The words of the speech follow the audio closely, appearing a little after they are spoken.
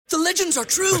The legends are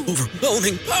true.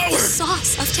 Overwhelming power!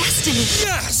 Sauce of destiny.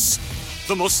 Yes!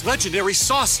 The most legendary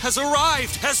sauce has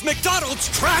arrived as McDonald's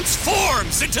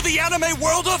transforms into the anime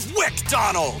world of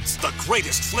WickDonald's. The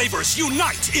greatest flavors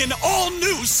unite in all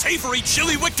new savory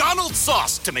chili McDonald's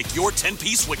sauce to make your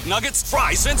 10-piece Wick Nuggets,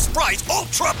 fries, and Sprite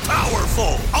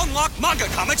ultra-powerful. Unlock manga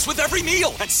comics with every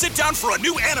meal and sit down for a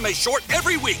new anime short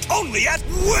every week only at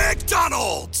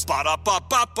WickDonald's.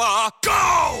 Ba-da-ba-ba-ba,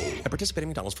 go! And participate in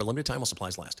McDonald's for a limited time while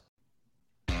supplies last.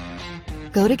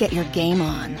 Go to get your game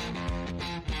on.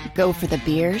 Go for the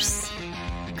beers.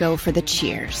 Go for the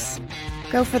cheers.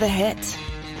 Go for the hit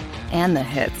and the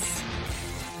hits.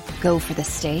 Go for the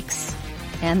stakes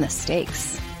and the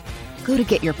stakes. Go to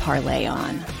get your parlay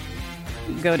on.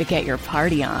 Go to get your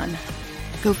party on.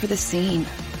 Go for the scene.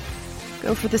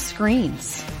 Go for the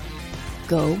screens.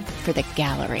 Go for the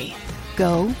gallery.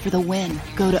 Go for the win.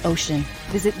 Go to Ocean.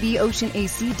 Visit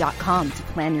theoceanac.com to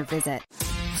plan your visit.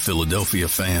 Philadelphia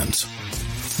fans,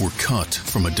 we're cut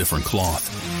from a different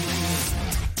cloth.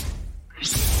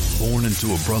 Born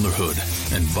into a brotherhood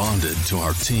and bonded to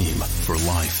our team for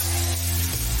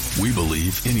life. We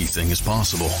believe anything is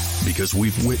possible because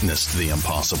we've witnessed the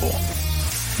impossible.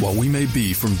 While we may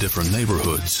be from different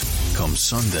neighborhoods, come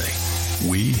Sunday,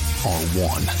 we are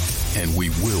one, and we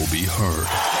will be heard.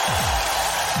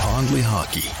 Pondley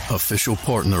Hockey, official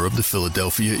partner of the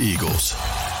Philadelphia Eagles.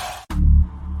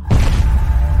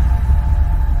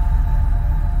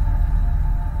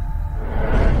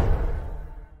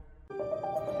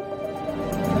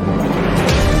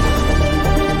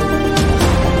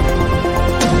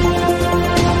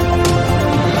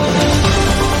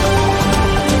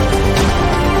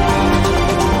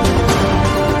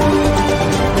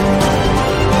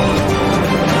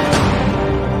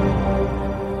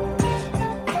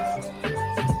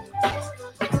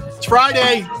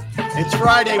 It's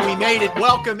Friday. We made it.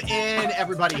 Welcome in,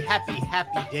 everybody. Happy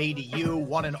day to you,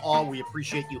 one and all. We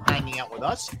appreciate you hanging out with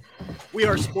us. We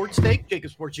are Sports Take,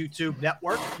 Jacob Sports YouTube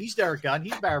Network. He's Derrick Gunn.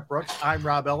 He's Barrett Brooks. I'm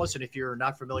Rob Ellis. And if you're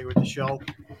not familiar with the show,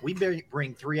 we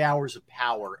bring 3 hours of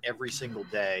power every single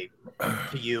day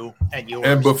to you and yours.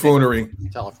 And buffoonery.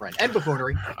 Tell a friend. And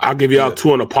buffoonery. I'll give y'all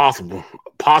two on a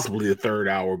possibly the third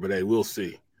hour, but hey, we'll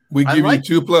see. We give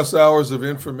you 2+ hours of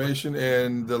information,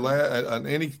 and on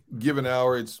any given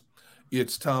hour,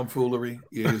 it's tomfoolery,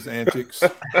 it is antics,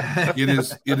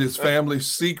 it is family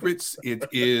secrets, it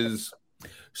is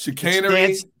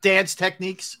chicanery, dance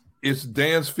techniques, it's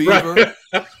dance fever.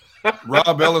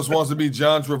 Rob Ellis wants to be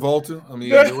John Travolta. I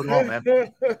mean, do it all, man.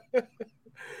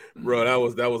 Bro,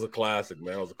 that was a classic,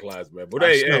 man. That was a classic, man.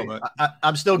 But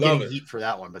I'm still getting heat for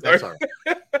that one, but that's all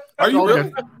right. Are you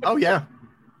really? Oh yeah.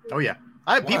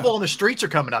 People on the streets are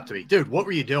coming up to me, dude. What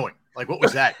were you doing? Like, what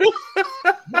was that?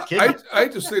 I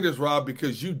hate to say this, Rob,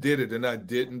 because you did it and I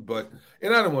didn't,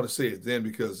 and I don't want to say it then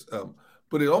because,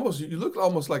 but you look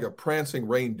almost like a prancing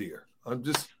reindeer.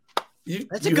 That's a you good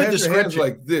had description. your hands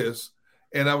like this,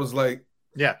 and I was like,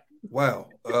 yeah, wow.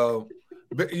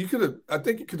 But I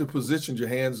think you could have positioned your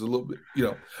hands a little bit,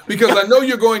 because I know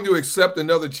you're going to accept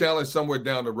another challenge somewhere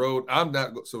down the road. I'm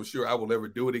not so sure I will ever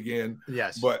do it again.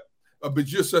 Yes, but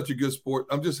you're such a good sport.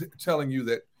 I'm just telling you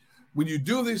that when you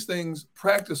do these things,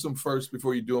 practice them first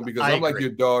before you do them, because I'm like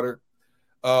your daughter.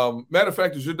 Matter of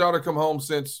fact, has your daughter come home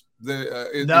since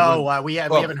the No, we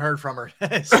haven't heard from her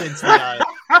since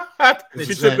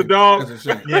she took the dog.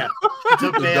 Yeah, she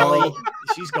took Bailey.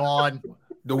 She's gone.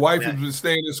 The wife has been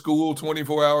staying in school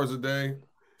 24 hours a day.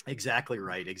 Exactly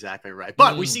right.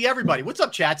 But we see everybody. What's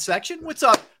up, chat section? What's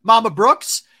up, Mama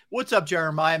Brooks? What's up,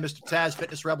 Jeremiah, Mr. Taz,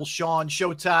 Fitness Rebel, Sean,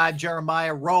 Showtime,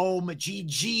 Jeremiah, Rome,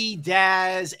 GG,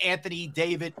 Daz, Anthony,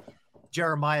 David.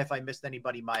 Jeremiah, if I missed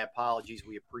anybody, my apologies.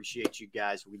 We appreciate you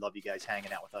guys. We love you guys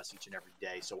hanging out with us each and every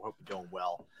day. So we hope you're doing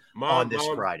well on this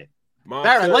Friday.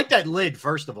 Barrett, I like that lid,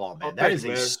 first of all, man. That is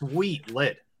a sweet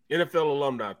lid. NFL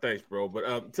alumni, thanks, bro.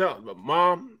 But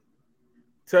Mom,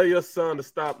 tell your son to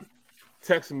stop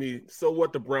texting me. So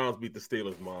what? The Browns beat the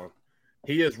Steelers, Mom.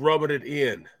 He is rubbing it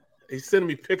in. He's sending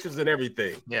me pictures and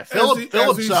everything. Yeah, Philip's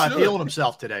feeling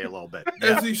himself today a little bit.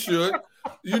 Yeah. As he should.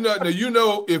 You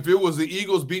know, if it was the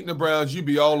Eagles beating the Browns, you'd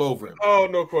be all over him. Oh,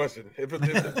 no question. If the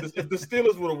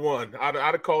Steelers would have won, I'd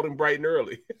have called him bright and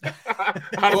early. I'd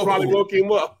have probably woke him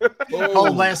up.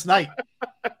 Last night.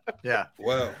 Yeah.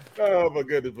 Wow. Oh my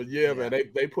goodness. But yeah, man,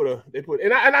 they put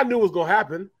and I knew it was gonna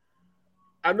happen.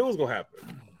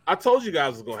 I told you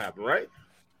guys it was gonna happen, right?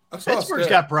 Pittsburgh's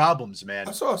got problems, man.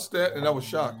 I saw a stat and I was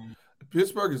shocked.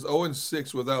 Pittsburgh is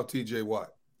 0-6 without TJ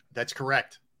Watt. That's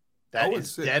correct. That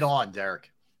is dead on,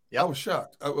 Derrick. Yep. I was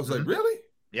shocked. I was like, really?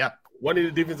 Yeah. One of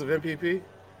the defensive MVP?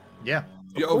 Yeah.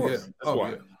 Oh, yeah.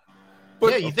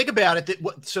 But, yeah, you think about it.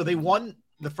 So they won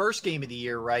the first game of the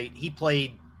year, right? He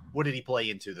played. What did he play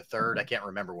into? The third? I can't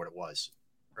remember what it was,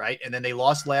 right? And then they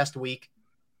lost last week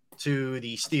to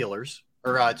the Steelers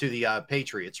or to the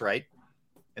Patriots, right?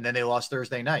 And then they lost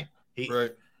Thursday night.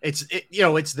 Right. It's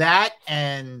that,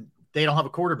 and they don't have a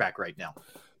quarterback right now.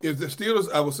 If the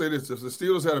Steelers, I will say this: if the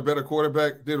Steelers had a better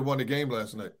quarterback, they'd have won the game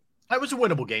last night. That was a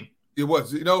winnable game. It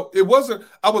was. It wasn't.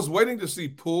 I was waiting to see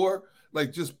poor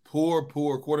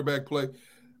quarterback play.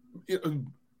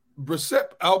 Brissett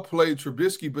outplayed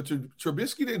Trubisky, but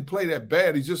Trubisky didn't play that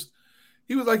bad.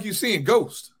 He was like you seeing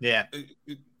ghosts. Yeah.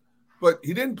 But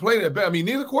he didn't play that bad. I mean,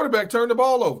 neither quarterback turned the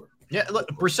ball over. Yeah, look,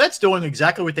 Brissett's doing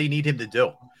exactly what they need him to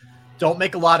do. Don't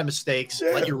make a lot of mistakes.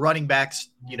 Yeah. Let your running backs,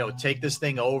 take this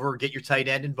thing over. Get your tight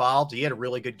end involved. He had a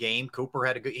really good game. Cooper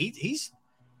had a good.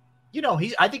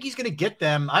 I think he's going to get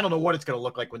them. I don't know what it's going to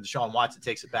look like when Deshaun Watson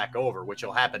takes it back over, which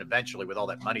will happen eventually with all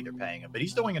that money they're paying him. But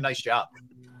he's doing a nice job.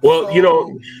 Well,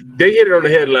 they hit it on the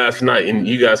head last night, and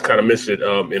you guys kind of missed it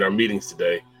in our meetings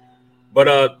today.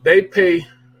 But they pay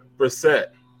Brissett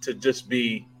to just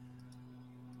be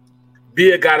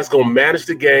a guy that's going to manage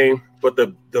the game. But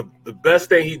the best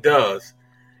thing he does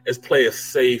is play a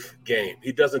safe game.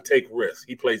 He doesn't take risks.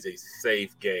 He plays a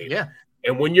safe game. Yeah.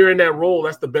 And when you're in that role,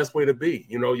 that's the best way to be.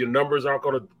 Your numbers aren't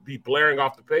going to be blaring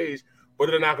off the page, but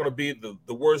they're not going to be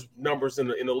the worst numbers in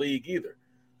the league either.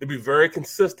 They'll be very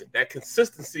consistent. That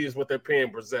consistency is what they're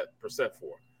paying Brissett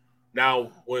for.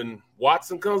 Now, when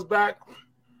Watson comes back,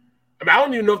 I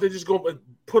don't even know if they're just going to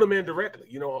put him in directly.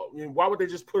 Why would they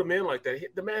just put him in like that?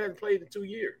 The man hasn't played in 2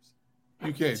 years.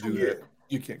 You can't do that.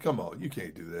 You can't. Come on. You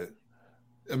can't do that.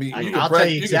 I mean, I'll tell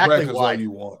you exactly why. All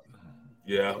you want.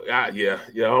 Yeah. I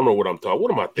don't know what I'm talking.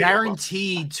 What am I thinking?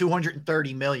 Guaranteed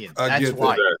 $230 million. I get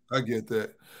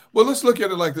that. Well, let's look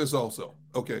at it like this also.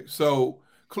 Okay, so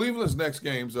Cleveland's next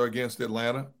games are against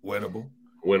Atlanta, winnable.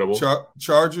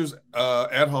 Chargers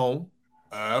at home.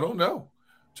 I don't know.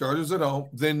 Chargers at home.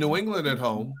 Then New England at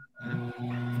home.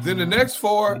 Then the next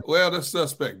four, well, that's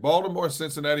suspect. Baltimore,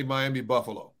 Cincinnati, Miami,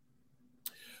 Buffalo.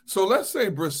 So let's say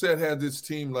Brissett had this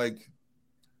team like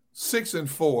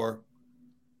 6-4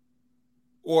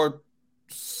 or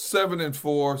 7-4,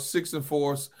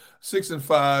 6-4,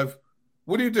 6-5.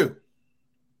 What do you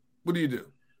do?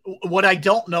 What I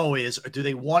don't know is, do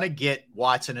they want to get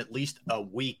Watson at least a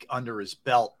week under his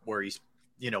belt where he's,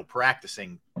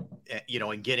 practicing,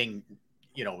 and getting,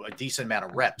 a decent amount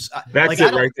of reps? That's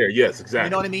it right there. Yes, exactly. You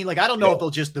know what I mean? Like, I don't know if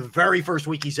they'll just the very first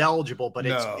week he's eligible, but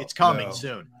it's coming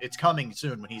soon. It's coming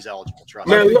soon when he's eligible. Trust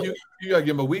me. You got to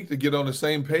give him a week to get on the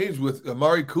same page with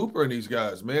Amari Cooper and these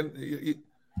guys, man.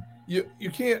 You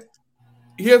can't.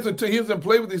 He hasn't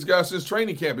played with these guys since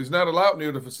training camp. He's not allowed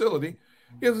near the facility.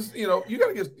 You got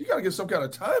to get some kind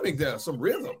of timing down, some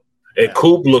rhythm. And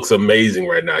Coop looks amazing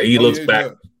right now. He looks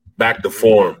back to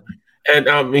form. And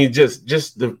I mean, just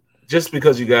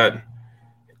because you got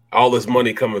all this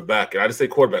money coming back, and I just say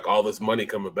quarterback, all this money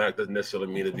coming back doesn't necessarily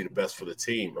mean it'd be the best for the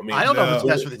team. I mean, I don't know if it's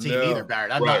best for the team either,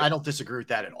 Barrett. I don't disagree with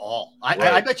that at all.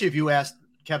 I bet you if you asked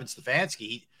Kevin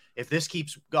Stefanski, if this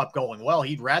keeps up going well,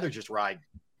 he'd rather just ride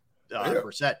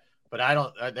Brissett. But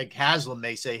I think Haslam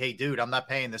may say, hey, dude, I'm not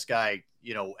paying this guy,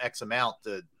 X amount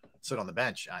to sit on the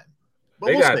bench.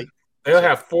 They'll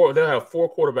have four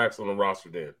quarterbacks on the roster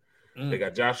then. They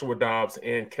got Joshua Dobbs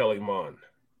and Kelly Mond.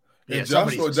 Yeah,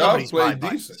 Joshua Dobbs played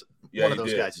decent. Yeah, one of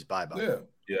those guys is bye-bye.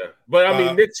 Yeah. But I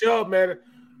mean, Nick Chubb, man,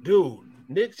 dude,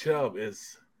 Nick Chubb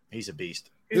he's a beast.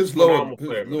 His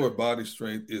lower body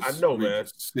strength is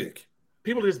sick.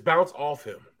 People just bounce off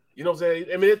him. You know what I'm saying?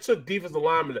 I mean, it took defensive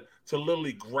linemen to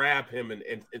literally grab him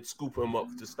and scoop him up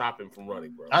to stop him from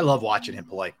running, bro. I love watching him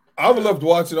play. I would love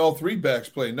watching all three backs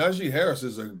play. Najee Harris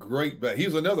is a great back.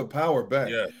 He's another power back.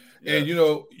 Yeah. And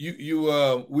you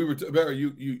Barry,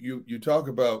 you talk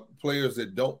about players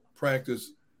that don't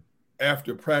practice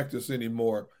after practice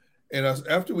anymore. And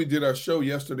after we did our show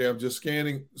yesterday, I'm just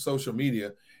scanning social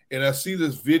media, and I see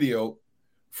this video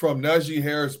from Najee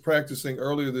Harris practicing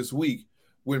earlier this week.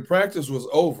 When practice was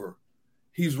over,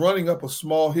 he's running up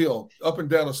and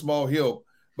down a small hill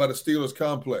by the Steelers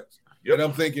complex. Yep. And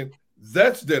I'm thinking,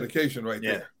 that's dedication right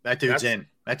there. That dude's in.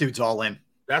 That dude's all in.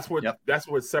 That's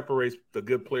what separates the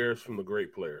good players from the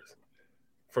great players,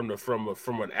 from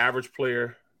an average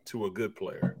player to a good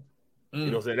player. You know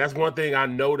what I'm saying? That's one thing I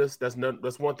noticed. That's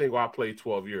one thing why I played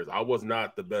 12 years. I was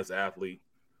not the best athlete.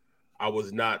 I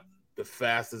was not the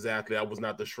fastest athlete. I was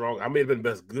not the strong. I may have been the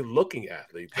best good-looking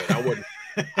athlete, but I wasn't.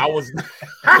 I was.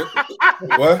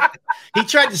 What? He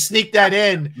tried to sneak that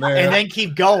in and then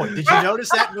keep going. Did you notice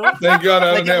that move? Thank God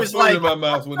I didn't have food in my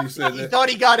mouth when he said that. He thought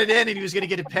he got it in and he was going to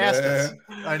get it past us.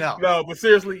 I know. No, but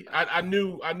seriously, I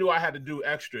knew I had to do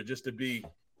extra just to be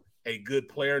a good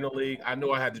player in the league. I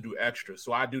knew I had to do extra,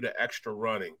 so I do the extra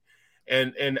running,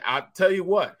 and I tell you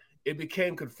what, it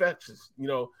became infectious.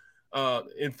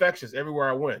 Infectious everywhere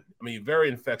I went. I mean, very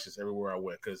infectious everywhere I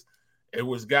went because it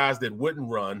was guys that wouldn't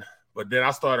run, but then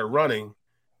I started running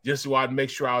just so I'd make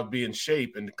sure I would be in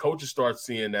shape, and the coaches start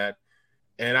seeing that,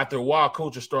 and after a while,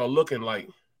 coaches start looking like,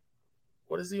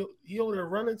 what is he over there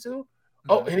running to?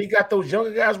 Oh, and he got those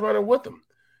younger guys running with him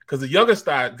because the youngest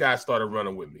guys started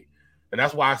running with me. And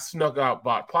that's why I snuck out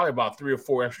probably about 3 or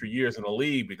 4 extra years in the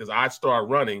league because I'd start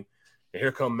running, and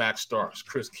here come Max Starks,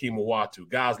 Chris Kimawatu,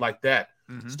 guys like that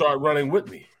start running with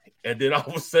me. And then all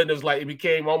of a sudden it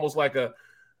became almost like a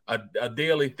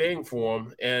daily thing for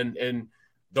them. And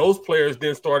those players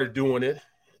then started doing it.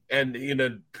 And,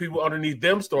 people underneath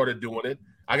them started doing it.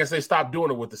 I guess they stopped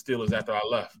doing it with the Steelers after I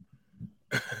left.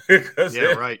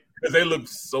 Right. Because they looked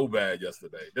so bad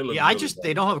yesterday.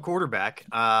 They don't have a quarterback.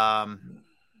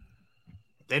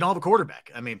 They don't have a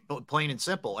quarterback. I mean, plain and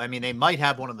simple. I mean, they might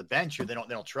have one on the bench who they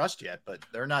don't trust yet, but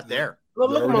they're not there.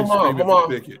 Look at my mom.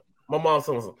 My mom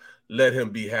says, "Let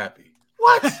him be happy."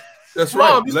 What? That's right.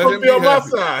 Mom, let him be on my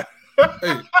side.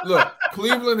 Hey, look,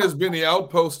 Cleveland has been the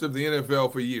outpost of the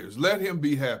NFL for years. Let him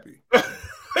be happy.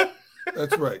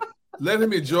 That's right. Let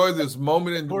him enjoy this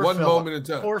moment in moment in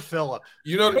time. Poor Philip.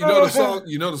 You know the song.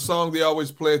 You know the song they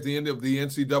always play at the end of the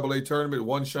NCAA tournament,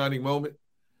 "One Shining Moment."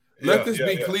 Let this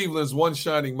be Cleveland's one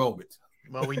shining moment.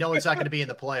 Well, we know it's not going to be in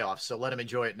the playoffs, so let him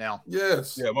enjoy it now.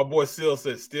 Yes. Yeah, my boy Seal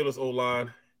said Steelers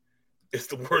O-line, it's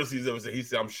the worst he's ever seen. He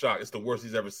said, I'm shocked. It's the worst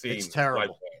he's ever seen. It's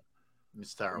terrible.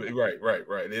 It's terrible.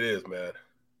 Right. It is, man.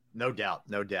 No doubt.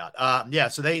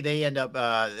 So they end up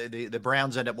the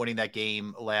Browns end up winning that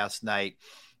game last night.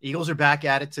 Eagles are back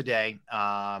at it today.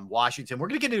 Washington. We're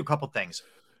going to get into a couple things.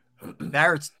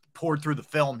 Barrett's poured through the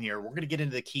film here. We're going to get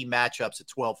into the key matchups at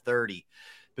 12:30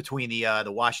 between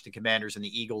the Washington Commanders and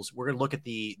the Eagles. We're going to look at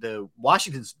the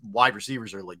Washington's wide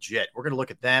receivers are legit. We're going to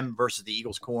look at them versus the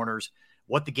Eagles corners,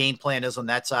 what the game plan is on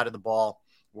that side of the ball.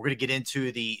 We're going to get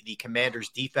into the Commanders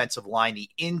defensive line, the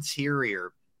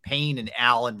interior, Payne and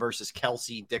Allen versus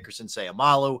Kelsey, Dickerson,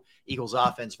 Sayamalu, Eagles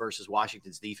offense versus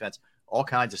Washington's defense, all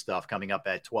kinds of stuff coming up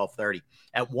at 12:30.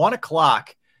 At 1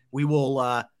 o'clock, we will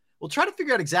we'll try to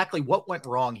figure out exactly what went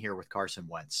wrong here with Carson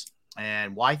Wentz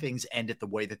and why things ended the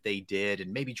way that they did,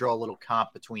 and maybe draw a little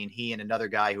comp between he and another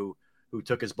guy who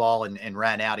took his ball and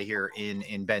ran out of here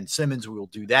in Ben Simmons. We will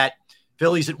do that.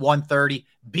 Phillies at 1:30.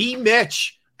 B.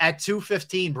 Mitch at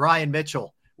 2:15. Brian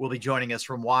Mitchell will be joining us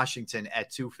from Washington at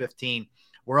 2:15.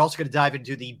 We're also going to dive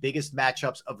into the biggest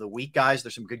matchups of the week, guys.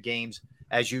 There's some good games,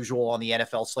 as usual, on the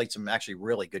NFL slate. Some actually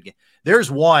really good games. There's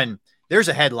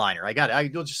a headliner.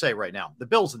 I'll just say it right now. The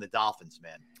Bills and the Dolphins,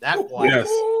 man. That one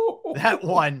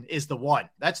is the one.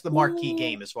 That's the marquee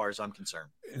game as far as I'm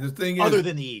concerned. And the thing other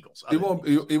than the Eagles. It won't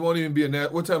even be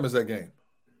what time is that game?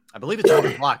 I believe it's 1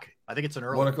 o'clock. I think it's an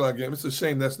early 1 o'clock game. It's a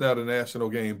shame that's not a national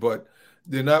game, but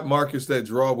they're not markets that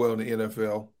draw well in the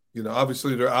NFL.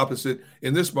 Obviously they're opposite.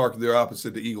 In this market, they're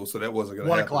opposite the Eagles, so that wasn't going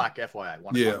to happen. 1 o'clock, FYI.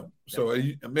 1 yeah. o'clock. So,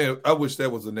 man, I wish that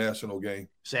was a national game.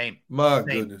 Same. My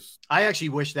goodness. I actually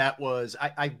wish that was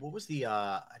 – what was the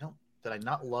did I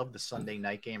not love the Sunday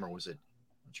night game, or was it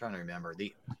 – I'm trying to remember.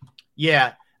 The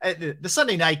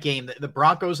Sunday night game, the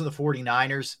Broncos and the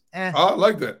 49ers. I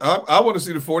like that. I want to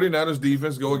see the 49ers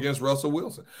defense go against Russell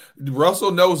Wilson.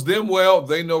 Russell knows them well.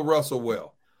 They know Russell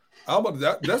well.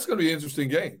 That's going to be an interesting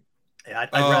game. Yeah,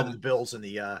 I'd rather the Bills and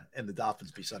the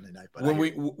Dolphins be Sunday night. But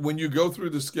when you go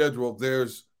through the schedule,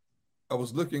 I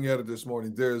was looking at it this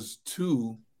morning. There's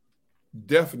 2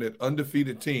 definite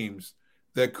undefeated teams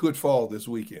that could fall this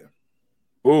weekend.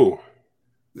 Ooh.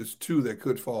 There's 2 that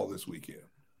could fall this weekend.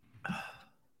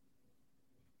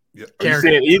 Yeah. Are you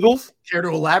saying Eagles? Care to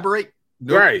elaborate?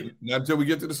 Nope. Right. Not until we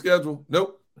get to the schedule.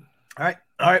 Nope. All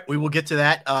right. We will get to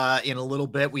that in a little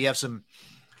bit.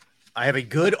 I have a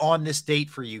good on this date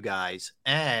for you guys.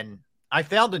 And I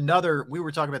found we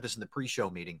were talking about this in the pre-show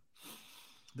meeting.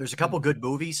 There's a couple good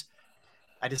movies.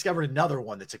 I discovered another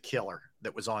one that's a killer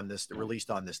that was released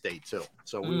on this date too.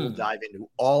 So we will dive into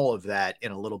all of that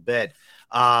in a little bit.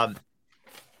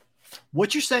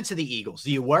 What's your sense of the Eagles?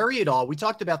 Do you worry at all? We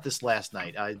talked about this last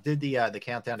night. I did the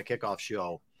Countdown to Kickoff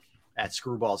show at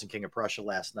Screwballs and King of Prussia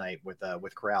last night with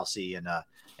Krause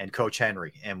and Coach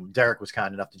Henry, and Derrick was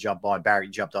kind enough to jump on.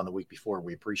 Barrett jumped on the week before.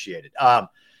 We appreciate it. But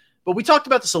we talked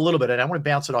about this a little bit, and I want to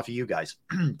bounce it off of you guys.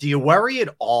 Do you worry at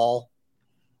all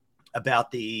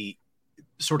about the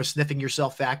sort of sniffing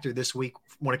yourself factor this week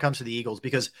when it comes to the Eagles?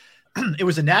 Because it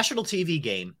was a national TV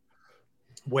game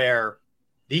where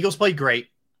the Eagles played great.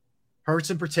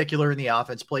 Hurts in particular in the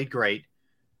offense played great.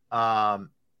 And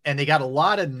they got a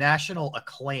lot of national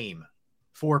acclaim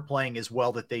for playing as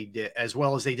well as they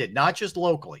did, not just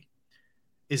locally.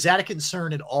 Is that a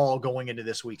concern at all going into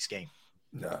this week's game?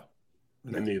 No.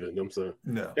 Neither. I'm saying.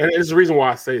 No. And it's the reason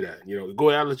why I say that. Go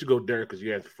ahead, I'll let you go, Derrick, because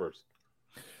you answer first.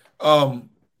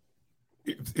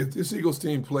 If this Eagles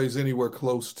team plays anywhere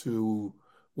close to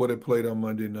what it played on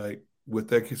Monday night with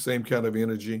that same kind of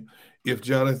energy, if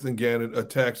Jonathan Gannon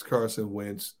attacks Carson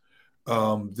Wentz,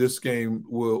 this game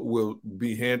will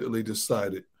be handily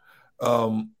decided.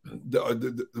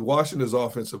 The Washington's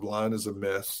offensive line is a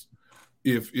mess.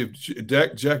 If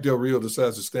Jack Del Rio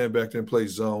decides to stand back there and play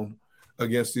zone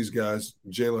against these guys,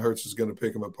 Jalen Hurts is going to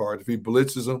pick them apart. If he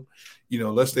blitzes them,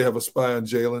 unless they have a spy on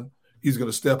Jalen, he's going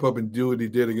to step up and do what he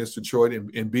did against Detroit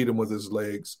and beat them with his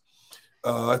legs.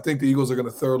 I think the Eagles are going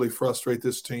to thoroughly frustrate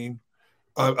this team.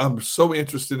 I'm so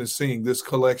interested in seeing this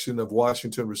collection of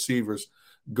Washington receivers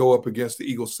go up against the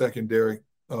Eagles secondary.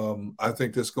 I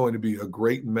think that's going to be a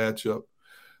great matchup.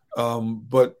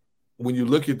 But when you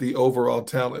look at the overall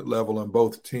talent level on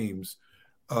both teams,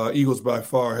 Eagles by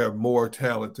far have more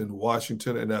talent than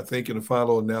Washington. And I think in the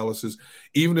final analysis,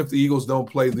 even if the Eagles don't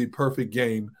play the perfect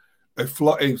game, a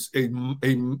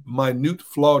minute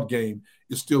flawed game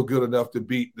is still good enough to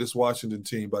beat this Washington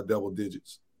team by double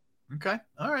digits. Okay.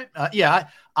 All right.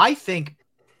 I think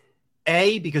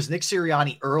because Nick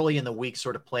Sirianni early in the week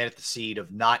sort of planted the seed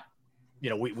of not,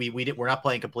 we're not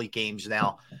playing complete games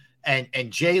now. And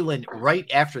Jalen, right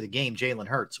after the game, Jalen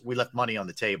Hurts, we left money on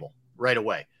the table right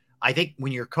away. I think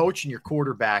when your coach and your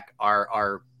quarterback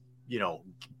are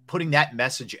putting that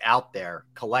message out there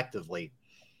collectively,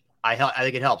 I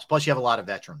think it helps. Plus, you have a lot of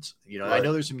veterans. Right. I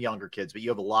know there's some younger kids, but you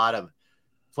have a lot of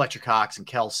Fletcher Cox and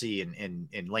Kelsey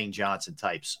and Lane Johnson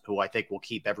types who I think will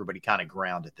keep everybody kind of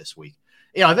grounded this week.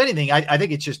 If anything, I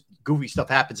think it's just goofy stuff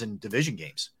happens in division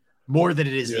games more than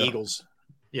it is the Eagles.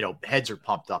 Heads are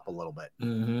pumped up a little bit.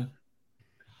 Mm-hmm.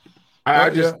 I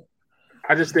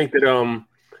just think that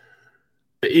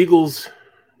the Eagles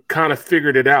kind of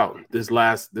figured it out this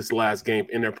last game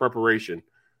in their preparation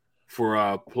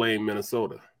for playing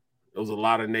Minnesota. There was a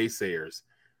lot of naysayers,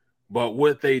 but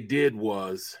what they did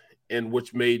was, and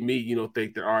which made me,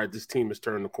 think that all right, this team has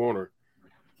turned the corner.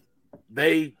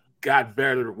 They got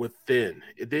better within.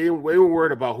 They weren't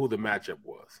worried about who the matchup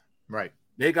was. Right.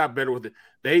 They got better with it.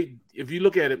 If you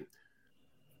look at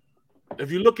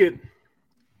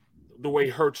the way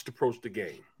Hurts approached the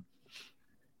game,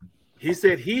 he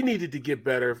said he needed to get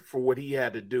better for what he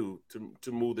had to do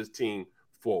to move this team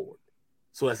forward.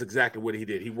 So that's exactly what he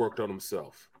did. He worked on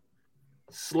himself.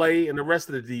 Slay and the rest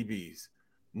of the DBs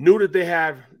knew that they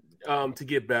had to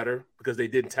get better because they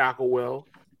didn't tackle well.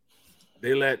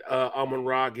 They let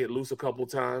Amon-Ra get loose a couple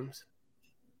times.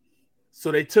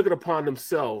 So they took it upon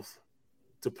themselves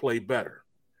to play better.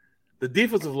 The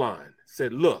defensive line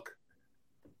said, look,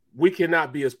 we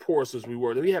cannot be as porous as we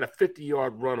were. We had a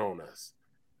 50-yard run on us.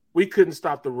 We couldn't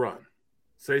stop the run.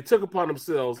 So they took upon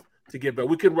themselves to get better.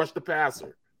 We couldn't rush the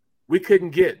passer. We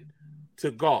couldn't get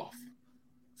to Goff.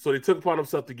 So they took upon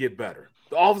themselves to get better.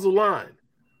 The offensive line,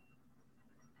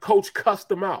 coach cussed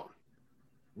them out.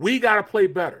 We got to play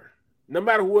better. No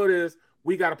matter who it is,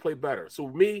 we got to play better. So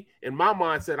me, in my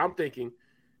mindset, I'm thinking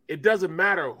it doesn't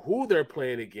matter who they're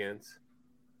playing against.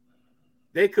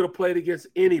 They could have played against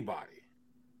anybody,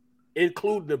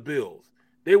 including the Bills.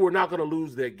 They were not going to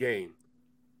lose that game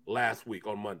last week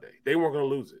on Monday. They weren't going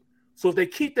to lose it. So if they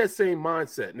keep that same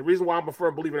mindset, and the reason why I'm a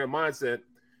firm believer in that mindset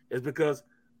is because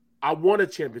I won a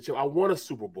championship. I won a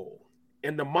Super Bowl.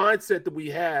 And the mindset that we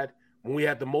had when we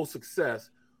had the most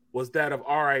success was that of,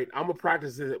 all right, I'm going to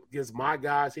practice it against my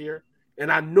guys here.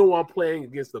 And I know I'm playing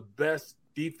against the best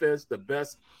defense, the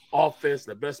best offense,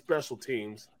 the best special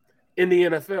teams in the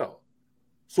NFL.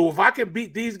 So if I can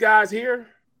beat these guys here,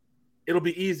 it'll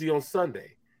be easy on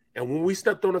Sunday. And when we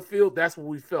stepped on the field, that's what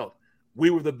we felt. We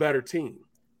were the better team.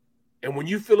 And when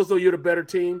you feel as though you're the better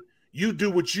team, you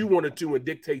do what you want to do and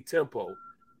dictate tempo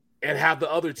and have the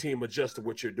other team adjust to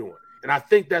what you're doing. And I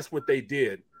think that's what they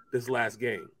did this last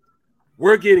game.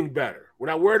 We're getting better. We're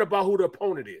not worried about who the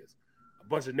opponent is. A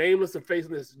bunch of nameless and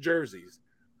faceless jerseys.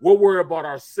 We'll worry about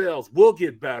ourselves. We'll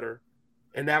get better,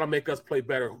 and that'll make us play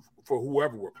better for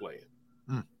whoever we're playing.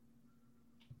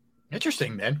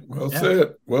 Interesting, man. Well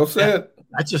said. Well said. Yeah.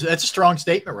 That's a strong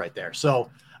statement right there. So,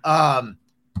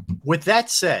 with that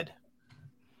said,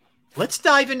 let's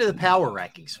dive into the power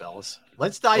rankings, fellas.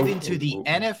 Let's dive into the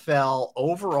NFL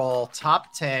overall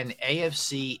top 10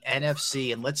 AFC,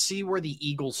 NFC, and let's see where the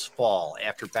Eagles fall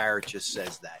after Barrett just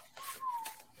says that.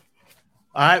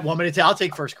 All right, 1 minute. I'll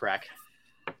take first crack.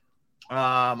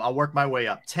 I'll work my way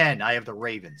up. 10, I have the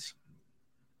Ravens.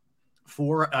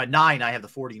 9, I have the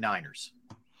 49ers.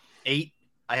 8,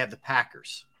 I have the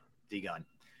Packers. D-Gun.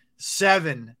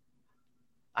 7,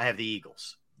 I have the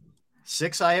Eagles.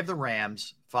 6, I have the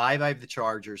Rams. 5, I have the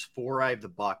Chargers. 4, I have the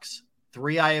Bucks.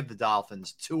 3, I have the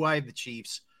Dolphins. 2, I have the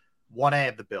Chiefs. 1, I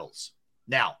have the Bills.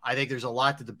 Now, I think there's a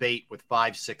lot to debate with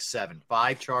 5, 6, 7.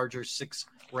 5 Chargers, 6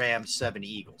 Rams, 7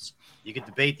 Eagles. You could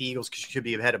debate the Eagles because you should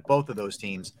be ahead of both of those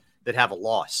teams that have a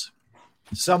loss.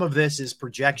 Some of this is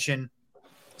projection.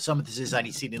 Some of this is I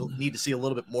need to see a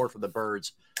little bit more from the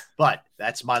Birds. But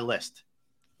that's my list.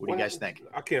 What do you guys think?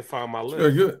 I can't find my list.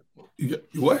 Very good. You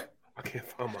what? I can't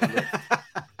find my list.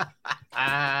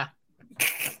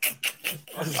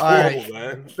 All right,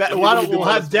 man. We'll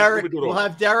have Derrick. We'll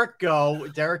have Derrick go.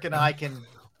 Derrick and I can.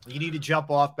 You need to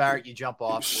jump off, Barrett. You jump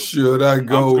off. Should I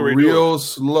go real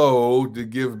slow to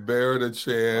give Barrett a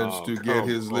chance to get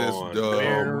his list done?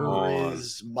 Where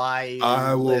is my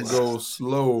I will list? go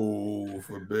slow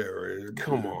for Barrett.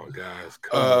 Come on, guys.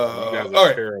 Come on. You guys all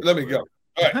right, terrible, let me go.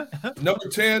 All right. Number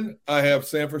 10, I have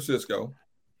San Francisco.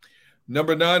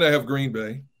 Number 9, I have Green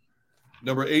Bay.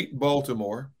 Number 8,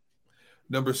 Baltimore.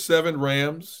 Number 7,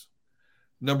 Rams.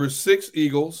 Number 6,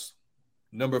 Eagles.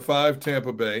 Number 5,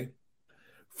 Tampa Bay.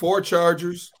 4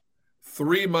 Chargers,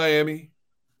 3 Miami,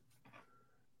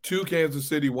 2 Kansas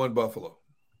City, 1 Buffalo.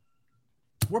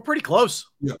 We're pretty close.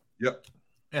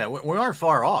 Yeah, we aren't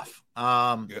far off.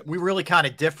 We really kind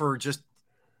of differ just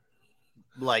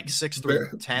like 6 through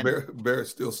 10.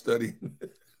 Barrett's still studying.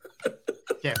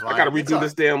 Yeah, I got to redo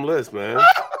this damn list, man.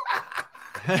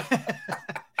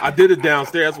 I did it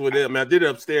downstairs with him. I did it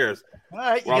upstairs. All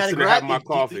right, you got to grab my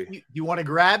coffee. You want to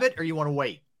grab it or you want to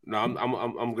wait? No,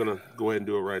 I'm gonna go ahead and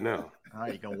do it right now. All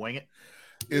right, you gonna wing it?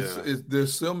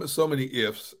 There's so many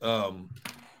ifs.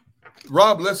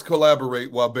 Rob, let's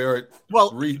collaborate while Barrett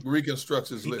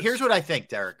reconstructs his list. Here's what I think,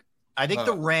 Derrick. I think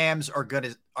the Rams are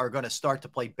gonna start to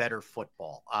play better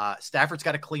football. Stafford's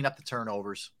got to clean up the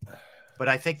turnovers, but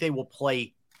I think they will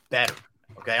play better.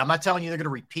 Okay, I'm not telling you they're going to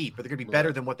repeat, but they're going to be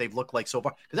better than what they've looked like so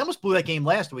far. Because they almost blew that game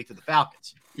last week to the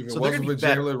Falcons. Even so wasn't with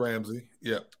Jalen Ramsey.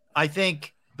 Yeah, I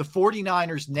think the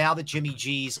 49ers, now that Jimmy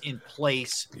G's in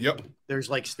place, there's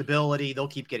like stability. They'll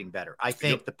keep getting better. I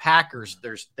think the Packers,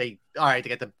 they got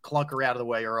the clunker out of the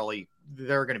way early.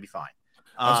 They're going to be fine.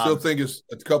 I still think it's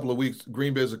a couple of weeks.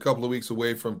 Green Bay's a couple of weeks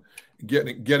away from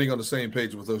getting on the same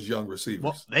page with those young receivers.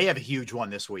 Well, they have a huge one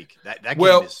this week. That game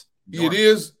is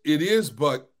enormous. It is,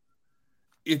 but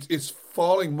it's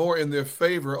falling more in their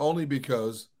favor only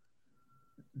because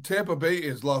Tampa Bay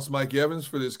has lost Mike Evans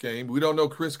for this game. We don't know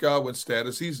Chris Godwin's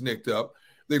status. He's nicked up.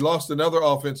 They lost another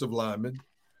offensive lineman.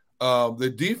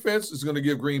 The defense is going to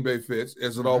give Green Bay fits,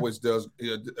 as it always does.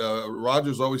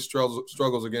 Rodgers always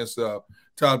struggles against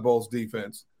Todd Bowles'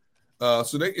 defense.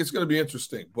 It's going to be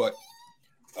interesting. But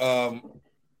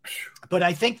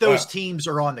I think those teams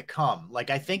are on the come. Like,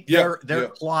 I think they're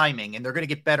climbing, and they're going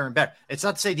to get better and better. It's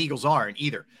not to say the Eagles aren't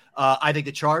either. I think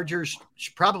the Chargers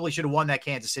probably should have won that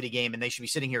Kansas City game, and they should be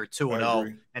sitting here at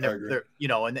 2-0.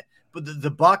 And but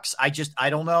the Bucks, I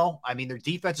don't know. I mean, their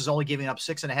defense is only giving up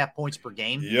 6.5 points per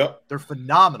game. Yep, they're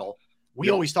phenomenal. We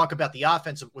always talk about the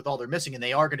offense with all they're missing, and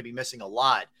they are going to be missing a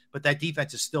lot. But that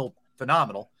defense is still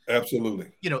phenomenal.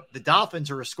 Absolutely. The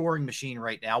Dolphins are a scoring machine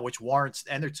right now, which warrants,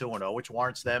 and they're 2-0, which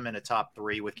warrants them in a top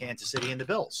 3 with Kansas City and the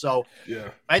Bills. So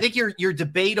I think you're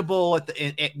debatable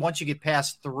once you get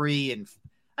past 3, and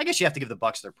I guess you have to give the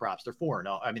Bucks their props. They're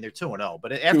 4-0. I mean, they're 2-0,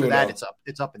 but after that,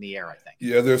 it's up in the air, I think.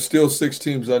 Yeah, there's still 6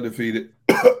 teams undefeated.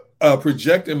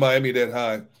 Projecting Miami that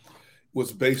high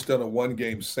was based on a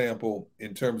 1-game sample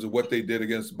in terms of what they did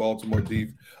against Baltimore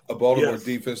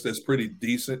defense that's pretty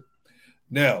decent.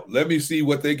 Now, let me see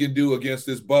what they can do against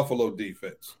this Buffalo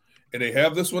defense. And they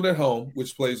have this one at home,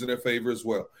 which plays in their favor as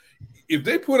well. If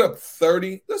they put up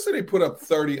 30, let's say they put up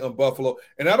 30 on Buffalo,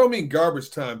 and I don't mean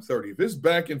garbage time 30. If it's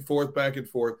back and forth,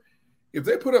 if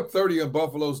they put up 30 on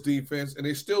Buffalo's defense and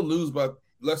they still lose by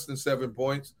less than 7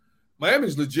 points,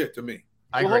 Miami's legit to me.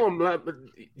 Hold on, but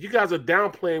you guys are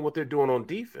downplaying what they're doing on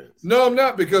defense. No, I'm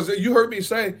not, because you heard me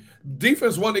say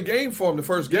defense won the game for them the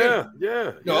first game. I'm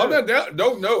not I'm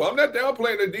not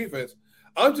downplaying their defense.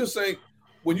 I'm just saying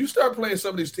when you start playing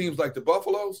some of these teams like the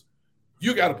Buffaloes,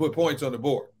 you got to put points on the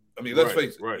board. I mean, let's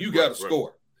face it, you got to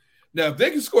score. Now, if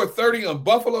they can score 30 on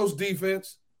Buffalo's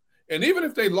defense, and even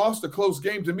if they lost a close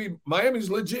game, to me, Miami's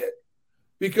legit,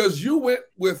 because you went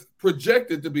with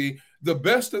projected to be the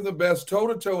best of the best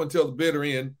toe-to-toe until the bitter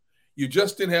end. You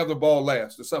just didn't have the ball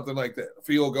last or something like that. A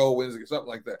field goal wins, something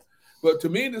like that. But to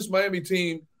me, this Miami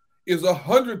team is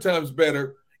 100 times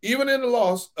better, even in a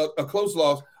loss, a close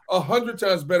loss, 100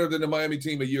 times better than the Miami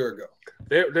team a year ago.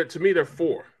 To me, they're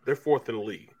 4. They're 4th in the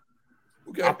league.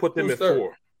 Okay. I put them Who's at third?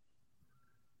 4.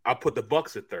 I put the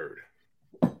Bucks at 3rd.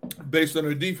 Based on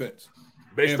their defense.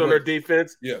 Based on their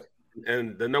defense. Yeah.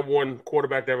 And the number 1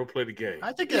 quarterback to ever play the game.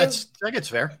 I think that's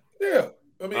fair. Yeah.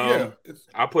 I mean,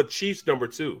 I put Chiefs number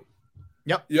 2.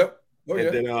 Yep. Oh,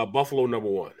 and then Buffalo number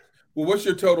 1. Well, what's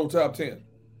your total top 10?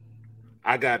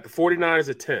 I got the 49ers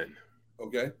at 10.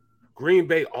 Okay. Green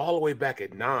Bay all the way back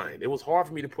at 9. It was hard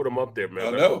for me to put them up there,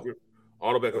 man. I know.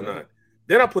 All the way back at 9.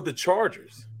 Then I put the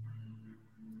Chargers.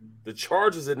 The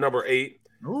Chargers at number 8.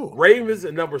 Ooh. Ravens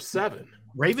at number 7.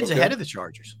 Ravens ahead of the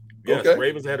Chargers. Yes,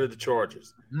 Ravens ahead of the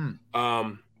Chargers.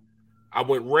 I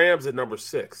went Rams at number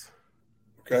 6.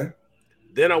 Okay.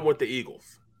 Then I went the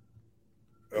Eagles.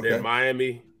 Okay. Then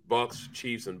Miami, Bucks,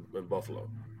 Chiefs, and Buffalo.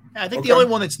 I think the only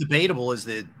one that's debatable is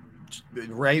the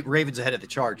Ravens ahead of the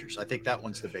Chargers. I think that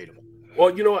one's debatable.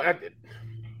 Well, you know,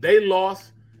 they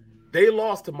lost. They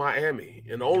lost to Miami,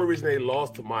 and the only reason they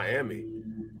lost to Miami,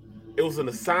 it was an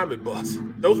assignment bus.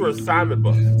 Those were assignment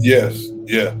buses. Yes.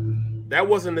 Yeah. That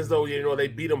wasn't as though they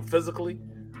beat them physically.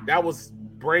 That was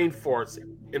brain farts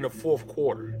in the 4th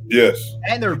quarter. Yes.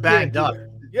 And they're banged up.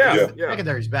 Yeah.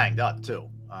 Secondary's banged up too,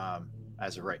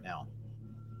 as of right now.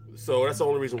 So that's the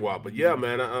only reason why. But yeah,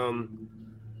 man,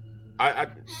 I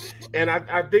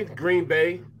think Green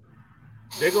Bay,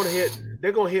 they're gonna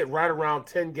hit right around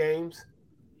 10 games.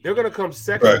 They're gonna come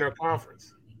second in their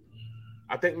conference.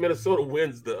 I think Minnesota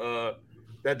wins that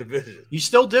division. You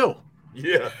still do.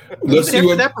 Yeah. Let's see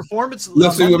what that performance.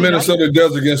 Let's see what Minnesota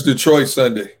does against Detroit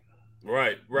Sunday.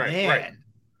 Right. Man.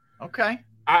 Okay.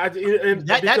 And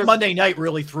that Monday night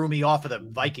really threw me off of the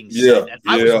Vikings. Yeah. And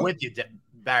I was with you,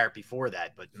 Barrett, before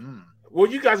that, but well,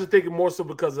 you guys are thinking more so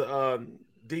because of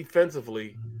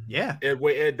defensively. Yeah. And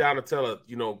with Ed Donatella,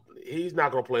 he's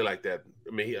not going to play like that.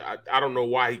 I mean, I don't know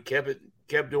why he kept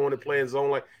doing it, playing zone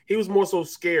like he was more so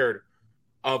scared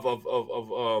of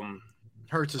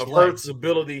Hurts'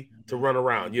 ability to run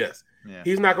around. Yes. Yeah.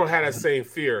 He's not going to have that same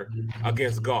fear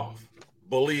against Goff.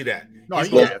 Believe that. No, he's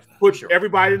going to put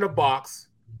everybody in a box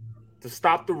to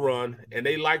stop the run, and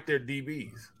they like their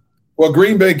DBs. Well,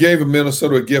 Green Bay gave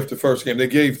Minnesota a gift the first game. They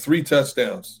gave 3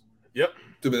 touchdowns. Yep.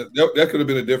 That could have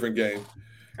been a different game.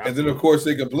 Absolutely. And then, of course,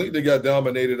 they completely got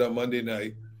dominated on Monday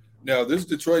night. Now, this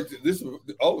Detroit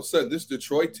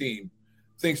team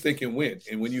thinks they can win.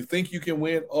 And when you think you can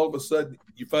win, all of a sudden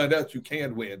you find out you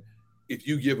can win if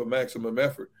you give a maximum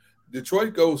effort.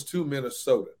 Detroit goes to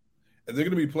Minnesota, and they're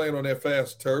going to be playing on that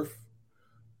fast turf.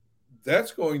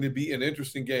 That's going to be an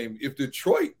interesting game. If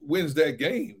Detroit wins that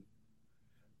game,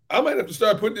 I might have to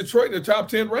start putting Detroit in the top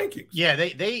 10 rankings. Yeah,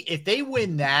 if they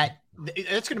win that,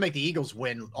 that's going to make the Eagles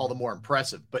win all the more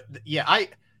impressive. But yeah, I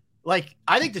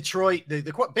think Detroit.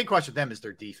 The big question with them is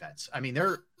their defense. I mean,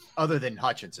 they're other than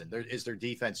Hutchinson, their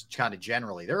defense kind of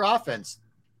generally. Their offense,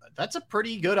 that's a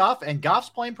pretty good off, and Goff's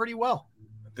playing pretty well.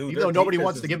 Dude, even though nobody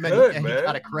wants to give them any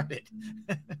kind of credit.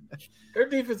 Their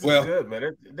defense is good,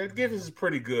 man. Their defense is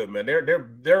pretty good, man.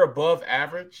 They're above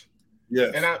average.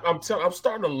 Yes. And I'm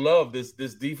starting to love this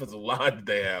defensive line that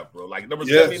they have, bro. Like number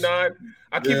 79,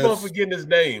 I keep on forgetting his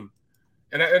name.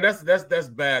 And that's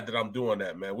bad that I'm doing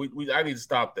that, man. I need to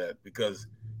stop that because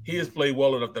he has played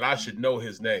well enough that I should know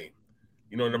his name.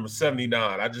 Number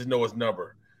 79. I just know his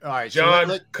number. All right, John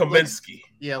Kaminsky.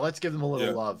 Let's give them a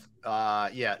little love.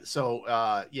 Kaminsky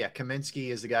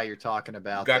is the guy you're talking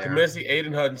about. You got Kaminsky,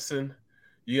 Aiden Hudson.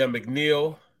 You got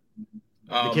McNeil.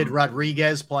 The kid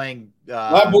Rodriguez playing.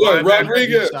 My boy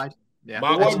Rodriguez. Yeah,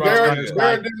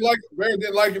 Barrett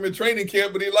didn't like him in training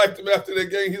camp, but he liked him after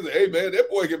that game. He said, "Hey man, that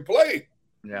boy can play."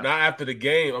 Yeah. Not after the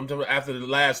game. I'm talking after the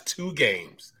last 2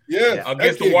 games. Yeah,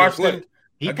 against the Washington.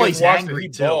 He plays angry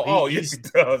too. Yes, he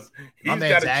does. He's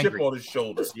got a chip on his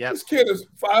shoulder. This kid is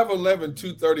 5'11",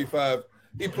 235.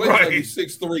 He plays like he's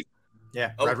 6'3".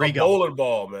 Yeah, Rodrigo. A bowling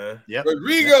ball, man. Yep.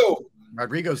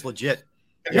 Rodrigo's legit.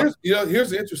 And here's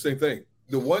the interesting thing.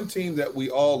 The one team that we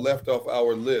all left off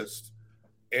our list,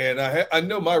 and I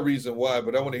know my reason why,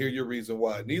 but I want to hear your reason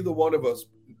why. Neither one of us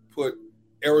put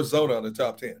Arizona on the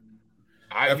top 10.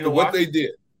 After what they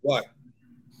did. Why?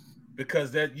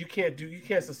 Because you can't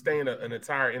sustain an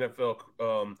entire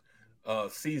NFL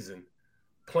season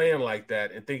playing like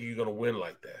that and thinking you're going to win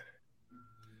like that.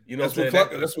 That's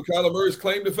what Kyler Murray's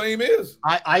claim to fame is.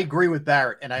 I agree with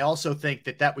Barrett, and I also think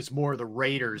that was more the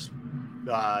Raiders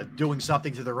doing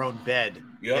something to their own bed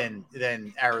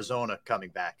than Arizona coming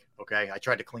back. Okay, I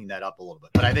tried to clean that up a little bit,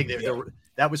 but I think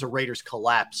that was a Raiders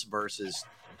collapse versus.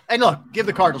 And look, give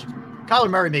the Cardinals. Kyler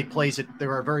Murray made plays that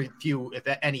there are very few, if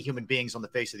any, human beings on the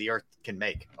face of the earth can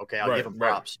make. Okay, I'll give him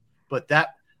props. But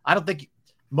I don't think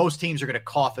most teams are going to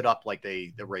cough it up like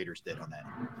the Raiders did on that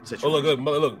situation.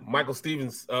 Oh, look, Michael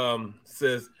Stevens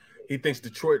says he thinks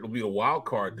Detroit will be a wild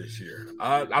card this year.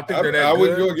 I think they're that I good.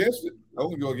 wouldn't go against it. I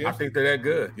wouldn't go against it. I think they're that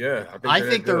good. Yeah. I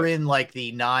think they're in like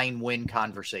the 9-win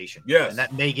conversation. Yes. And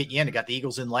that may get you in. It got the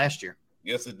Eagles in last year.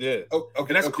 Yes, it did. Oh,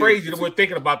 okay, and that's crazy that we're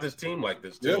thinking about this team like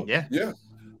this, too. Yeah.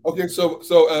 Okay, so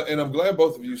and I'm glad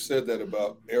both of you said that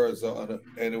about Arizona,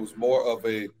 and it was more of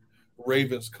a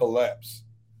Ravens collapse.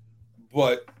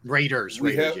 But Raiders,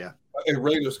 a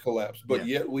Raiders collapse. But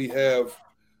yet we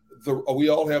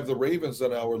all have the Ravens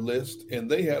on our list, and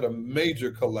they had a major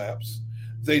collapse.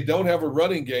 They don't have a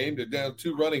running game. They're down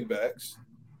 2 running backs.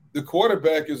 The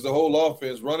quarterback is the whole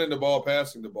offense, running the ball,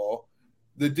 passing the ball.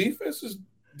 The defense is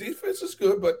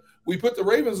good, but we put the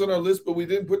Ravens on our list, but we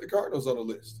didn't put the Cardinals on the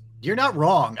list. You're not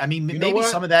wrong. I mean, maybe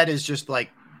some of that is just like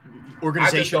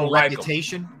organizational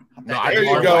reputation. There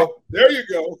you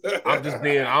go.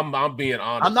 I'm being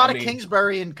honest. I'm not a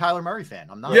Kingsbury and Kyler Murray fan.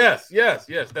 I'm not. Yes.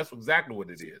 That's exactly what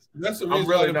it is. That's the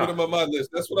reason I didn't put him on my list.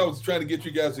 That's what I was trying to get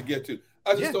you guys to get to.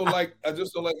 I just don't like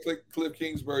Cliff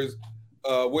Kingsbury's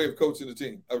way of coaching the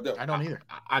team. I don't either.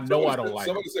 I don't like.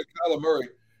 Somebody said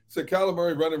Kyler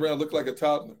Murray running around looked like a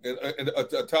toddler and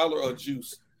a toddler on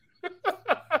juice.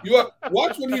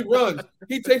 Watch when he runs.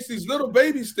 He takes these little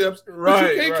baby steps,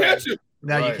 but you can't catch him.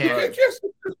 No, you can't. You can't catch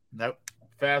him. Nope.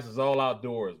 Fast is all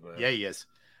outdoors, man. Yeah, he is.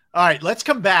 All right, let's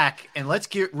come back and let's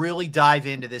really dive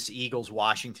into this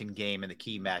Eagles-Washington game and the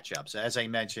key matchups. As I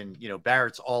mentioned,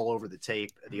 Barrett's all over the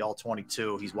tape, the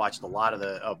All-22. He's watched a lot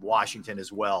of Washington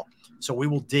as well. So we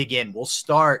will dig in. We'll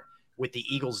start with the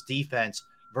Eagles' defense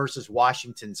versus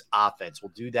Washington's offense.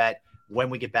 We'll do that when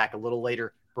we get back a little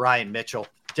later. Brian Mitchell,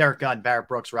 Derrick Gunn, Barrett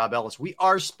Brooks, Rob Ellis. We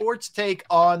are Sports Take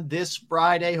on this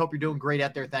Friday. Hope you're doing great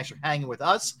out there. Thanks for hanging with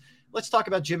us. Let's talk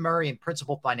about Jim Murray and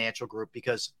Principal Financial Group,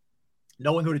 because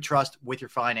knowing who to trust with your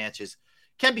finances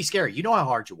can be scary. You know how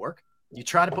hard you work. You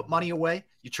try to put money away.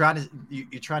 You're trying to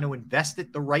invest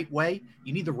it the right way.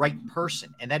 You need the right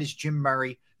person, and that is Jim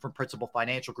Murray from Principal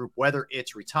Financial Group. Whether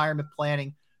it's retirement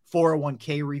planning,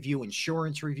 401k review,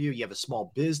 insurance review, you have a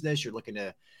small business, you're looking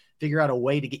to figure out a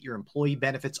way to get your employee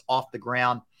benefits off the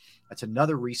ground, that's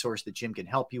another resource that Jim can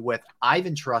help you with. I've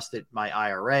entrusted my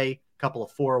IRA, a couple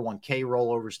of 401k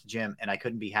rollovers to Jim, and I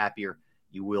couldn't be happier.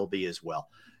 You will be as well.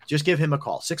 Just give him a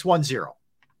call, 610-996-4751,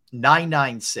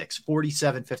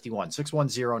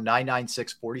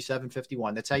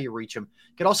 610-996-4751. That's how you reach him.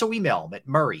 You can also email him at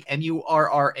Murray,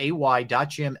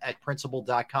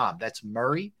 MURRAY.Jim@principal.com. That's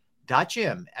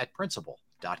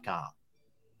Murray.Jim@principal.com.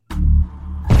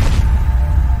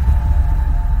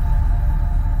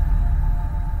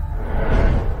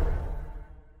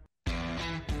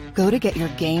 Go to get your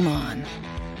game on.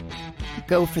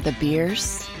 Go for the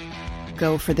beers.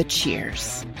 Go for the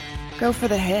cheers. Go for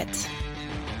the hit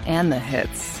and the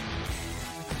hits.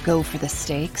 Go for the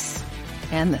stakes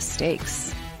and the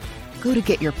stakes. Go to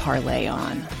get your parlay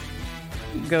on.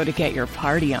 Go to get your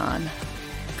party on.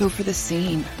 Go for the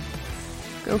scene.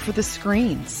 Go for the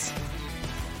screens.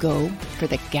 Go for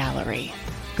the gallery.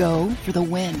 Go for the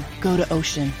win. Go to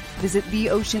Ocean. Visit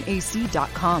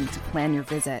theoceanac.com to plan your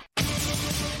visit.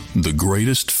 The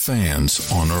greatest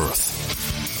fans on earth.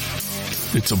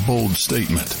 It's a bold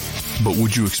statement, but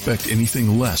would you expect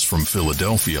anything less from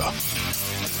Philadelphia?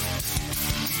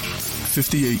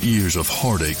 58 years of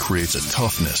heartache creates a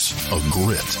toughness, a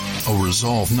grit, a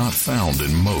resolve not found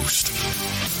in most.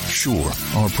 Sure,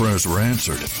 our prayers were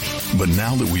answered, but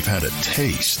now that we've had a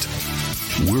taste,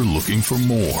 we're looking for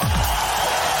more.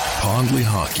 Pondley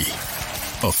Hockey,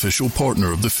 official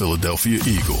partner of the Philadelphia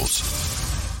Eagles.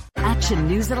 Action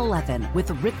News at 11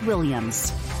 with Rick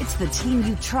Williams. It's the team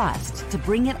you trust to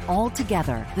bring it all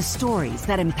together. The stories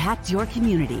that impact your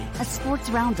community, a sports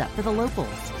roundup for the locals,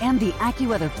 and the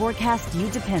AccuWeather forecast you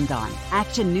depend on.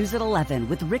 Action News at 11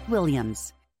 with Rick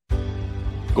Williams.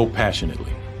 Go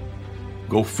passionately.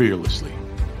 Go fearlessly.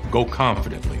 Go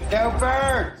confidently. Go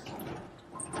Birds!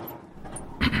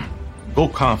 Go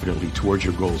confidently towards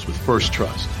your goals with First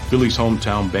Trust, Philly's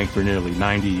hometown bank for nearly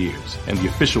 90 years, and the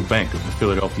official bank of the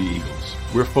Philadelphia Eagles.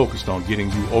 We're focused on getting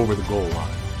you over the goal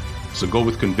line. So go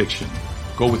with conviction,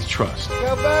 go with trust,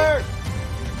 Go Birds!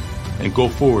 and go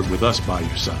forward with us by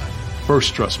your side.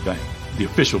 First Trust Bank, the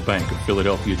official bank of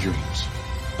Philadelphia dreams.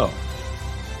 Oh,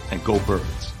 and go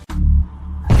Birds.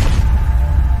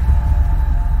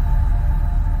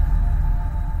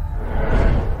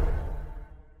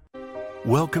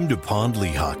 Welcome to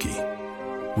Pondley Hockey.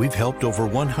 We've helped over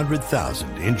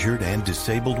 100,000 injured and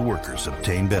disabled workers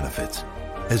obtain benefits,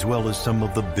 as well as some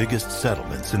of the biggest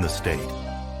settlements in the state.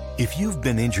 If you've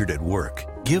been injured at work,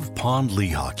 give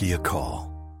Pondley Hockey a call.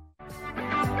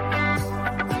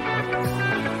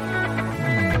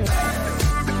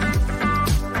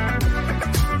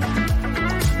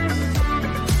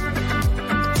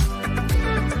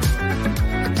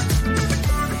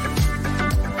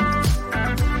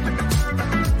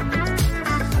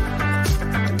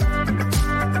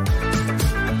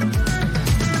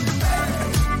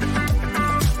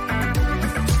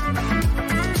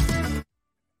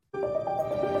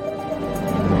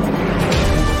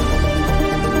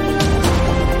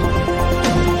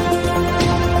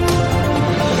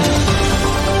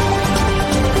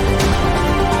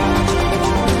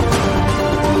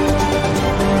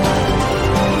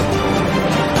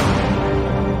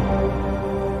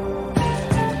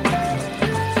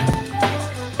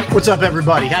 What's up,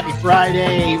 everybody? Happy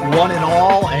Friday, one and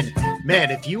all. And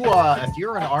man, if you're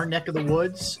in our neck of the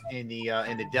woods in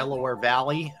the Delaware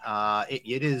Valley,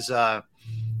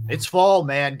 it's fall,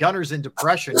 man. Gunner's in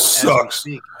depression. It sucks.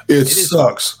 It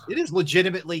sucks. It is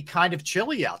legitimately kind of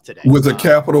chilly out today. With a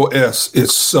capital S, it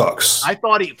sucks. I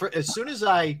thought as soon as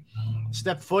I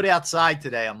stepped foot outside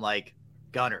today, I'm like,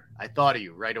 Gunner, I thought of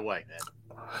you right away, man.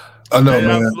 I know,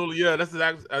 man. Absolutely, yeah.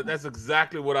 That's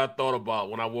exactly what I thought about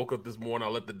when I woke up this morning.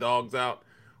 I let the dogs out.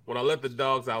 When I let the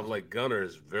dogs out, I was like, Gunner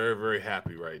is very, very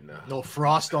happy right now. No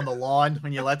frost on the lawn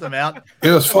when you let them out.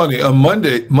 It was funny. On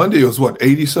Monday it was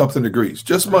 80-something degrees,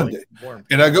 just Monday. Warm.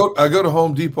 And I go to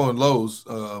Home Depot and Lowe's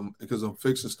because I'm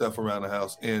fixing stuff around the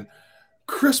house, and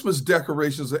Christmas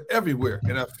decorations are everywhere.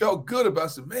 And I felt good about it. I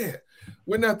said, man,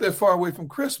 we're not that far away from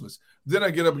Christmas. Then I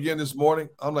get up again this morning.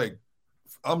 I'm like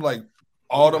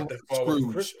Autumn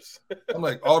Scrooge. I'm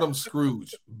like Autumn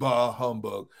Scrooge. Bah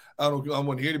humbug. I don't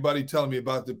want to hear anybody telling me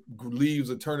about the leaves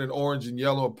are turning orange and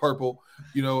yellow and purple.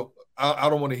 You know, I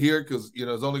don't want to hear it because, you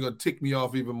know, it's only going to tick me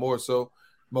off even more. So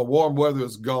my warm weather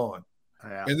is gone.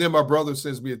 Yeah. And then my brother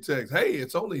sends me a text. Hey,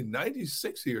 it's only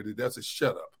 96 here today. That's a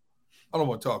shut up. I don't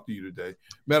want to talk to you today.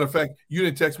 Matter of fact, you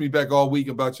didn't text me back all week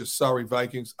about your sorry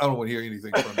Vikings. I don't want to hear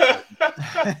anything from you.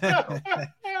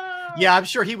 Yeah, I'm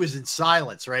sure he was in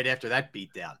silence right after that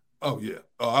beatdown. Oh, yeah.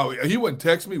 He wouldn't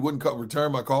text me, wouldn't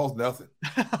return my calls, nothing.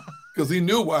 Because he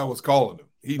knew why I was calling him.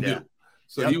 He knew.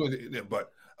 So he would,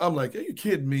 but I'm like, are you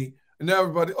kidding me? And now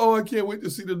everybody, I can't wait to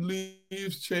see the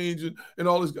leaves change and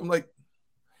all this. I'm like,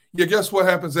 yeah, guess what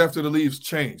happens after the leaves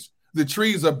change? The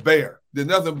trees are bare. They're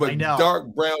nothing but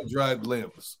dark brown dried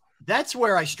limbs. That's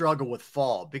where I struggle with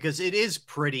fall because it is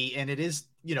pretty and it is,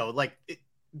 you know, like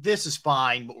this is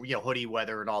fine, you know, hoodie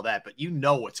weather and all that, but you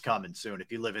know what's coming soon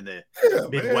if you live in the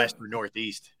Midwest or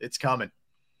Northeast. It's coming.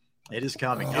 It is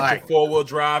coming. Get your four-wheel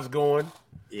drives going.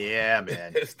 Yeah,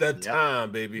 man. It's that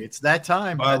time, baby. It's that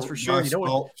time. That's for sure. You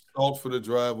know salt for the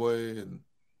driveway and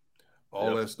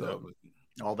all that stuff.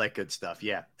 All that good stuff.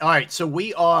 Yeah. All right. So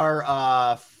we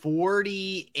are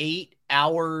 48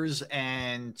 hours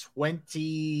and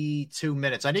 22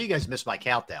 minutes. I know you guys missed my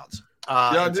countdowns.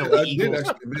 I did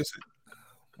actually miss it.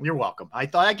 You're welcome. I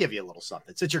thought I'd give you a little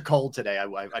something. Since you're cold today,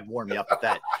 I'd warm you up with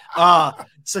that.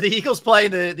 So the Eagles play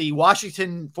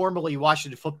the formerly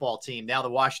Washington football team, now the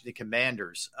Washington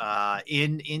Commanders,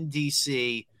 in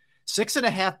D.C.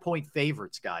 6.5-point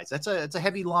favorites, guys. That's a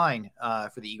heavy line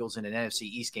for the Eagles in an NFC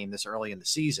East game this early in the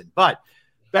season. But,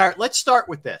 Barrett, let's start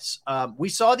with this. We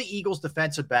saw the Eagles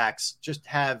defensive backs just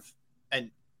have an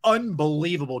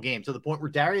unbelievable game to the point where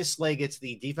Darius Slay gets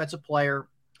the defensive player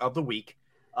of the week.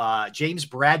 James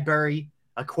Bradbury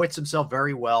acquits himself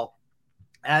very well,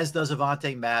 as does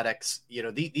Avonte Maddox. You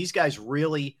know, these guys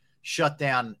really shut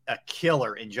down a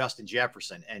killer in Justin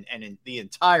Jefferson, and in the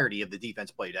entirety of the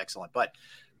defense played excellent. But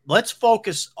let's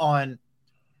focus on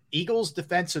Eagles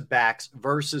defensive backs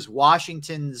versus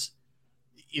Washington's,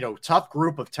 you know, tough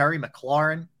group of Terry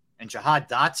McLaurin and Jahad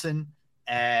Dotson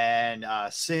and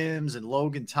Sims and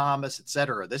Logan Thomas, et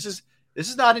cetera. This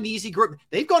is not an easy group.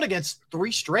 They've gone against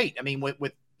three straight. I mean,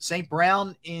 with St.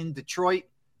 Brown in Detroit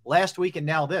last week and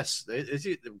now this. It's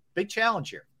a big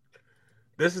challenge here.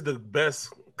 This is the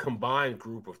best combined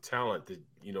group of talent that,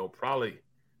 you know, probably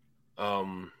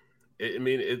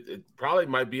it probably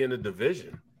might be in the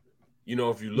division. You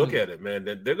know, if you look at it, man,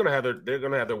 they're gonna have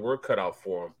their work cut out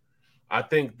for them. I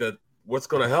think that what's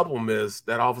gonna help them is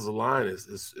that offensive line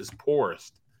is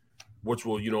porous, which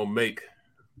will, you know, make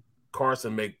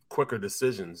Carson make quicker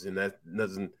decisions, and that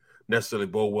doesn't necessarily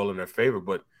bode well in their favor.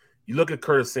 But you look at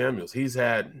Curtis Samuels; they've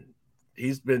tried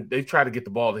to get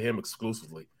the ball to him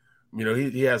exclusively. You know,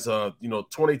 he has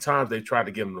 20 times they tried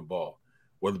to get him the ball,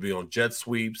 whether it be on jet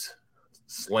sweeps,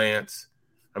 slants.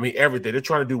 I mean, everything. They're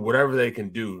trying to do whatever they can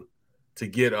do to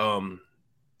get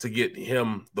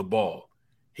him the ball.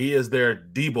 He is their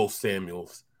Debo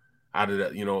Samuels out of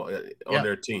that, you know, on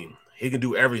their team. He can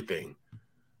do everything.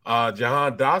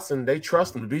 Jahan Dotson, they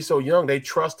trust him to be so young. They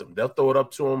trust him. They'll throw it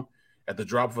up to him at the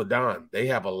drop of a dime. They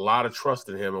have a lot of trust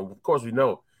in him. And of course, we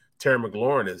know Terry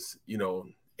McLaurin is, you know,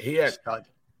 he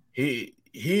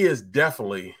is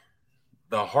definitely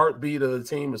the heartbeat of the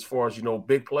team as far as, you know,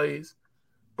 big plays.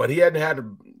 But he hadn't had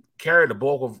to carry the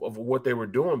bulk of what they were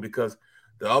doing because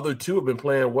the other two have been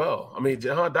playing well. I mean,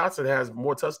 Jahan Dotson has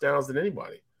more touchdowns than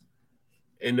anybody.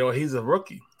 And, you know, he's a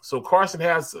rookie. So Carson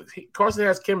has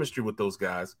chemistry with those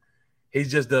guys. He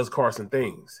just does Carson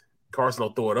things. Carson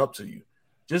will throw it up to you.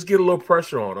 Just get a little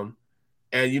pressure on him,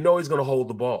 and you know he's going to hold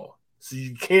the ball. So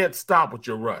you can't stop with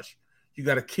your rush. You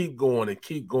got to keep going and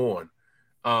keep going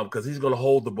because he's going to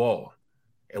hold the ball.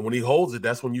 And when he holds it,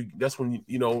 that's when you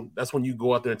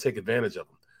go out there and take advantage of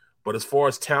him. But as far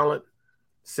as talent,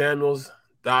 Samuels,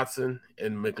 Dotson,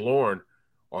 and McLaurin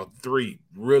are three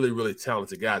really, really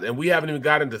talented guys. And we haven't even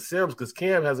got into Sims because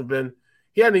Cam hasn't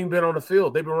even been on the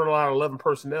field. They've been running a lot of 11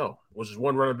 personnel, which is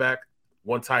one running back,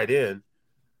 one tight end,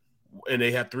 and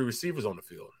they have 3 receivers on the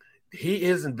field. He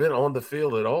hasn't been on the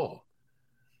field at all.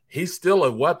 He's still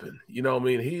a weapon. You know what I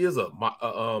mean? He is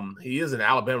an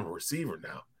Alabama receiver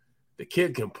now. The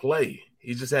kid can play.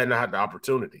 He just hadn't had the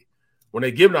opportunity. When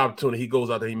they give him the opportunity, he goes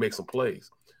out there, he makes some plays.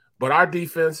 But our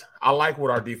defense, I like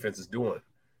what our defense is doing.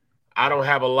 I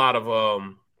have a lot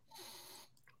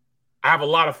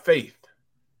of faith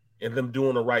in them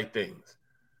doing the right things.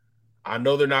 I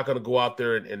know they're not going to go out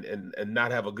there and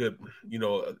not have a good,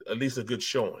 at least a good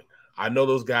showing. I know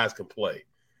those guys can play.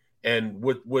 And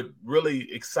what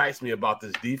really excites me about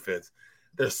this defense,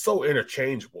 they're so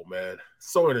interchangeable, man.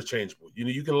 So interchangeable.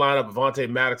 You can line up Avonte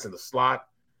Maddox in the slot,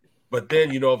 but then,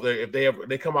 if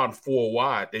they come out in 4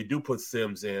 wide, they do put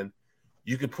Sims in.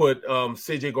 You could put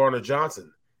C.J.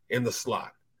 Gardner-Johnson in the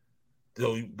slot.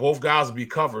 So both guys will be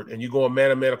covered, and you go a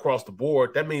man-to-man across the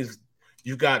board. That means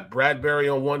you got Bradbury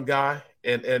on one guy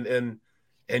and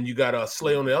you got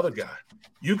Slay on the other guy.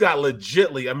 You got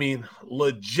legitly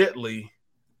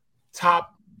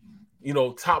top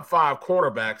 5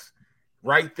 cornerbacks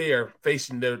right there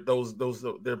facing those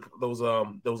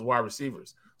wide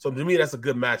receivers. So to me, that's a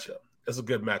good matchup.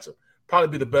 Probably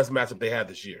be the best matchup they had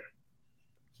this year.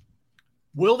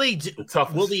 Will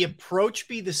the approach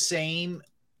be the same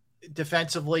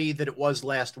defensively that it was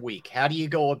last week? How do you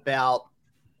go about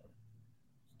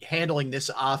handling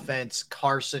this offense,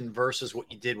 Carson, versus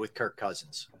what you did with Kirk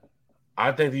Cousins?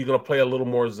 I think you're going to play a little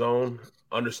more zone,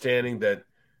 understanding that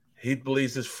he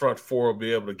believes his front 4 will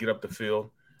be able to get up the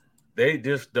field. They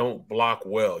just don't block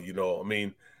well,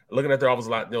 looking at their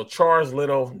offensive line, Charles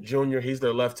Leno Jr., he's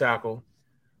their left tackle,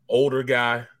 older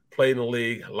guy, played in the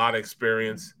league, a lot of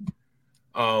experience.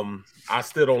 I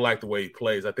still don't like the way he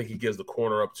plays. I think he gives the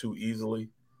corner up too easily.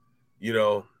 He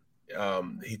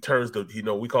turns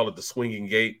we call it the swinging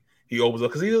gate. He opens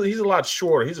up because he's a lot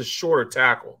shorter. He's a shorter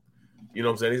tackle. You know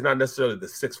what I'm saying? He's not necessarily the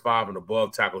 6'5" and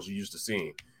above tackles you're used to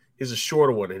seeing. He's a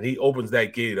shorter one, and he opens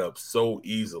that gate up so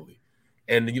easily.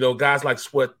 And, guys like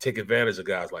Sweat take advantage of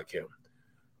guys like him.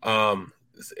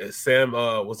 Sam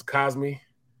was Cosme.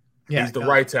 Yeah, he's the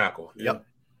right tackle. Yep.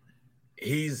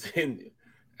 He's in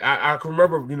 – I can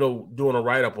remember, doing a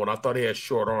write-up on. I thought he had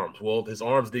short arms. Well, his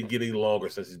arms didn't get any longer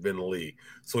since he's been in the league,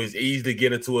 so he's easy to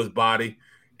get into his body.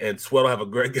 And Sweat will have a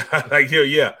great guy like here,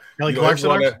 yeah. Kelly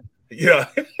Clarkson arms? Yeah,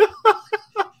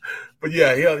 but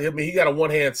yeah, he got a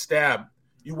one-hand stab.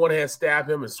 You one-hand stab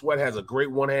him, and Sweat has a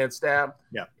great one-hand stab.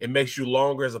 Yeah, it makes you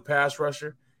longer as a pass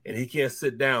rusher, and he can't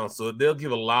sit down. So they'll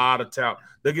give a lot of talent.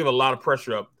 They'll give a lot of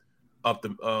pressure up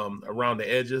the around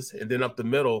the edges, and then up the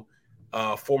middle.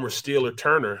 Former Steeler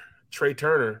Trey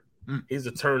Turner, he's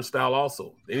a turnstile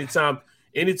also. Anytime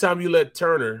you let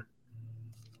Turner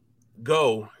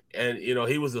go, and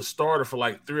he was a starter for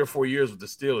like 3 or 4 years with the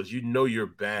Steelers, you're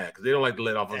bad because they don't like to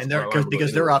let offensive line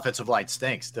because their offensive line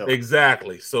stinks too.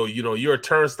 Exactly. So you're a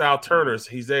turnstile Turners.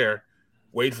 He's there,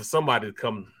 waiting for somebody to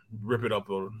come rip it up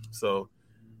on him. So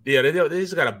yeah, they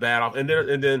just got a bad off, and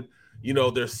then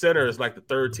their center is like the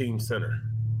 3rd team center.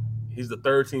 He's the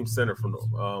 3rd team center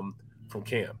from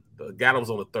Cam. The guy that was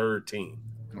on the 3rd team.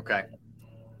 Okay.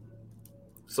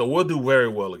 So we'll do very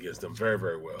well against them. Very,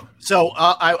 very well. So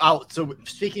so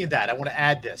speaking of that, I want to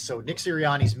add this. So Nick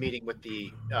Sirianni's meeting with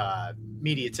the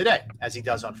media today, as he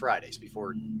does on Fridays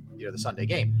before the Sunday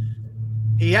game.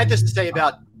 He had this to say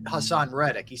about Hassan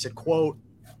Reddick. He said, quote,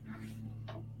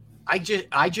 I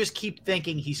just keep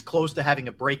thinking he's close to having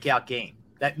a breakout game.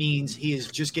 That means he is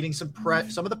just getting some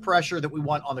of the pressure that we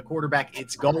want on the quarterback.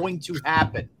 It's going to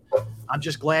happen. I'm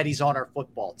just glad he's on our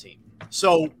football team.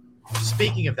 So,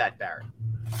 speaking of that, Barrett,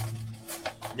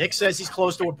 Nick says he's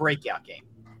close to a breakout game.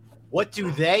 What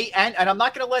do they – and I'm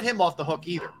not going to let him off the hook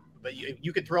either, but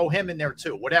you could throw him in there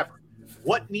too, whatever.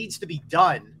 What needs to be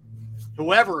done,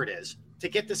 whoever it is, to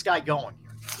get this guy going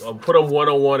here? Put him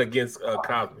one-on-one against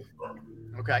Cosme.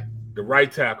 Okay. The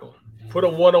right tackle. Put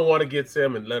him one-on-one against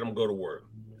him and let him go to work.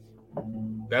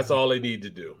 That's all they need to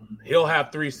do. He'll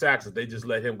have 3 sacks if they just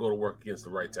let him go to work against the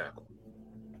right tackle.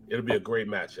 It'll be a great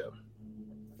matchup.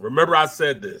 Remember, I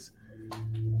said this.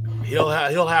 He'll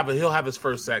have his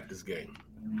first sack this game.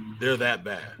 They're that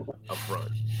bad up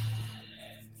front.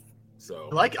 So,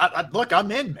 look,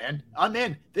 I'm in, man. I'm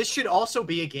in. This should also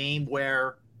be a game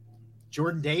where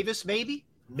Jordan Davis, maybe,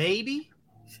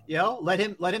 let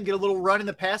him get a little run in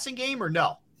the passing game, or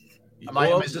no?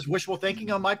 Is this wishful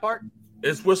thinking on my part?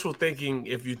 It's wishful thinking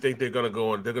if you think they're going to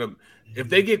go and if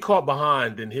they get caught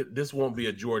behind, then this won't be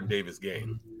a Jordan Davis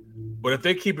game. But if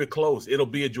they keep it close, it'll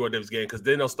be a Jordan Davis game because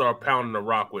then they'll start pounding the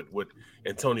rock with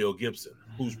Antonio Gibson,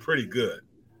 who's pretty good.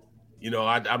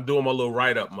 I'm doing my little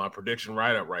write-up, my prediction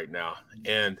write-up right now.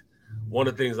 And one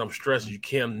of the things I'm stressing, you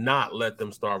cannot let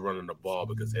them start running the ball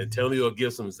because Antonio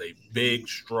Gibson is a big,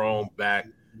 strong back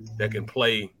that can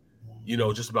play,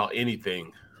 just about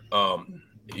anything.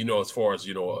 As far as,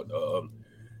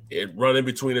 run in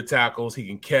between the tackles, he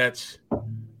can catch,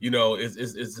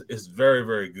 it's very,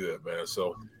 very good, man.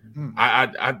 So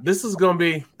this is going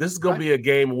to be a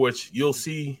game in which you'll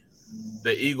see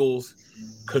the Eagles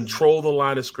control the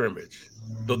line of scrimmage.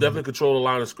 They'll definitely control the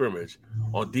line of scrimmage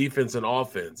on defense and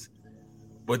offense.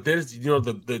 But there's,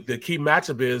 the key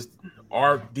matchup is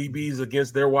our DBs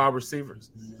against their wide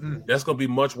receivers. That's going to be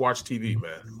much watch TV,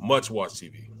 man. Much watch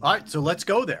TV. All right, so let's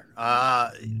go there.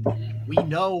 We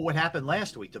know what happened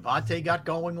last week. Devontae got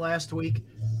going last week.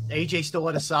 AJ still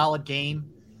had a solid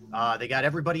game. They got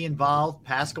everybody involved.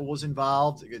 Pascal was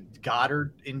involved.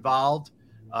 Goddard involved.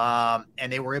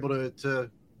 And they were able to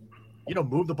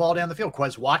move the ball down the field.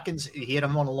 Quez Watkins, he hit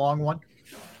him on a long one.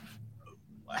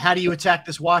 How do you attack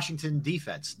this Washington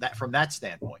defense from that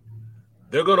standpoint?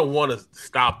 They're going to want to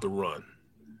stop the run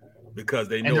because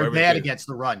they know and they're everything. Bad against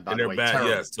the run, by the way. Bad,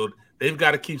 yes. So they've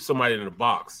got to keep somebody in the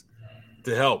box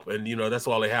to help. And, that's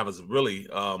all they have is really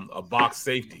a box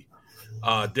safety.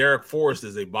 Derrick Forrest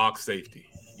is a box safety.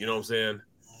 You know what I'm saying?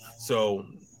 So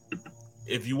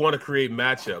if you want to create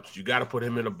matchups, you got to put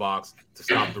him in a box to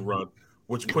stop the run,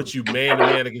 which puts you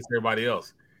man-to-man against everybody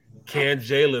else. Can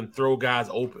Jalen throw guys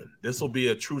open? This will be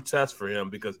a true test for him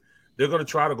because they're going to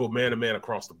try to go man-to-man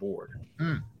across the board.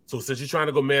 So since you're trying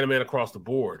to go man-to-man across the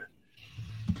board,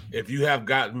 if you have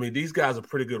these guys are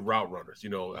pretty good route runners.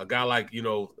 A guy like,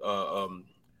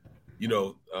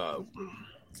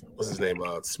 what's his name?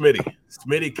 Smitty.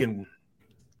 Smitty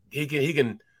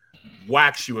can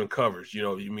wax you in coverage.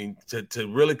 To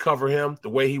really cover him, the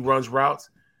way he runs routes,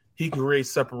 he can create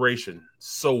separation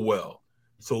so well.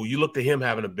 So you look to him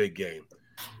having a big game.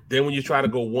 Then when you try to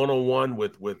go one-on-one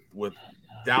with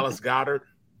Dallas Goedert,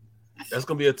 that's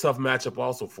going to be a tough matchup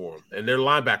also for him. And their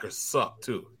linebackers suck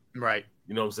too. Right.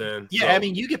 You know what I'm saying? Yeah, so,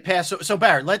 you get past. So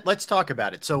Barrett, let's talk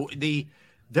about it. So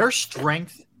their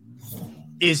strength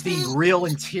is the real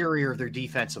interior of their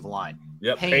defensive line.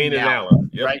 Yep, Payne and Allen.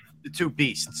 Yep. Right? The two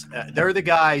beasts. They're the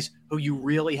guys who you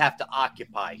really have to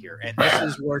occupy here. And this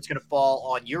is where it's going to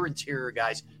fall on your interior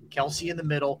guys, Kelsey in the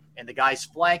middle, and the guys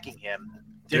flanking him,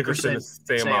 Dickerson,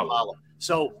 Sam Allen.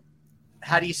 So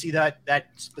how do you see that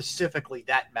specifically,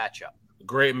 that matchup?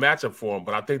 Great matchup for them,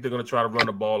 but I think they're going to try to run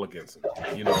the ball against them.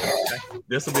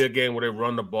 This will be a game where they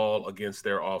run the ball against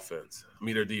their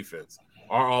their defense.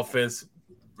 Our offense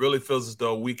really feels as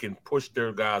though we can push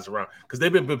their guys around because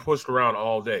they've been pushed around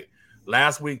all day.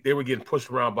 Last week, they were getting pushed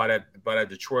around by that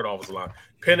Detroit offensive line.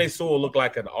 Penei Sewell looked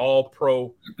like an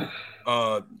all-pro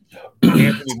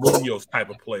Anthony Munoz type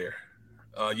of player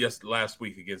last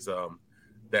week against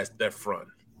that front.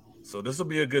 So this will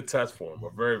be a good test for him,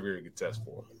 a very, very good test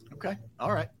for him. Okay.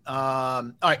 All right.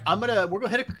 All right. We're gonna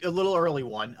hit a little early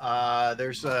one.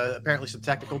 There's apparently some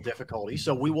technical difficulties,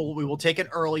 so we will take an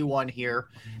early one here,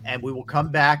 and we will come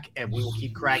back and we will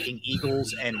keep cracking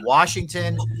Eagles and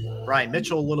Washington. Brian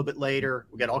Mitchell a little bit later.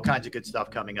 We got all kinds of good stuff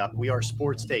coming up. We are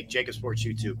Sports Take, Jacob Sports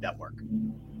YouTube Network.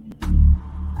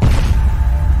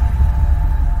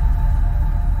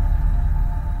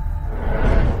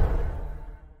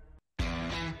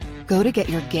 Go to get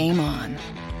your game on.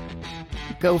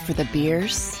 Go for the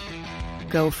beers.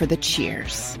 Go for the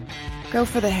cheers. Go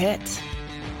for the hit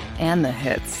and the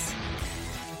hits.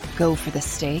 Go for the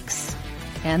stakes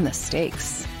and the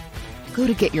stakes. Go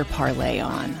to get your parlay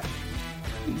on.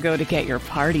 Go to get your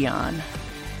party on.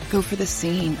 Go for the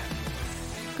scene.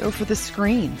 Go for the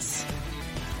screens.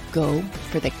 Go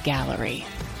for the gallery.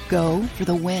 Go for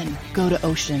the win. Go to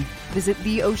Ocean. Visit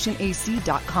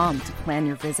theoceanac.com to plan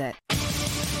your visit.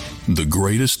 The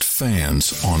greatest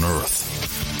fans on earth.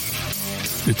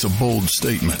 It's a bold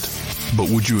statement, but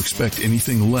would you expect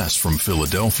anything less from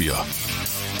Philadelphia?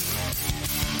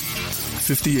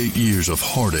 58 years of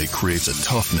heartache creates a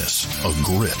toughness, a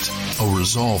grit, a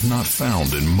resolve not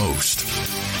found in most.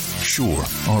 Sure,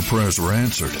 our prayers were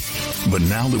answered, but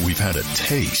now that we've had a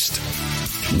taste,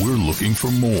 we're looking for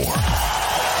more.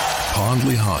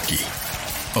 Pondley Hockey,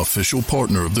 official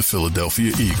partner of the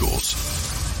Philadelphia Eagles.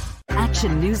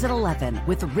 Action News at 11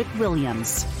 with Rick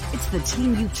Williams. It's the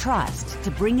team you trust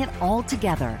to bring it all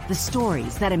together. The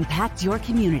stories that impact your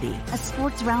community. A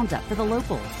sports roundup for the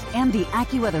locals. And the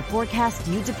AccuWeather forecast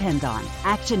you depend on.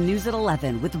 Action News at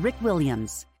 11 with Rick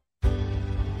Williams.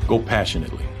 Go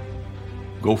passionately.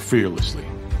 Go fearlessly.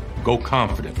 Go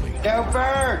confidently. Go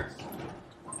Birds!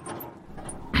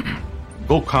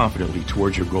 Go confidently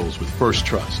towards your goals with First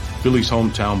Trust, Philly's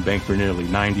hometown bank for nearly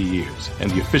 90 years and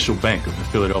the official bank of the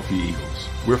Philadelphia Eagles.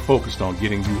 We're focused on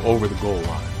getting you over the goal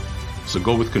line. So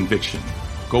go with conviction,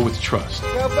 go with trust,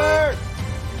 Go Birds!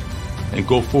 and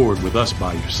go forward with us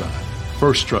by your side.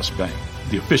 First Trust Bank,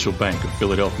 the official bank of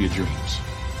Philadelphia dreams.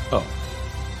 Oh,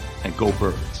 and go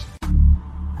Birds.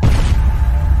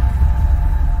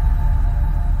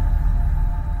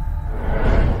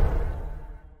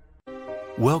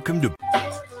 Welcome to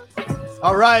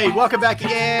All right, welcome back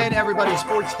again, everybody.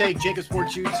 Sports Take, Jacob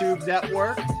Sports YouTube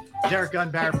Network. Derrick, Gunn,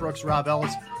 Barrett, Brooks, Rob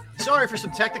Ellis. Sorry for some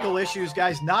technical issues,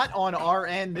 guys. Not on our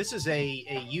end. This is a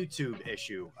YouTube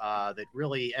issue that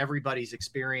really everybody's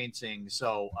experiencing.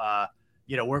 So,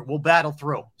 we'll battle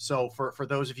through. So for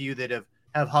those of you that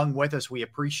have hung with us, we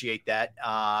appreciate that.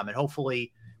 And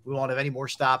hopefully we won't have any more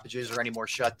stoppages or any more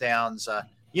shutdowns.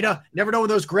 Never know when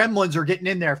those gremlins are getting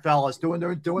in there, fellas, doing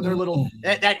their little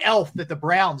that elf that the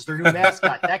Browns, their new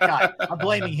mascot, that guy. I'm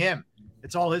blaming him.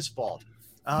 It's all his fault.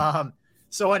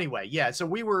 So anyway, yeah. So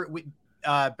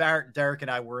Barrett, Derrick,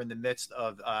 and I were in the midst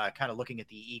of kind of looking at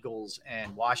the Eagles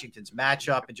and Washington's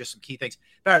matchup and just some key things.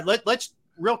 Barrett, let's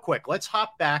real quick. Let's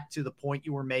hop back to the point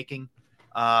you were making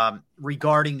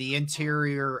regarding the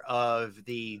interior of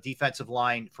the defensive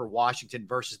line for Washington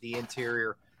versus the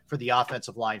interior for the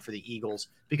offensive line for the Eagles,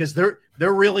 because they're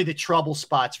really the trouble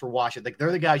spots for Washington. Like,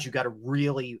 they're the guys you got to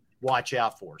really watch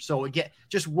out for. So again,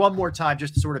 just one more time,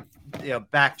 just to sort of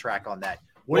backtrack on that.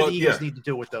 What do the Eagles need to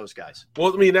do with those guys?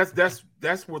 Well, I mean,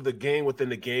 that's where the game within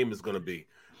the game is going to be.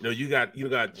 You got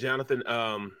Jonathan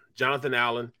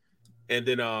Allen, and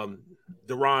then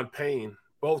Deron Payne,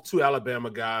 both two Alabama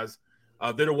guys.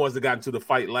 They're the ones that got into the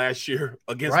fight last year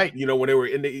against, when they were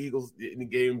in the Eagles in the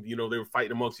game. They were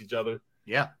fighting amongst each other.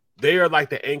 Yeah. They are like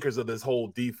the anchors of this whole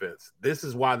defense. This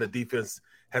is why the defense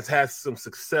has had some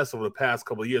success over the past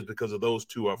couple of years, because of those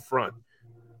two up front.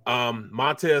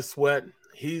 Montez Sweat,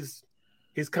 he's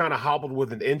kind of hobbled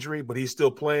with an injury, but he's still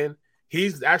playing.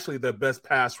 He's actually the best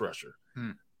pass rusher.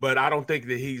 But I don't think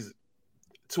that he's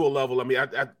to a level. I mean,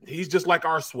 he's just like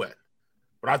our Sweat.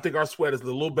 But I think our Sweat is a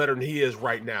little better than he is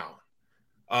right now.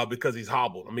 Because he's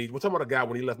hobbled. I mean, we're talking about a guy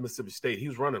when he left Mississippi State. He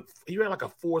ran like a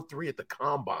 4.3 at the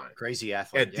combine. Crazy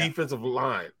athlete. At defensive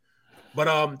line.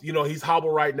 But he's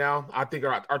hobbled right now. I think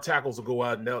our tackles will go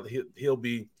out and he'll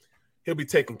be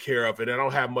taken care of. And I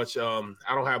don't have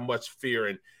much fear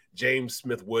in James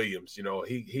Smith-Williams.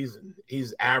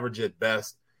 He's average at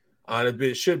best.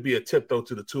 It should be a tip though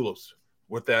to the tulips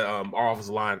with that our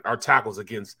offensive line, our tackles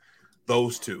against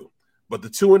those two. But the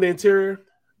two in the interior,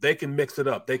 they can mix it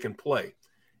up. They can play.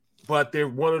 But they're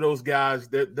one of those guys.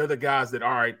 They're the guys that,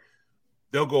 all right,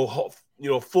 they'll go,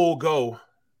 full go,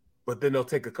 but then they'll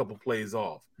take a couple plays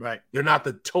off. Right. They're not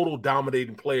the total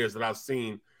dominating players that I've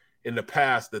seen in the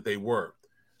past that they were.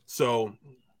 So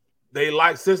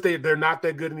since they're not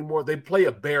that good anymore, they play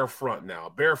a bare front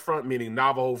now. Bare front meaning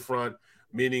Navajo front,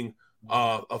 meaning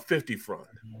a 50 front.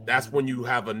 That's when you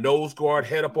have a nose guard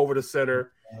head up over the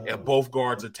center, and both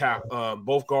guards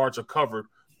are covered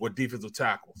with defensive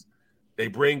tackles. They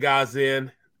bring guys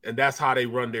in, and that's how they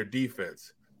run their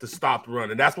defense, to stop the run.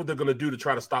 And that's what they're going to do to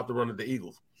try to stop the run of the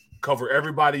Eagles. Cover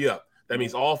everybody up. That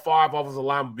means all 5 offensive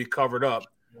linemen will be covered up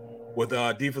with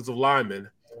defensive linemen.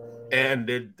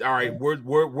 And all right,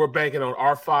 we're banking on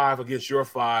our 5 against your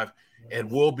 5,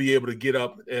 and we'll be able to get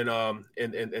up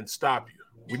and stop you.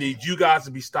 We need you guys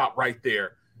to be stopped right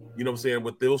there. You know what I'm saying?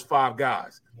 With those 5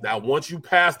 guys. Now, once you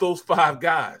pass those 5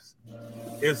 guys,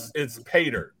 it's pay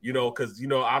dirt, because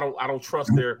I don't trust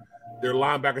their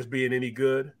linebackers being any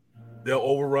good. They'll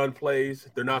overrun plays.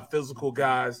 They're not physical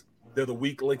guys. They're the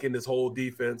weak link in this whole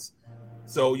defense.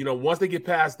 So once they get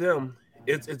past them,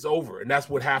 it's over. And that's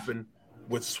what happened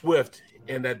with Swift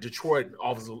and that Detroit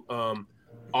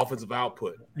offensive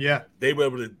output. Yeah, they were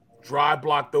able to drive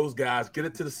block those guys, get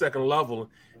it to the second level,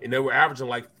 and they were averaging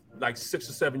like 6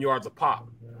 or 7 yards a pop.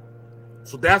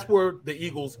 So that's where the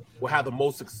Eagles will have the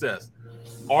most success.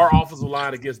 Our offensive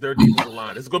line against their defensive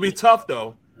line. It's going to be tough,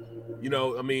 though.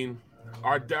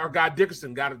 Our guy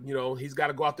Dickerson he's got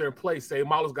to go out there and play. Say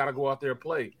Mala's got to go out there and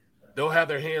play. They'll have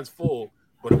their hands full.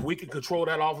 But if we can control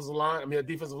that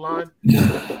defensive line,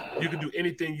 you can do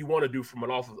anything you want to do from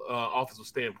an offensive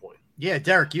standpoint. Yeah,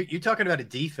 Derrick, you're talking about a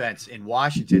defense in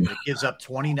Washington that gives up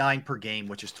 29 per game,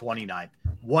 which is 29,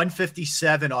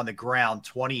 157 on the ground,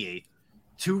 28,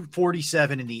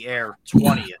 247 in the air,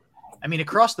 20th. I mean,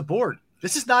 across the board,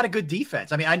 this is not a good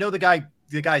defense. I mean, I know the guys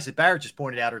that Barrett just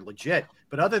pointed out are legit,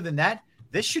 but other than that,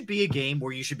 this should be a game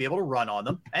where you should be able to run on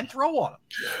them and throw on them.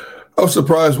 I'm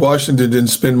surprised Washington didn't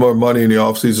spend more money in the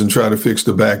offseason trying to fix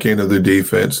the back end of their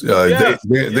defense. They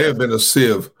have been a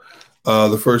sieve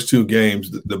the first two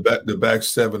games, the back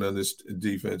seven on this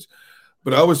defense.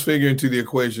 But I was figuring to the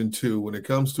equation too, when it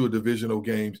comes to a divisional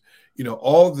games,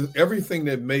 everything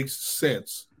that makes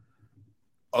sense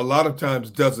a lot of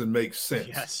times doesn't make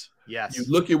sense. Yes. You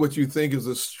look at what you think is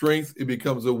a strength, it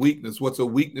becomes a weakness. What's a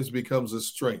weakness becomes a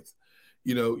strength.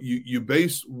 You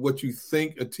base what you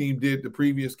think a team did the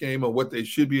previous game on what they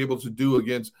should be able to do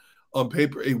against, on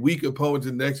paper, a weak opponent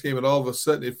in the next game, and all of a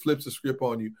sudden it flips the script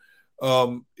on you.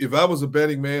 If I was a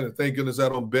betting man, and thank goodness I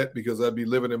don't bet because I'd be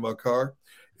living in my car.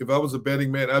 If I was a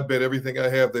betting man, I'd bet everything I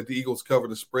have that the Eagles cover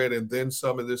the spread and then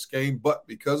some in this game. But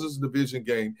because it's a division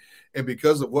game and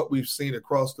because of what we've seen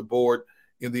across the board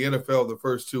in the NFL the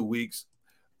first 2 weeks,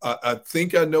 I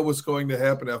think I know what's going to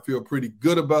happen. I feel pretty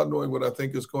good about knowing what I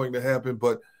think is going to happen.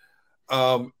 But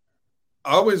I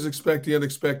always expect the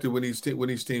unexpected when these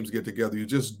teams get together. You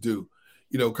just do.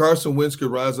 Carson Wentz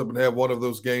could rise up and have one of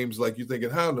those games like you're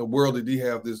thinking, how in the world did he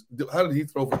have this? How did he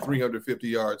throw for 350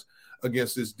 yards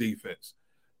against this defense?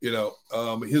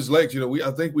 His legs,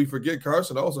 I think we forget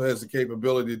Carson also has the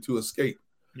capability to escape.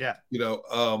 Yeah.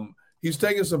 He's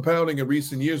taken some pounding in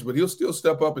recent years, but he'll still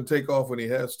step up and take off when he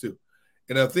has to.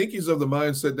 And I think he's of the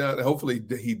mindset now, and hopefully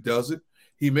he does it.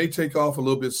 He may take off a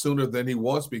little bit sooner than he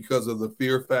wants because of the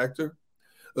fear factor,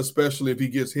 especially if he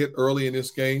gets hit early in this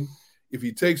game. If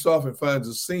he takes off and finds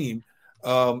a seam,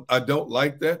 I don't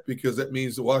like that because that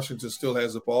means that Washington still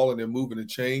has the ball and they're moving the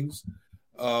chains.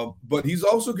 But he's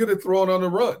also good at throwing on the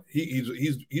run.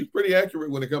 He's pretty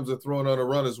accurate when it comes to throwing on a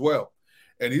run as well.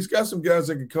 And he's got some guys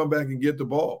that can come back and get the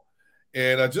ball.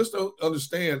 And I just don't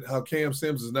understand how Cam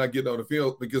Sims is not getting on the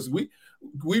field because we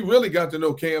really got to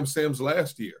know Cam Sims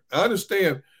last year. I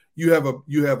understand you have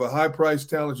a high-priced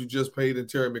talent you just paid in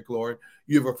Terry McLaurin.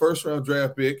 You have a first-round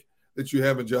draft pick that you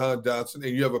have in Jahan Dotson,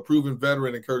 and you have a proven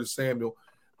veteran in Curtis Samuel.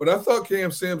 But I thought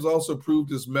Cam Sims also proved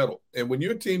his mettle. And when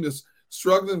your team is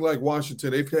struggling like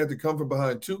Washington, they've had to come from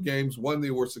behind 2 games. One,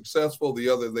 they were successful. The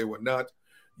other, they were not.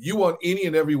 You want any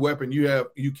and every weapon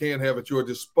you can have at your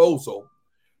disposal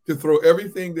to throw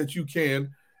everything that you can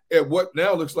at what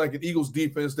now looks like an Eagles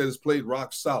defense that has played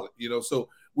rock solid. So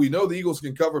we know the Eagles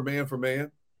can cover man for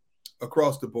man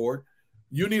across the board.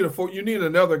 You need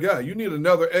another guy. You need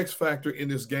another X factor in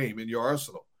this game in your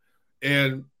arsenal.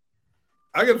 And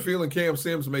I got a feeling Cam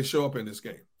Sims may show up in this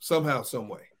game somehow, some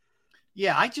way.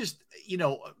 Yeah, I just,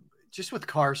 just with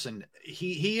Carson,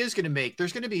 he is going to make –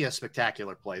 there's going to be a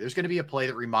spectacular play. There's going to be a play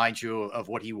that reminds you of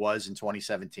what he was in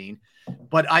 2017.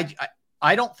 But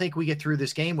I don't think we get through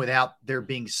this game without there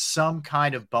being some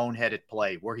kind of boneheaded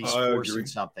play where he's forcing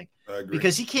something. I agree.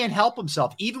 Because he can't help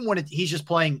himself, even when he's just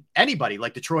playing anybody,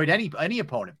 like Detroit, any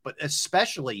opponent, but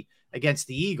especially against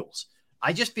the Eagles.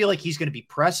 I just feel like he's going to be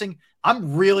pressing.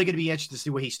 I'm really going to be interested to see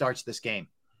where he starts this game.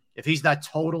 If he's not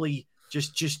totally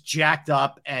just jacked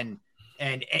up and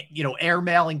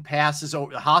airmailing passes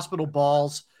over hospital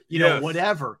balls,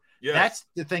 whatever. Yes. That's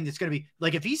the thing that's going to be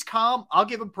like, if he's calm, I'll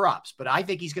give him props, but I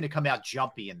think he's going to come out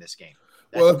jumpy in this game.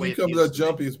 That's well, if he comes out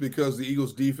jumpy, it's because the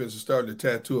Eagles defense is starting to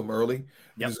tattoo him early.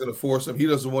 Yep. He's going to force him. He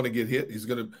doesn't want to get hit. He's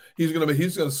going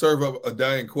to serve up a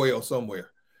dying quail somewhere.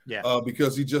 Yeah.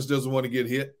 Because he just doesn't want to get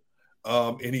hit.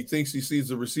 And he thinks he sees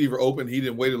the receiver open. He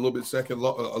didn't wait a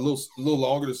little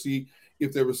longer to see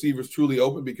if their receiver's truly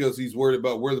open because he's worried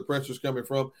about where the pressure's coming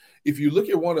from. If you look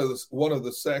at one of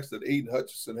the sacks that Aiden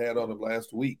Hutchinson had on him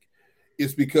last week,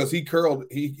 it's because he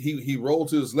rolled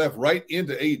to his left right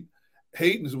into Aiden.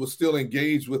 Hayden was still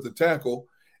engaged with the tackle,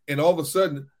 and all of a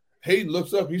sudden, Hayden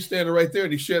looks up. He's standing right there,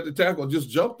 and he shed the tackle and just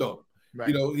jumped on him. Right.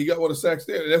 He got one of the sacks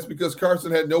there, and that's because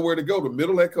Carson had nowhere to go. The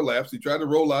middle had collapsed. He tried to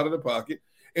roll out of the pocket,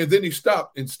 and then he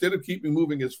stopped. Instead of keeping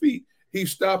moving his feet, he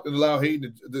stopped and allowed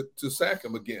Hayden to sack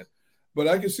him again. But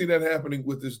I can see that happening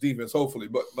with this defense, hopefully.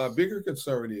 But my bigger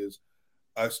concern is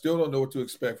I still don't know what to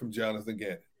expect from Jonathan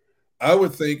Gannon. I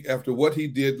would think after what he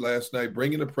did last night,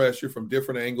 bringing the pressure from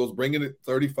different angles, bringing it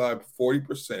 35,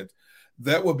 40%,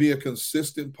 that will be a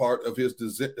consistent part of his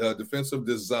defensive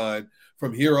design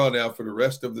from here on out for the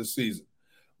rest of the season.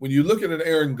 When you look at an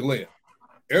Aaron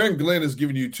Glenn has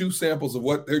given you 2 samples of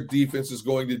what their defense is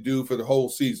going to do for the whole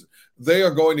season. They are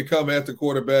going to come at the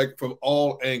quarterback from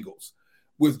all angles.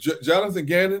 With Jonathan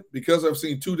Gannon, because I've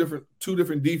seen two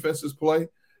different defenses play,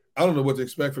 I don't know what to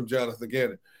expect from Jonathan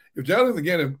Gannon. If Jonathan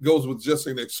Gannon goes with just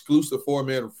an exclusive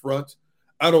 4-man front,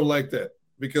 I don't like that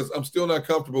because I'm still not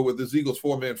comfortable with this Eagles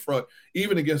 4-man front,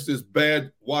 even against this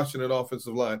bad Washington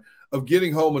offensive line, of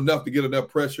getting home enough to get enough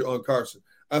pressure on Carson.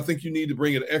 I think you need to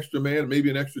bring an extra man, maybe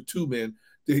an extra 2 men,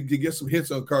 to get some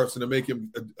hits on Carson to make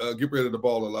him get rid of the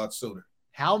ball a lot sooner.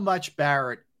 How much,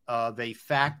 Barrett, of a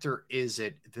factor is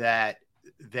it that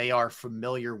they are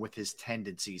familiar with his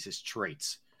tendencies, his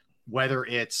traits, whether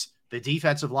it's the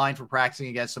defensive line from practicing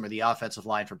against him or the offensive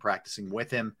line from practicing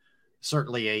with him?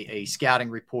 Certainly a scouting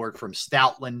report from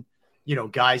Stoutland,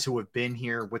 guys who have been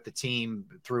here with the team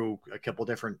through a couple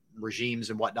different regimes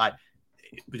and whatnot.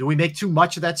 Do we make too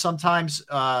much of that sometimes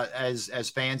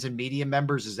as fans and media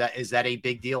members? Is that a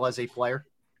big deal as a player?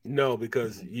 No,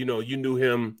 because, you knew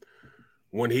him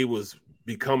when he was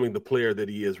becoming the player that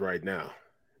he is right now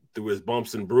through his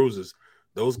bumps and bruises.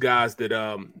 Those guys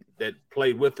that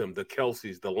played with him, the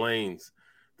Kelseys, the Lanes,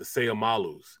 the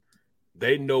Seamalus,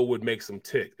 they know what makes him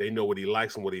tick. They know what he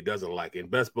likes and what he doesn't like.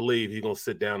 And best believe he's going to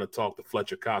sit down and talk to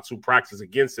Fletcher Cox, who practiced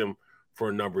against him for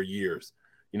a number of years.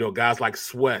 Guys like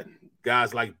Sweat,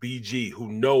 guys like BG,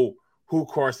 who know who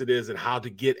Carson is and how to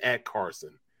get at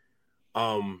Carson.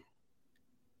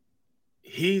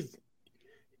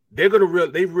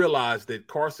 They realize that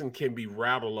Carson can be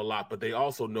rattled a lot, but they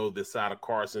also know this side of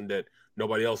Carson that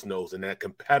nobody else knows, and that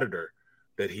competitor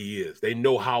that he is. They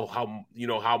know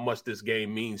how much this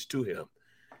game means to him,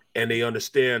 and they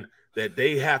understand that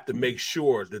they have to make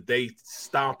sure that they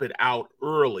stomp it out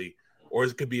early, or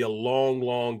it could be a long,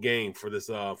 long game for this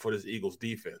Eagles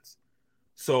defense.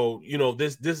 So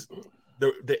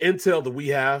the intel that we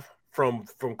have from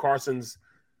Carson's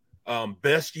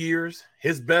best years,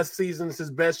 his best seasons,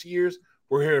 his best years,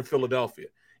 we're here in Philadelphia.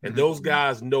 And those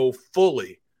guys know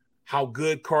fully how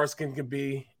good Carson can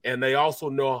be, and they also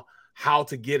know how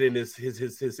to get in his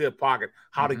hip pocket,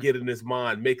 how to get in his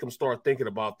mind, make him start thinking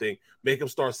about things, make him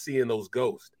start seeing those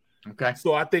ghosts. Okay.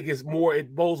 So I think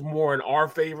it bodes more in our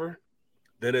favor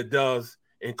than it does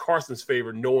in Carson's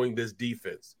favor, knowing this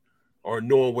defense or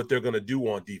knowing what they're going to do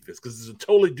on defense, because it's a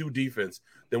totally new defense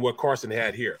than what Carson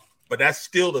had here. But that's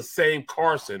still the same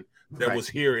Carson that was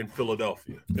here in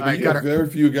Philadelphia. You have very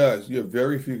few guys. You have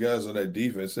very few guys on that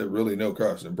defense that really know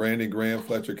Carson. Brandon Graham,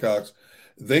 Fletcher Cox,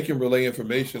 they can relay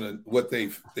information on what they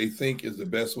think is the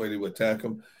best way to attack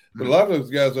them. But a lot of those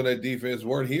guys on that defense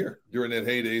weren't here during that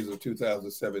heydays of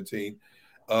 2017.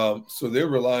 So they're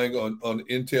relying on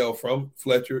intel from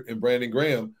Fletcher and Brandon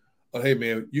Graham on, hey,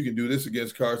 man, you can do this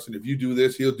against Carson. If you do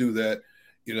this, he'll do that,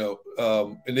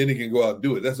 and then he can go out and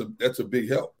do it. That's a big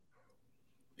help.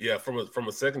 Yeah, from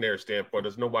a secondary standpoint,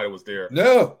 there's nobody was there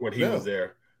when he was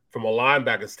there. From a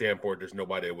linebacker standpoint, there's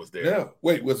nobody that was there. Yeah.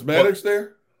 Wait, was Maddox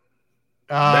there?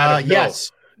 Maddox,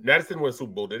 yes. No. Maddox didn't win a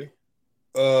Super Bowl, did he?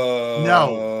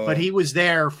 No, but he was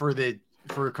there for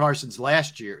Carson's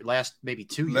last maybe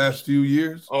 2 years. Last few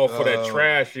years? Oh, for that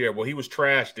trash year. Well, he was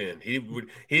trashed in. He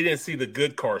didn't see the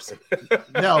good Carson.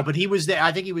 No, but he was there.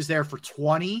 I think he was there for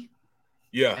 20.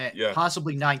 Yeah.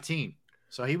 Possibly 19.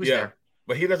 So he was there.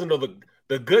 But he doesn't know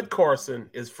the good Carson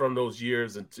is from those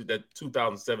years into that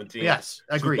 2017. Yes,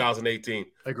 agreed. 2018.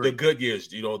 Agreed. The good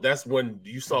years, that's when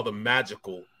you saw the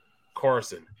magical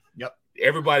Carson. Yep.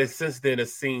 Everybody since then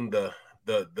has seen the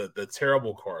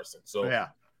terrible Carson. So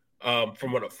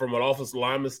from an offensive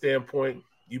lineman standpoint,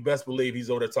 you best believe he's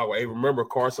over there talking. Hey, remember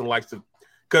Carson likes to,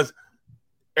 because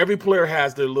every player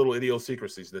has their little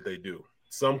idiosyncrasies that they do.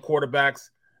 Some quarterbacks,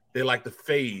 they like to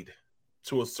fade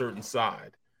to a certain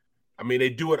side. I mean, they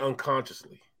do it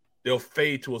unconsciously. They'll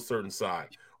fade to a certain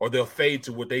side, or they'll fade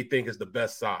to what they think is the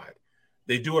best side.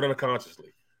 They do it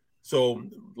unconsciously. So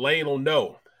Lane will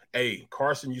know, hey,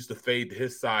 Carson used to fade to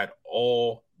his side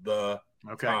all the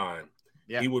time.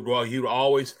 Yeah. He would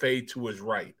always fade to his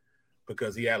right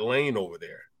because he had Lane over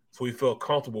there. So he felt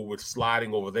comfortable with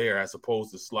sliding over there as opposed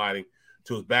to sliding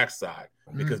to his backside.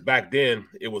 Because back then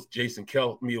it was Jason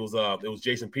it was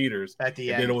Jason Peters at the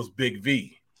end. And then it was Big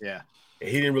V. Yeah. And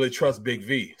he didn't really trust Big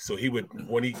V. So he would,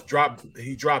 when he dropped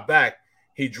back,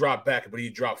 but he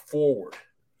dropped forward,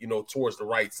 towards the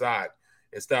right side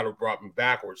instead of dropping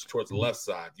backwards towards the left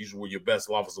side, usually where your best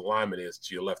offensive lineman is,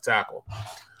 to your left tackle.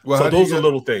 Well, so those are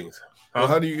little things. Well,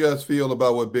 how do you guys feel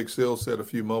about what Big Sill said a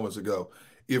few moments ago?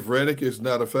 If Reddick is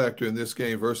not a factor in this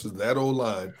game versus that old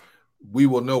line, we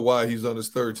will know why he's on his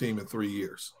third team in 3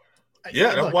 years.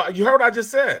 Yeah, you heard what I just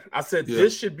said. I said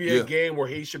this should be a game where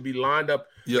he should be lined up.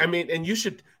 I mean, and you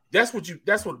should. That's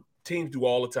what teams do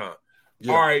all the time.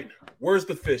 All right, where's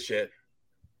the fish at?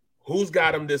 Who's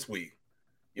got him this week?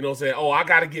 You know what I'm saying? Oh, I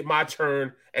got to get my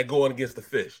turn at going against the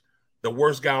fish, the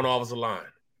worst guy on the offensive line.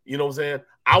 You know what I'm saying?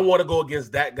 I want to go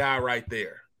against that guy right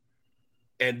there.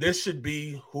 And this should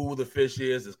be who the fish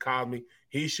is Cosme.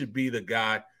 He should be the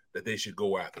guy that they should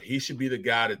go after. He should be the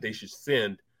guy that they should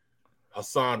send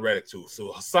Hassan Reddick to.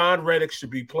 So Hassan Reddick should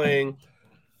be playing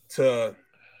to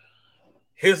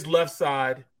his left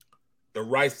side the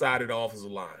right side of the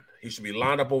offensive line. He should be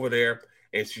lined up over there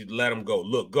and should let him go.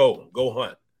 Look, go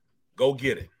hunt. Go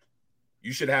get it.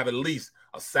 You should have at least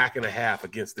a sack and a half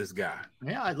against this guy.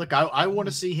 Yeah, look, I want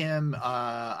to see him.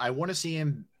 I want to see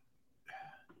him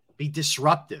be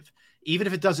disruptive, even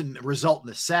if it doesn't result in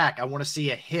a sack. I want to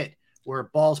see a hit where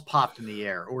balls popped in the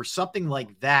air or something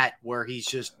like that, where he's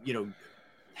just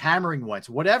hammering once,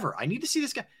 whatever. I need to see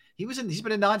this guy. He's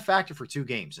been a non-factor for 2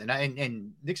 games, and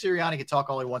Nick Sirianni can talk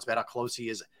all he wants about how close he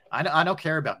is. I don't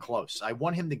care about close. I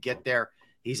want him to get there.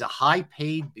 He's a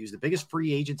high-paid. He was the biggest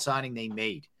free agent signing they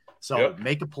made. So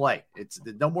Make a play. It's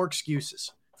no more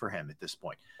excuses for him at this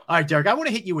point. All right, Derrick, I want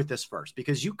to hit you with this first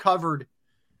because you covered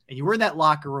and you were in that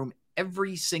locker room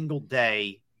every single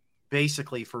day,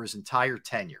 basically for his entire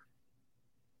tenure.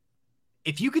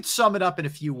 If you could sum it up in a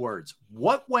few words,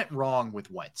 what went wrong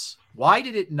with Wentz? Why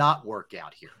did it not work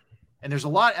out here? And there's a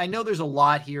lot. I know there's a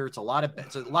lot here. It's a lot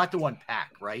to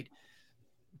unpack, right?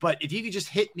 But if you could just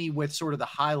hit me with sort of the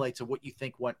highlights of what you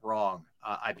think went wrong,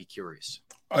 I'd be curious.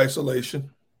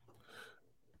 Isolation.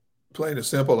 Plain and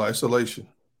simple isolation.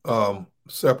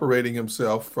 Separating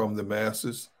himself from the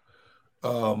masses.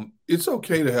 It's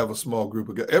okay to have a small group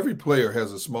of guys. Every player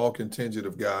has a small contingent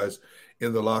of guys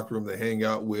in the locker room they hang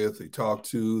out with, they talk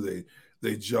to,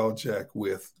 they jaw jack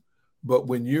with. But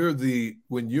when you're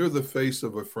the face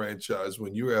of a franchise,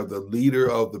 when you are the leader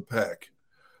of the pack,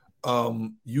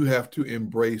 you have to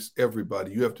embrace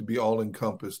everybody. You have to be all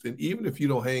encompassed. And even if you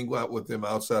don't hang out with them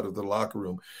outside of the locker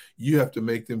room, you have to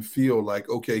make them feel like,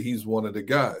 okay, he's one of the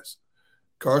guys.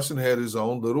 Carson had his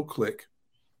own little clique,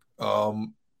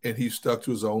 and he stuck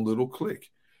to his own little clique.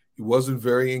 He wasn't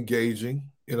very engaging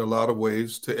in a lot of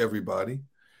ways to everybody,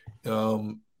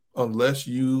 unless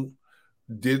you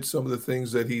did some of the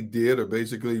things that he did or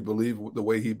basically believed the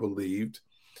way he believed.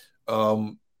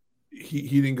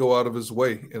 He didn't go out of his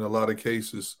way in a lot of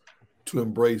cases to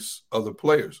embrace other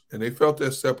players, and they felt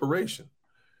that separation.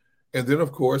 And then,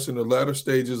 of course, in the latter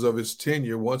stages of his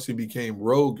tenure, once he became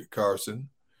Rogue Carson,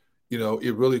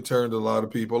 it really turned a lot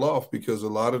of people off because a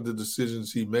lot of the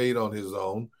decisions he made on his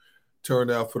own turned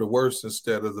out for the worse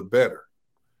instead of the better.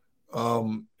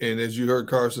 And as you heard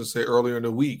Carson say earlier in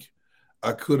the week,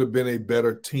 I could have been a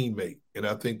better teammate. And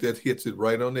I think that hits it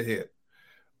right on the head.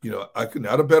 I could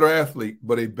not a better athlete,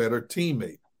 but a better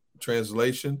teammate.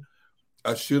 Translation,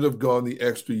 I should have gone the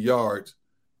extra yards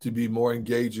to be more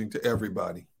engaging to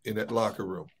everybody in that locker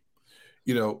room.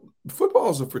 Football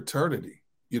is a fraternity.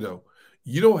 You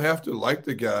don't have to like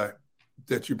the guy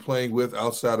that you're playing with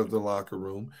outside of the locker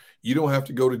room. You don't have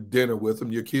to go to dinner with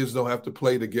them. Your kids don't have to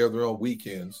play together on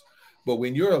weekends. But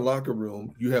when you're in a locker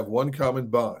room, you have one common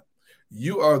bond.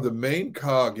 You are the main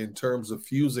cog in terms of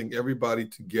fusing everybody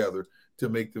together to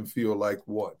make them feel like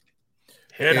one.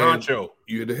 Head honcho.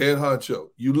 You're the head honcho.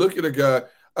 You look at a guy.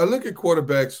 I look at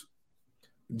quarterbacks,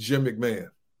 Jim McMahon,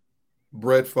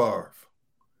 Brett Favre,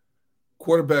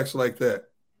 quarterbacks like that.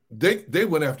 They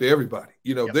went after everybody.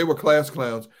 They were class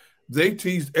clowns. They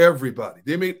teased everybody.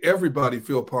 They made everybody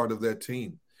feel part of that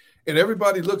team. And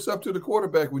everybody looks up to the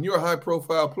quarterback. When you're a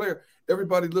high-profile player,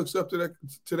 everybody looks up to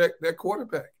that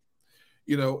quarterback.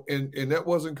 And that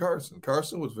wasn't Carson.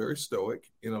 Carson was very stoic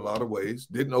in a lot of ways,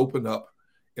 didn't open up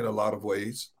in a lot of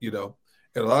ways, and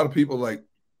a lot of people like,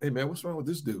 hey, man, what's wrong with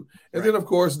this dude? And then, of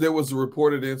course, there was a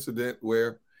reported incident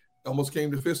where almost came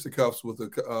to fisticuffs with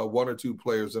one or two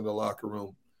players in the locker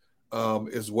room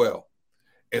as well.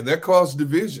 And that caused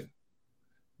division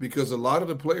because a lot of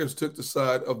the players took the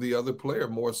side of the other player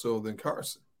more so than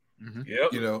Carson. Mm-hmm.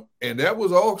 Yep. And that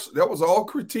was all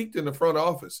critiqued in the front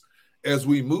office. As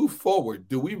we move forward,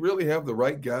 do we really have the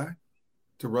right guy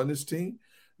to run this team?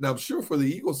 Now, I'm sure for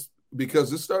the Eagles,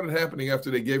 because this started happening after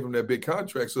they gave him that big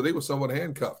contract, so they were somewhat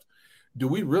handcuffed. Do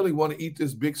we really want to eat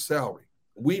this big salary?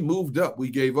 We moved up. We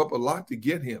gave up a lot to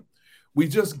get him. We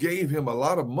just gave him a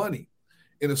lot of money.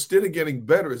 And instead of getting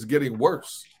better, it's getting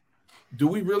worse.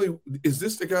 Is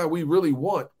this the guy we really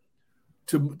want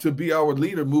to be our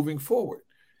leader moving forward?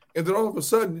 And then all of a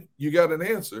sudden, you got an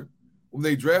answer when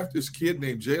they draft this kid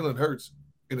named Jalen Hurts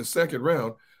in the second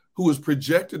round, who was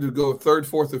projected to go third,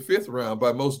 fourth, or fifth round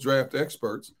by most draft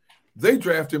experts. They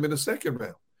draft him in the second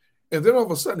round. And then all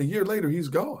of a sudden, a year later, he's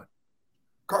gone.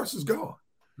 Carson's gone.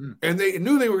 And they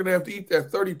knew they were going to have to eat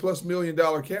that $30+ million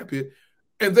cap hit,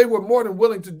 and they were more than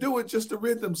willing to do it just to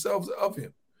rid themselves of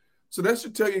him. So that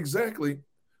should tell you exactly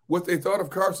what they thought of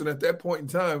Carson at that point in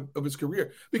time of his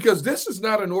career, because this is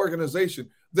not an organization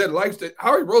that likes to –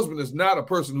 Howie Roseman is not a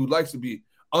person who likes to be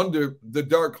under the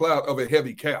dark cloud of a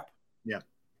heavy cap. Yeah.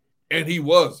 And he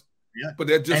was. Yeah. But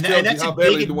that just tells you how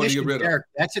badly they want to get rid of him.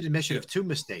 That's an admission of two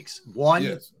mistakes.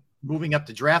 One, moving up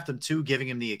to draft him. Two, giving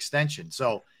him the extension.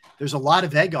 So there's a lot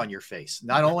of egg on your face.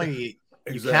 Not only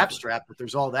Exactly. you cap strap, but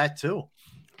there's all that too.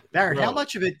 Barrett, how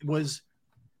much of it was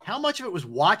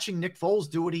watching Nick Foles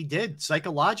do what he did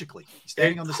psychologically,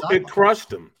 standing on the sideline? It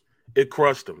crushed him. It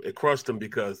crushed him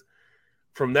because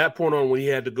from that point on, when he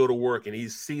had to go to work and he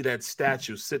see that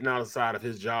statue sitting outside of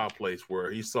his job place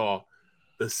where he saw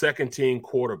the second team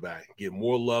quarterback get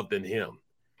more love than him.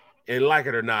 And like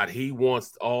it or not, he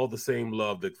wants all the same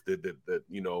love that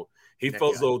he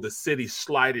feels though the city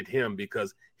slighted him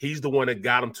because he's the one that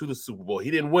got him to the Super Bowl.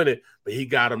 He didn't win it, but he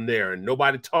got him there. And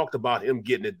nobody talked about him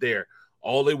getting it there.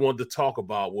 All they wanted to talk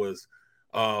about was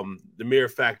the mere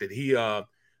fact that he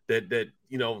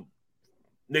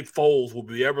Nick Foles will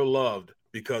be ever loved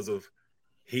because of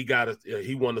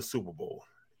he won the Super Bowl.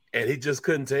 And he just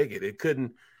couldn't take it.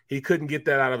 He couldn't get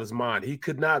that out of his mind. He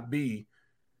could not be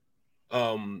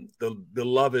the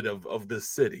beloved of this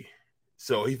city.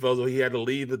 So he felt he had to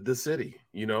leave the city,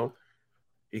 He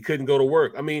couldn't go to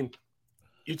work. I mean,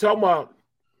 you're talking about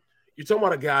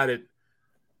a guy that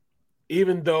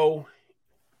even though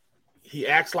he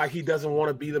acts like he doesn't want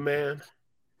to be the man,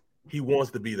 he wants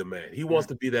to be the man. He wants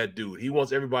to be that dude. He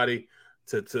wants everybody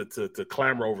to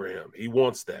clamor over him. He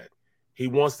wants that. He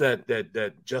wants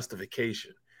that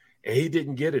justification. And he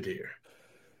didn't get it here.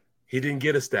 He didn't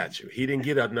get a statue. He didn't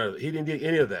get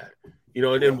any of that.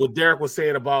 And then what Derrick was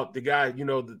saying about the guy,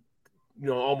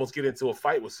 almost get into a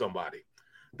fight with somebody.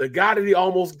 The guy that he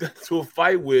almost got into a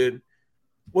fight with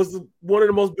was one of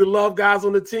the most beloved guys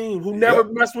on the team who never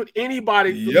messed with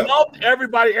anybody. Loved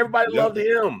everybody. Everybody loved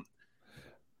him.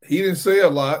 He didn't say a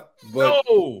lot, but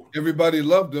everybody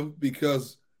loved him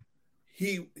because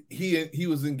he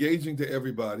was engaging to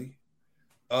everybody.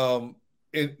 And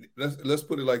let's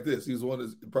put it like this: he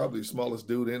was probably the smallest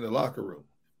dude in the locker room.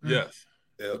 Yes.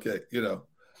 Okay.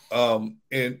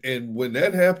 And when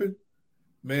that happened,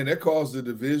 man, that caused a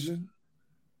division.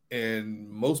 And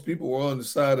most people were on the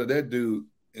side of that dude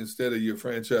instead of your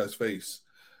franchise face.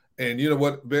 And you know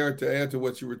what, Barrett, to add to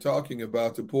what you were talking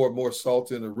about, to pour more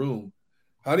salt in the room,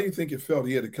 how do you think it felt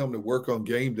he had to come to work on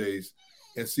game days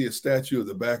and see a statue of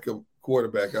the backup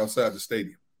quarterback outside the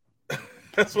stadium?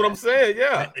 That's what I'm saying,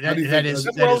 yeah. That is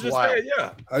wild. Saying,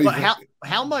 yeah. But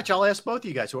how much, I'll ask both of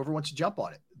you guys, whoever wants to jump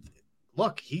on it.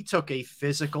 Look, he took a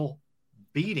physical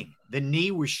beating. The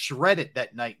knee was shredded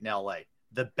that night in L.A.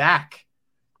 The back,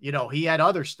 he had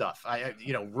other stuff.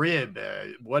 Rib,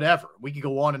 whatever. We could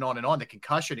go on and on and on. The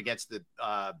concussion against the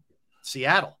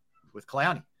Seattle with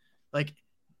Clowney. Like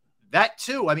that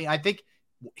too. I mean, I think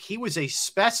he was a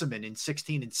specimen in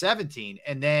 16 and 17.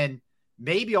 And then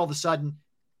maybe all of a sudden,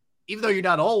 even though you're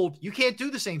not old, you can't do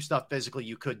the same stuff physically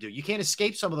you could do. You can't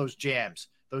escape some of those jams,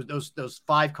 those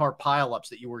 5-car pileups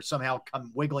that you were somehow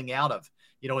wiggling out of,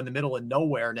 in the middle of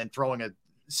nowhere and then throwing a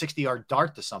 60-yard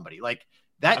dart to somebody. Like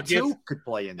that too could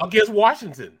play in there. Against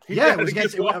Washington. It was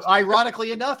against Washington.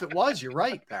 Ironically enough, it was. You're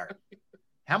right, Barrett.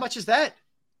 How much is that?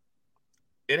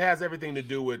 It has everything to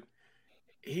do with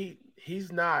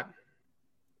he's not.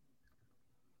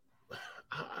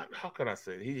 How can I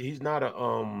say it? He's not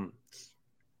a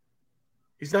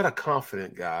He's not a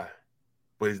confident guy,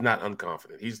 but he's not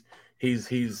unconfident. He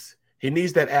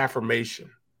needs that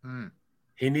affirmation.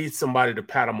 He needs somebody to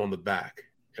pat him on the back.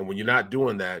 And when you're not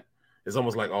doing that, it's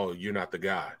almost like, oh, you're not the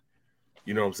guy.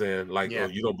 You know what I'm saying? Like, oh,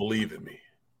 you don't believe in me.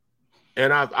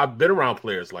 And I've been around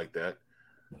players like that.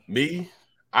 Me,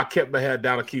 I kept my head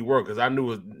down to key work because I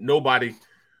knew nobody,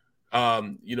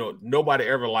 nobody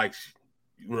ever likes,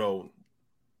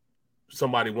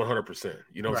 somebody 100%.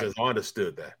 You know what I'm saying? So I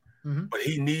understood that. Mm-hmm. But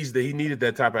he needed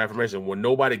that type of affirmation. When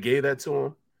nobody gave that to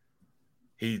him,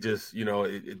 he just,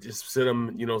 it just sent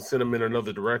him in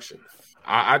another direction.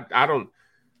 I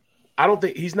don't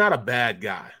think he's not a bad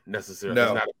guy necessarily.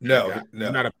 He's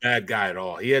not a bad guy at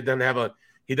all. He doesn't have a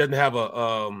he's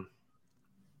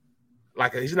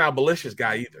not a malicious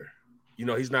guy either.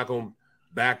 He's not going to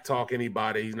back talk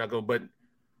anybody. He's not going, but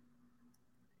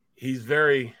he's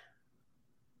very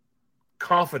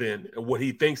confident in what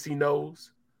he thinks he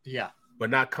knows. Yeah.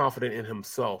 But not confident in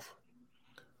himself.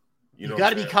 You've got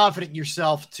to be confident in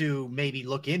yourself to maybe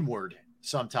look inward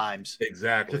sometimes.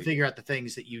 Exactly. To figure out the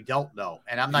things that you don't know.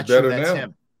 And I'm not sure that's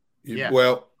him. Yeah.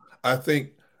 Well, I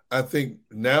think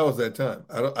now is that time.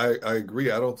 I agree.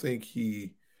 I don't think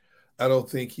he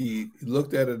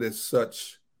looked at it as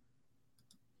such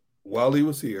while he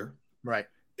was here. Right.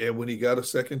 And when he got a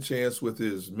second chance with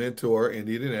his mentor in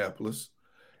Indianapolis,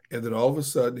 and then all of a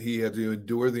sudden he had to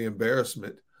endure the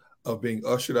embarrassment of being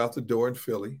ushered out the door in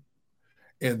Philly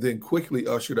and then quickly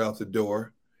ushered out the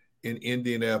door in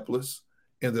Indianapolis.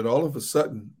 And then all of a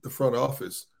sudden the front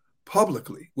office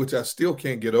publicly, which I still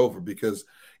can't get over because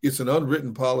it's an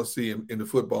unwritten policy in the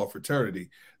football fraternity.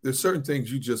 There's certain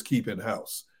things you just keep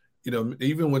in-house. You know,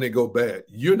 even when they go bad,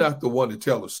 you're not the one to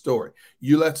tell a story.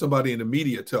 You let somebody in the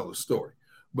media tell a story.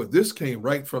 But this came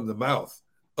right from the mouth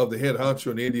of the head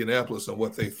honcho in Indianapolis on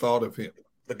what they thought of him.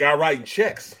 The guy writing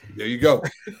checks. There you go.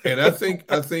 And I think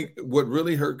what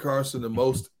really hurt Carson the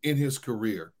most in his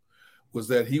career was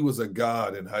that he was a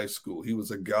god in high school. He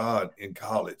was a god in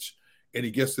college. And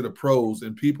he gets to the pros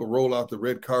and people roll out the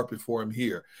red carpet for him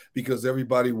here because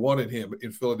everybody wanted him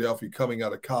in Philadelphia coming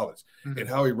out of college. Mm-hmm. And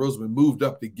Howie Roseman moved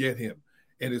up to get him.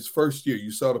 And his first year, you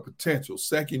saw the potential.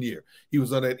 Second year, he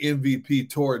was on that MVP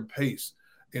torrid pace.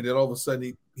 And then all of a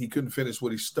sudden, he couldn't finish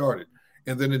what he started.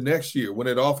 And then the next year, when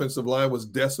that offensive line was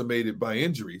decimated by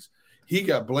injuries, he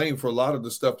got blamed for a lot of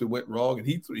the stuff that went wrong. And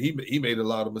he made a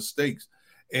lot of mistakes.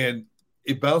 And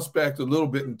it bounced back a little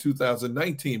bit in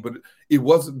 2019, but it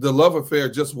wasn't, the love affair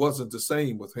just wasn't the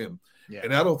same with him. Yeah.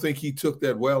 And I don't think he took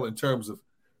that well in terms of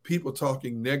people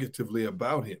talking negatively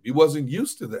about him. He wasn't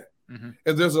used to that. Mm-hmm.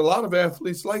 And there's a lot of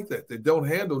athletes like that don't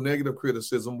handle negative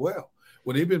criticism well.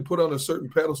 When they've been put on a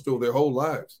certain pedestal their whole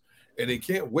lives and they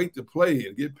can't wait to play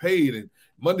and get paid and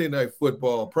Monday Night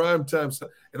Football, prime time,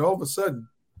 and all of a sudden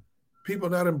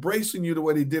people not embracing you the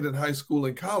way they did in high school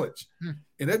and college.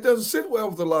 And that doesn't sit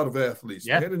well with a lot of athletes,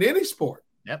 man, in any sport.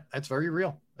 Yep, that's very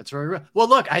real. That's very real. Well,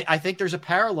 look, I think there's a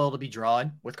parallel to be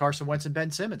drawn with Carson Wentz and Ben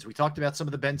Simmons. We talked about some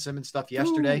of the Ben Simmons stuff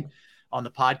yesterday on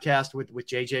the podcast with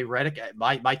JJ Redick.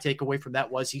 My takeaway from that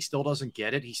was he still doesn't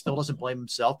get it. He still doesn't blame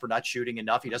himself for not shooting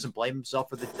enough. He doesn't blame himself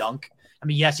for the dunk. I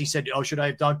mean, yes, he said, "Oh, should I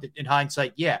have dunked it?" In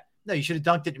hindsight, yeah. No, you should have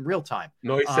dunked it in real time.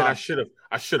 No, he said I should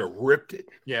have ripped it.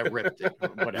 Yeah, ripped it.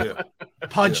 Whatever.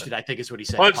 Punched it, I think is what he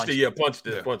said. Punched it.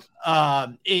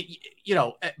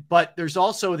 But there's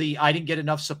also the I didn't get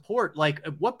enough support. Like,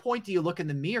 at what point do you look in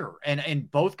the mirror? And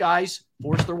both guys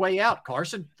forced their way out.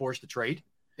 Carson forced the trade.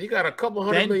 He got a couple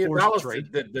 $100 million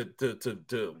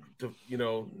to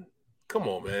come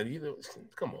on, man.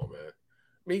 Come on, man.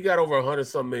 I mean, he got over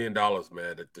 $100-some million,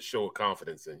 man, to show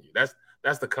confidence in you.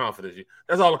 That's the confidence.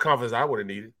 That's all the confidence I would have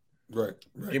needed. Right.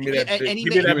 Give me that. Give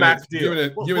me that max deal.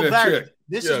 Give me that check.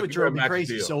 This is what drove me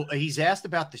crazy. So he's asked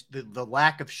about the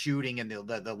lack of shooting and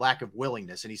the lack of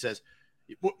willingness, and he says,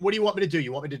 "What do you want me to do?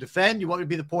 You want me to defend? You want me to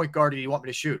be the point guard? Or do you want me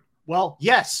to shoot?" Well,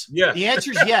 yes. The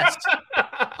answer is yes.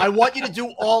 I want you to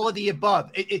do all of the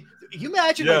above. You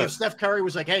imagine if Steph Curry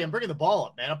was like, "Hey, I'm bringing the ball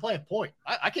up, man. I'm playing point.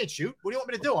 I can't shoot. What do you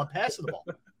want me to do? I'm passing the ball."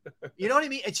 You know what I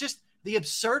mean? It's just the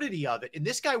absurdity of it. And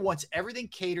this guy wants everything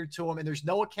catered to him, and there's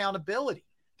no accountability.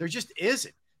 There just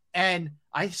isn't. And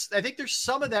I think there's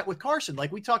some of that with Carson.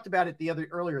 Like we talked about it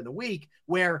earlier in the week,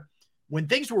 where when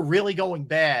things were really going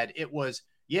bad, it was,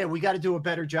 we got to do a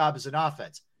better job as an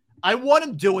offense. I want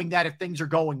him doing that if things are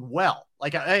going well.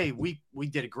 Like, hey, we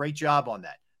did a great job on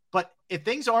that. But if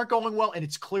things aren't going well and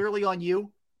it's clearly on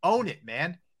you, own it,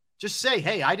 man. Just say,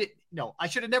 hey, I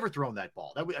should have never thrown that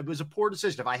ball. It was a poor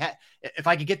decision. If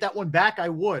I could get that one back, I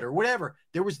would, or whatever.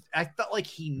 I felt like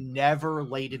he never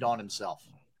laid it on himself.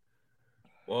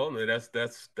 Well,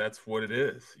 that's what it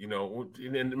is,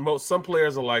 and some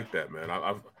players are like that, man.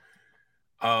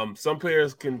 Some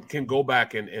players can go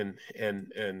back and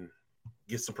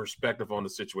get some perspective on the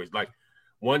situation. Like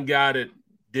one guy that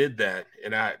did that,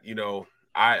 and I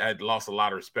had lost a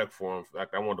lot of respect for him. In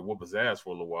fact, I wanted to whoop his ass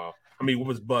for a little while. Whoop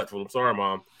his butt. I'm sorry,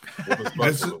 Mom.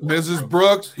 Mrs.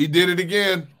 Brooks, he did it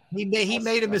again. He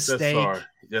made a mistake. Sorry.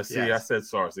 Yes, I said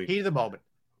sorry. See, heat of the moment.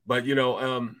 But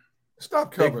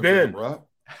stop covering Ben, Rob.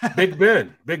 Big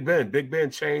Ben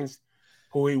changed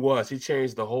who he was. He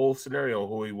changed the whole scenario of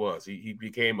who he was. He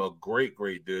became a great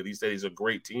dude. He said he's a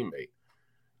great teammate.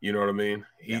 You know what I mean?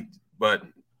 But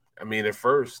at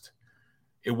first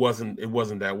it wasn't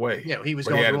that way. Yeah, he was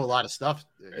going through a lot of stuff.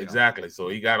 Exactly. So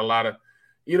he got a lot of,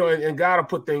 and God will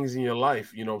put things in your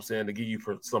life, to give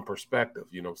you some perspective.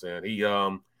 You know what I'm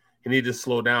saying? He needed to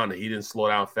slow down, and he didn't slow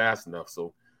down fast enough.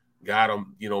 So God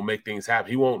him, make things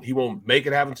happen. He won't make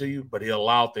it happen to you, but he'll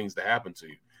allow things to happen to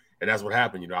you. And that's what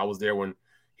happened. I was there when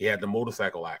he had the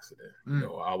motorcycle accident.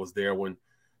 I was there when,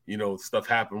 stuff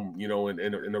happened,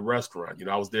 in the restaurant.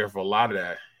 I was there for a lot of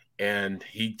that. And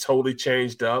he totally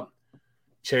changed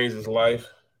his life,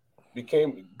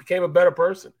 became a better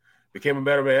person, became a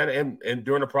better man, and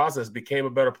during the process became a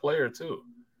better player too.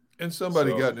 And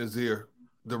somebody got in his ear.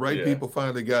 The right people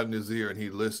finally got in his ear, and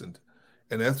he listened.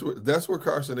 And that's where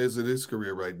Carson is in his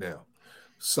career right now.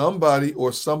 Somebody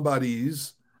or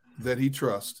somebodies that he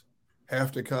trusts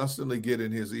have to constantly get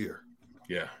in his ear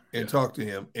and talk to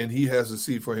him. And he has to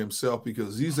see for himself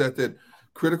because he's at that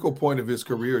critical point of his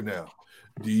career now.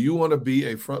 Do you want to be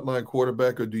a frontline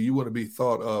quarterback, or do you want to be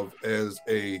thought of as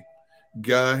a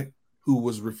guy who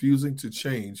was refusing to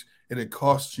change, and it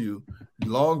cost you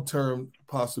long-term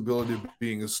possibility of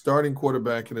being a starting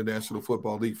quarterback in the National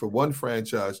Football League for one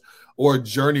franchise, or a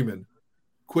journeyman,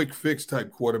 quick fix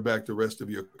type quarterback the rest of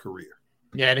your career?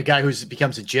 Yeah, and a guy who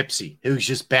becomes a gypsy, who's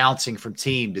just bouncing from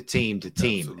team to team to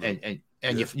team,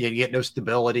 and you get no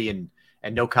stability and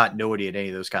no continuity at any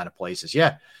of those kind of places.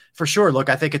 Yeah, for sure. Look,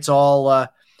 I think it's all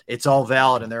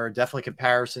valid, and there are definitely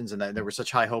comparisons, and there were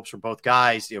such high hopes for both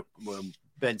guys. When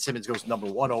Ben Simmons goes number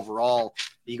 1 overall,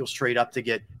 the Eagles trade up to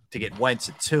get Wentz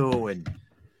at 2, and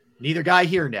neither guy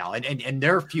here now, and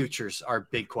their futures are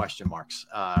big question marks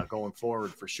going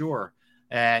forward for sure.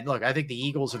 And look, I think the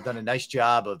Eagles have done a nice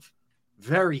job of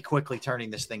very quickly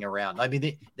turning this thing around. I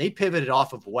mean, they pivoted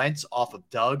off of Wentz, off of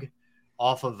Doug,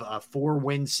 off of a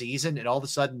 4-win season, and all of a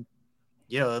sudden,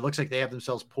 it looks like they have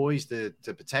themselves poised to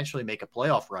potentially make a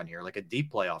playoff run here, like a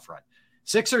deep playoff run.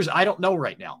 Sixers, I don't know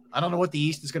right now. I don't know what the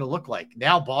East is going to look like.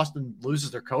 Now Boston loses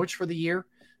their coach for the year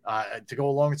to go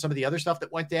along with some of the other stuff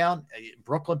that went down.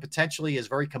 Brooklyn potentially is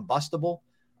very combustible.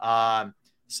 But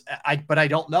I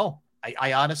don't know.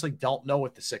 I honestly don't know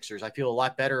with the Sixers. I feel a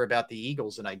lot better about the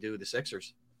Eagles than I do the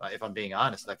Sixers. If I'm being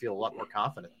honest, I feel a lot more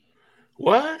confident.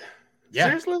 What? Yeah.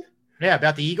 Seriously? Yeah,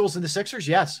 about the Eagles and the Sixers,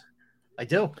 yes, I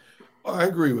do. I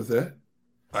agree with that.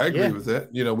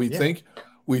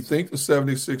 We think the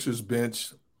 76ers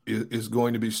bench is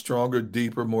going to be stronger,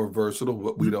 deeper, more versatile,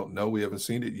 but we don't know. We haven't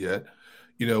seen it yet.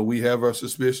 We have our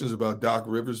suspicions about Doc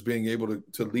Rivers being able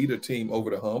to lead a team over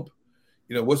the hump.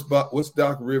 What's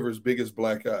Doc Rivers' biggest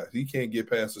black eye? He can't get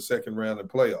past the second round in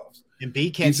playoffs. And B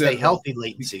can't stay healthy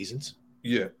late in seasons.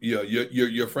 Yeah.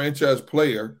 Your franchise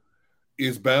player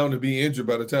is bound to be injured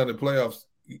by the time the playoffs,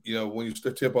 when you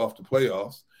tip off the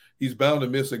playoffs. He's bound to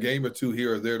miss a game or two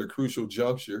here or there at a crucial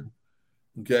juncture.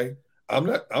 Okay. I'm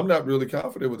not really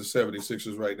confident with the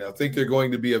 76ers right now. I think they're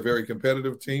going to be a very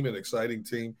competitive team, an exciting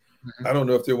team. Mm-hmm. I don't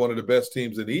know if they're one of the best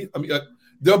teams in the East. I mean,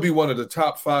 they'll be one of the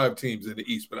top 5 teams in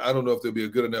the East, but I don't know if they'll be a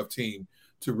good enough team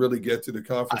to really get to the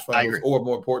conference finals, or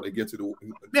more importantly, get to the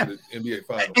NBA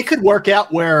finals. It could work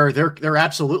out where they're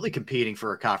absolutely competing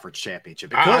for a conference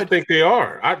championship. I think they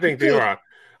are. I think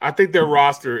their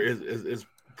roster is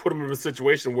put them in a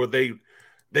situation where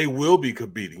they will be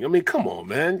competing. I mean, come on,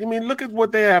 man. I mean, look at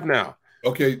what they have now.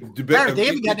 Okay, Barrett, they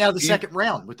haven't gotten out of the second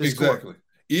round with this exactly. score.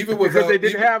 Even because without, they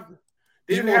didn't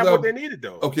have what they needed,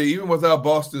 though. Okay, even without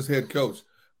Boston's head coach,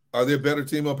 are they a better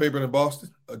team on paper than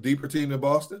Boston? A deeper team than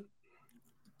Boston?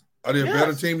 Are they a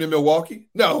better team than Milwaukee?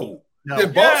 No.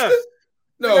 Than Boston? Yes.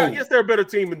 No. Yes, they're a better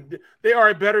team. They are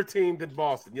a better team than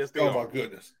Boston. Yes, they are. Oh, my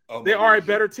goodness. They are a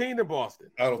better team than Boston.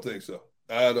 I don't think so.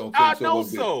 I don't think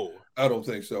so. I don't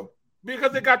think so.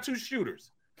 Because they got 2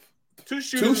 shooters. 2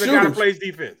 shooters and a guy that plays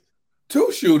defense.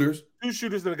 2 shooters? 2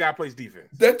 shooters and a guy plays defense.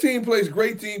 That team plays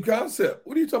great team concept.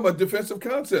 What are you talking about, defensive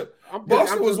concept?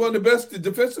 Boston was one of the best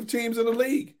defensive teams in the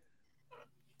league.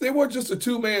 They weren't just a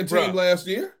 2-man team last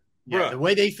year. Yeah, the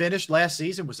way they finished last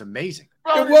season was amazing.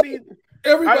 Everybody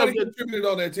contributed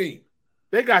on that team.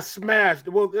 They got smashed.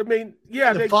 Well, I mean,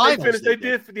 yeah, they finished. They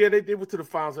did. Yeah, they did to the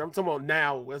finals. I'm talking about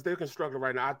now, as they're constructed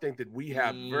right now. I think that we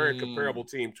have a very comparable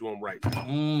team to them right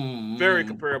now. Very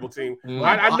comparable team.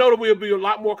 I know that we'll be a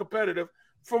lot more competitive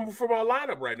from our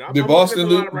lineup right now. Did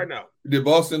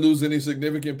Boston lose any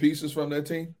significant pieces from that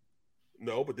team?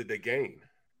 No, but did they gain?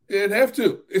 They didn't have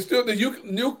to. It's still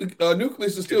the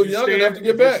nucleus is still young enough to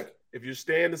get back. If you're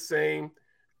staying the same,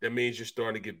 that means you're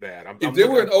starting to get bad. If they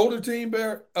were an older team,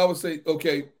 Barrett, I would say,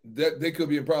 okay, that they could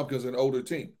be a problem because they're an older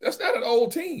team. That's not an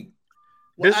old team.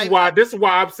 This is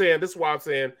why I'm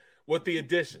saying with the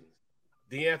additions,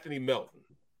 DeAnthony Melton.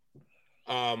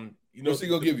 What's he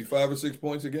gonna give you, 5 or 6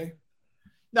 points a game?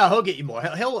 No, he'll get you more.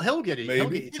 He'll get it.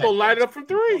 Maybe he's gonna light it up from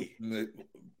 3.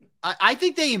 I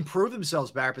think they improve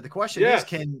themselves, Barrett. But the question is,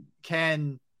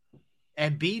 can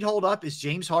Embiid hold up? Is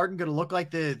James Harden going to look like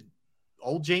the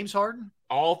old James Harden?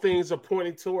 All things are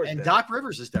pointing towards that. Doc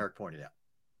Rivers, as Derrick pointed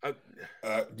out.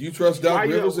 Do you trust Doc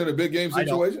Rivers in a big game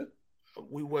situation?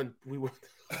 We won.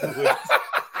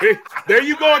 There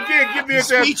you go again. Give me a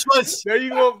speechless. There you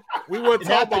go. We want to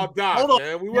talk about Doc, Hold on.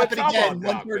 man. We want to talk about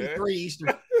Doc, 133 Eastern.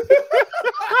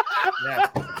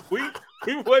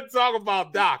 We wouldn't talk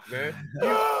about Doc, man.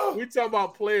 We talk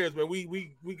about players, man.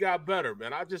 We got better,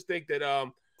 man. I just think that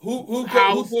who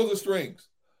pulls the strings?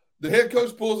 The head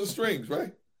coach pulls the strings,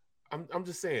 right? I'm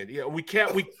just saying, yeah. We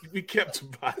kept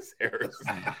Tobias Harris.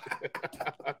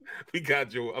 We got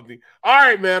Joe. I mean, all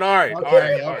right, man. All right.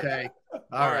 Okay.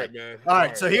 All right, man. All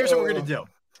right. So here's what we're gonna do.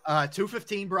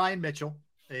 215 Brian Mitchell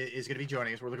is going to be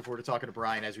joining us. We're looking forward to talking to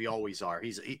Brian, as we always are.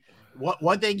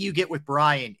 One thing you get with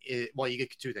Brian is, well, you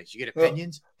get two things. You get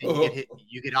opinions and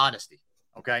you get honesty.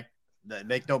 Okay,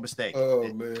 make no mistake.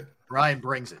 Man, Brian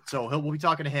brings it. So we'll be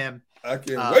talking to him. I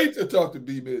can't wait to talk to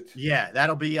B-Mitch. Yeah,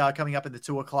 that'll be coming up in the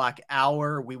 2:00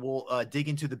 hour. We will dig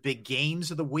into the big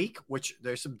games of the week, which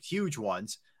there's some huge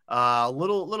ones.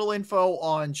 Little info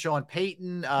on Sean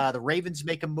Payton. The Ravens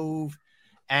make a move,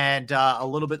 and a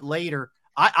little bit later,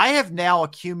 I have now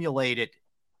accumulated,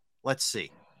 let's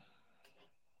see,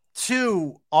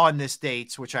 2 on this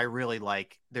dates, which I really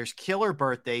like. There's killer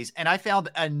birthdays, and I found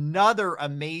another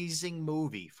amazing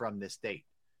movie from this date.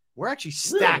 We're actually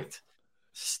stacked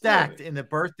in the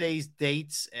birthdays,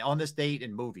 dates on this date,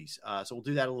 and movies. So we'll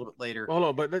do that a little bit later. Hold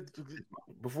on, but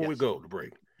before we go to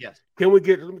break, yes, can we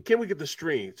get the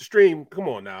stream? The stream, come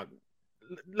on now,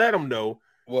 let them know.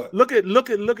 What? Look at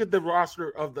the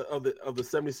roster of the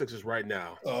 76ers right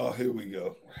now. Oh, here we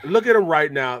go. Look at them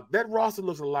right now. That roster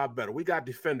looks a lot better. We got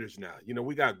defenders now.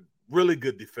 We got really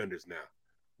good defenders now.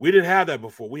 We didn't have that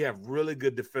before. We have really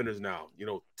good defenders now.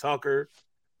 Tucker.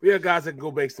 We have guys that can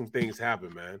go make some things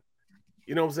happen, man.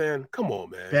 You know what I'm saying? Come on,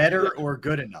 man. Better or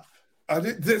good enough? I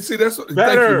did see that's what.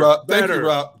 Better, thank you,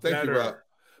 Rob. Thank you, Rob.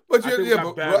 But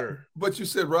you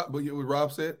said Rob. But what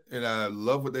Rob said, and I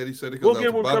love what he said. We'll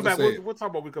come back. We'll talk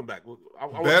about when we come back.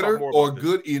 Better or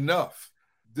good enough?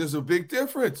 There's a big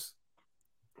difference.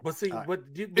 But see,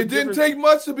 it didn't take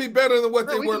much to be better than what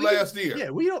they were last year. Yeah,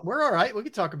 we're all right. We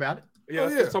can talk about it. Yeah,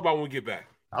 let's talk about when we get back.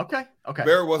 Okay.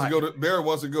 Barrett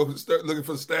wants to go start looking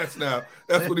for stats now.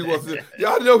 That's what he wants to do.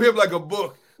 Y'all know him like a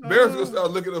book. Barrett's gonna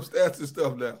start looking up stats and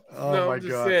stuff now. I'm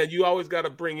just saying, you always got to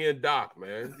bring in Doc,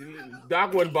 man.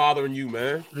 Doc wasn't bothering you,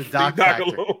 man. The Doc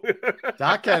alone.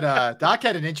 Doc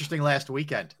had an interesting last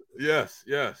weekend. Yes.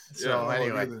 So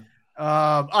anyway,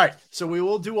 all right. So we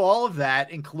will do all of that,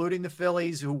 including the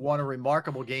Phillies, who won a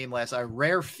remarkable game last night. A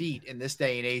rare feat in this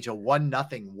day and age, a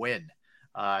 1-0 win.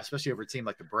 Especially over a team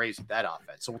like the Braves with that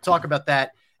offense. So we'll talk about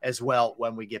that as well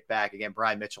when we get back. Again,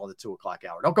 Brian Mitchell on the 2:00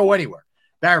 hour. Don't go anywhere.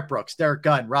 Barrett Brooks, Derrick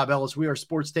Gunn, Rob Ellis. We are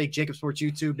Sports Take, Jacob Sports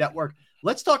YouTube Network.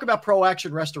 Let's talk about Pro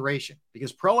Action Restoration,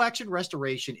 because Pro Action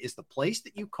Restoration is the place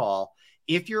that you call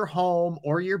if your home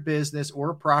or your business or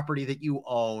a property that you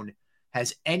own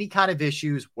has any kind of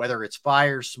issues, whether it's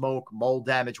fire, smoke, mold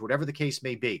damage, whatever the case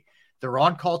may be. They're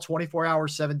on call 24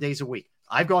 hours, 7 days a week.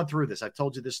 I've gone through this. I've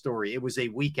told you this story. It was a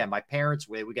weekend.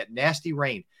 We got nasty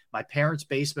rain. My parents'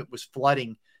 basement was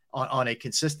flooding on a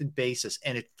consistent basis,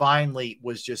 and it finally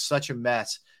was just such a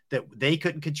mess that they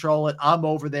couldn't control it. I'm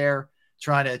over there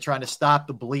trying to stop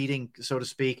the bleeding, so to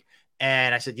speak.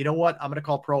 And I said, you know what? I'm going to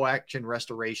call Pro Action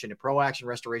Restoration. And Pro Action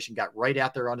Restoration got right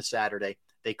out there on a Saturday.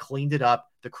 They cleaned it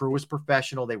up. The crew was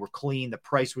professional. They were clean. The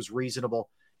price was reasonable.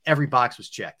 Every box was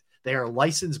checked. They are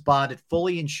licensed, bonded,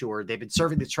 fully insured. They've been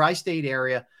serving the tri-state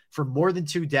area for more than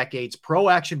 2 decades. Pro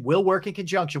Action will work in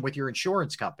conjunction with your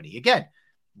insurance company. Again,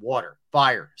 water,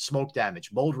 fire, smoke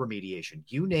damage, mold remediation,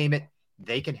 you name it,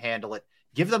 they can handle it.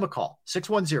 Give them a call,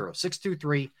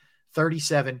 610-623-3760,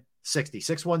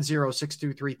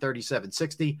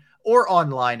 610-623-3760, or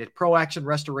online at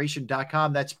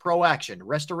proactionrestoration.com. That's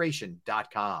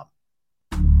proactionrestoration.com.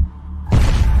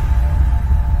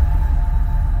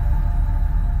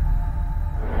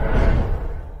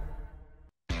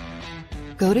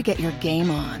 Go to get your game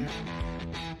on.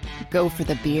 Go for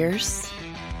the beers.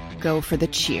 Go for the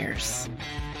cheers.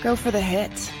 Go for the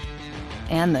hit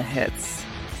and the hits.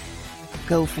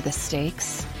 Go for the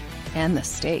stakes and the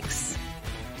stakes.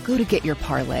 Go to get your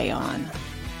parlay on.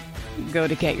 Go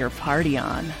to get your party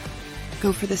on.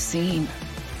 Go for the scene.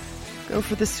 Go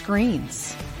for the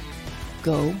screens.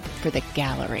 Go for the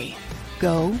gallery.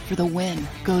 Go for the win.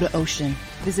 Go to Ocean.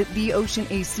 Visit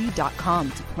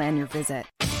theoceanac.com to plan your visit.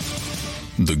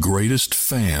 The greatest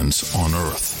fans on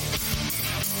earth.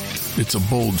 It's a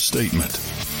bold statement,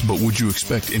 but would you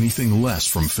expect anything less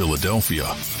from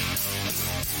Philadelphia?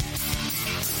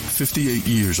 58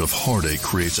 years of heartache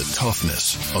creates a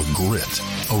toughness, a grit,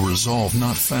 a resolve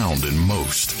not found in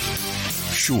most.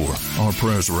 Sure, our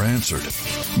prayers were answered,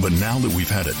 but now that we've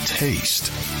had a taste,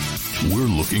 we're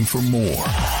looking for more.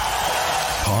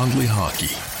 Pondley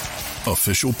Hockey,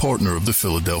 official partner of the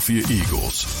Philadelphia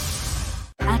Eagles.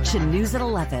 Action News at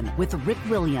 11 with Rick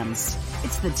Williams.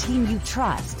 It's the team you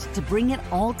trust to bring it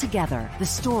all together. The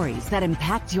stories that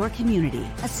impact your community.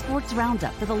 A sports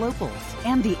roundup for the locals.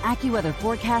 And the AccuWeather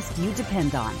forecast you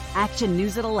depend on. Action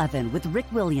News at 11 with Rick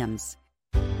Williams.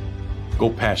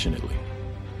 Go passionately.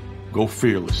 Go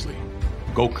fearlessly.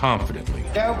 Go confidently.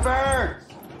 Go Birds!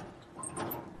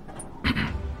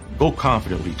 Go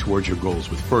confidently towards your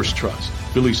goals with First Trust,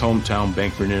 Philly's hometown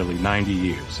bank for nearly 90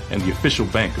 years and the official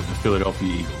bank of the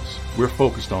Philadelphia Eagles. We're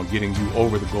focused on getting you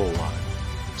over the goal line.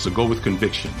 So go with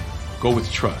conviction, go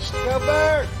with trust,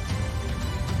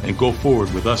 and go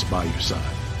forward with us by your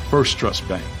side. First Trust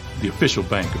Bank, the official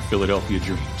bank of Philadelphia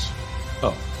dreams.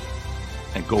 Oh,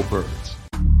 and go Birds.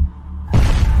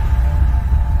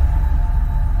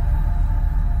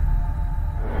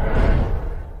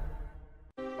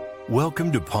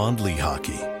 Welcome to Pond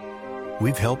Lehocky.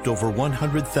 We've helped over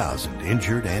 100,000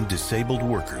 injured and disabled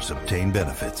workers obtain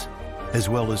benefits, as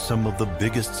well as some of the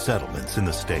biggest settlements in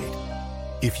the state.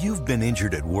 If you've been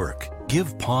injured at work,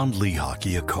 give Pond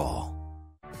Lehocky a call.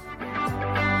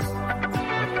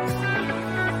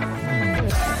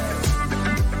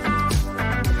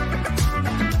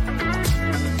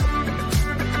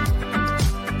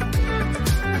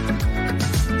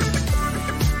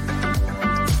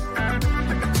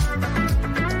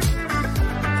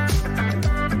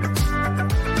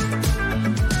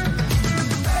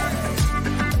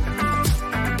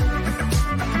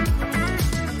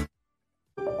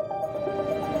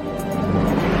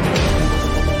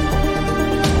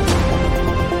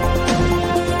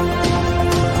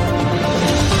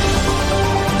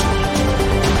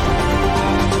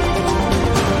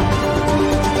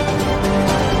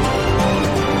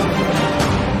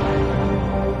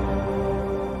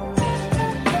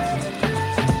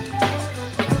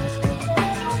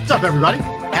 Everybody,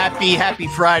 happy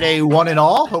Friday, one and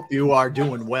all. Hope you are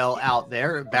doing well out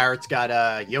there. Barrett's got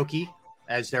Yoki,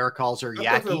 as Derrick calls her,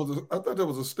 Yaki. I thought that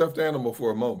was a stuffed animal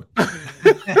for a moment.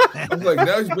 I was like,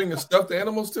 now he's bringing stuffed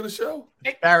animals to the show.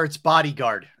 Barrett's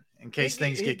bodyguard, in case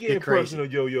things get crazy. Personal,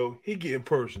 yo. He getting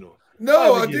personal.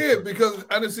 No, I did because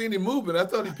I didn't see any movement. I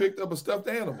thought he picked up a stuffed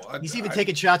animal. He's even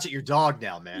taking shots at your dog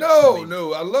now, man.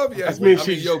 No, I love Yaki. I mean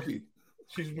Yoki.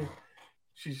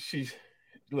 She's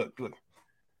look.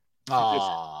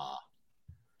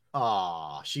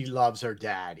 She loves her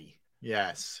daddy.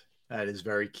 Yes, that is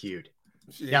very cute.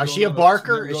 Now, is she a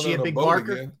barker? Is she a big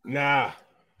barker? Again. Nah,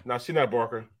 she's not a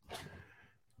barker.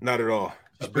 Not at all.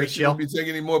 I bet she won't be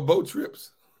taking any more boat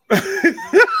trips. No,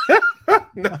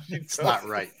 it's not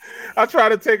right. I try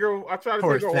to take her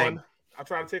on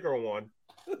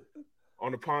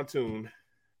on the pontoon,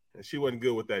 and she wasn't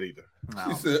good with that either.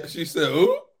 No. She said,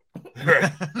 ooh.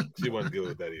 She wasn't good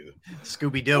with that either.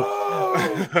 Scooby-Doo.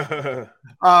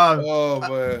 Oh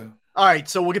man. All right,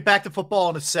 so we'll get back to football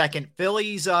in a second.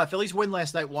 Phillies win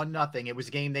last night 1-0. It was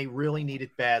a game they really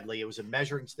needed badly. It was a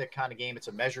measuring stick kind of game. It's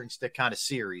a measuring stick kind of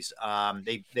series.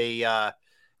 They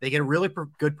get a really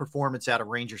good performance out of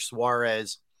Ranger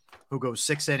Suarez, who goes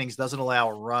 6 innings, doesn't allow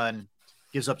a run,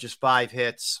 gives up just 5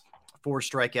 hits, 4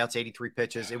 strikeouts, 83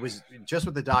 pitches. It was just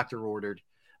what the doctor ordered,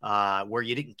 where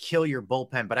you didn't kill your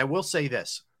bullpen. But I will say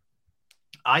this.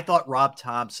 I thought Rob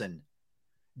Thompson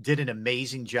did an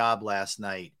amazing job last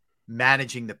night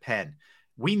managing the pen.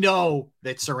 We know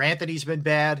that Sir Anthony's been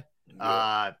bad.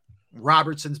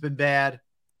 Robertson's been bad.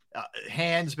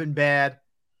 Hand's been bad.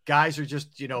 Guys are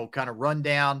just, kind of run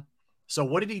down. So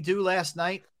what did he do last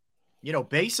night?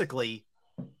 Basically,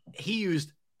 he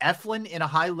used Eflin in a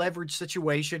high leverage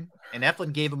situation, and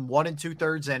Eflin gave him 1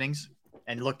 2/3 innings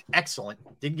and looked excellent.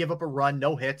 Didn't give up a run,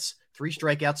 no hits, 3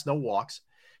 strikeouts, no walks.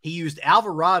 He used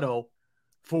Alvarado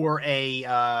for a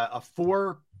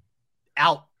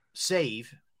 4-out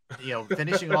save,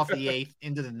 finishing off the 8th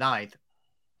into the 9th.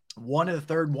 1 in the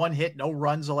 3rd, 1 hit, no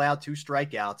runs allowed, 2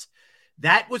 strikeouts.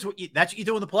 That's what you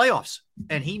do in the playoffs.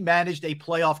 And he managed a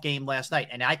playoff game last night.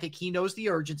 And I think he knows the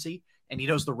urgency, and he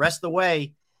knows the rest of the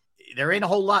way. There ain't a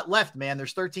whole lot left, man.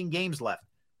 There's 13 games left.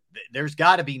 There's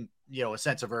got to be, a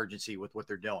sense of urgency with what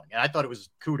they're doing. And I thought it was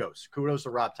kudos to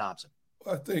Rob Thompson.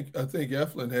 I think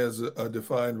Eflin has a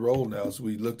defined role now as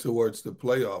we look towards the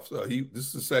playoffs. This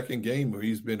is the second game where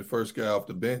he's been the first guy off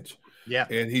the bench. Yeah.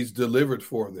 And he's delivered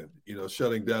for them,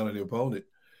 shutting down an opponent.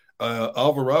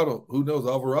 Alvarado, who knows?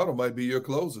 Alvarado might be your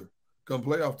closer come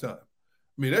playoff time.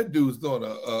 I mean, that dude's throwing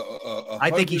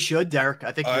I think he should, Derrick.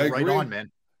 I think you're right on,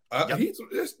 man.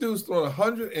 This dude's throwing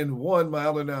 101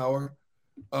 mile an hour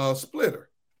splitter.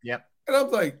 Yep. And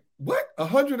I'm like, what?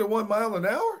 101 mile an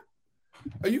hour?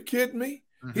 Are you kidding me?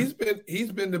 Mm-hmm.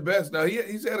 He's been the best. Now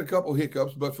he's had a couple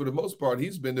hiccups, but for the most part,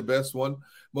 he's been the best one,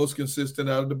 most consistent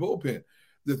out of the bullpen.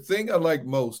 The thing I like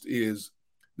most is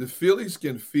the Phillies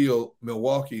can feel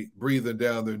Milwaukee breathing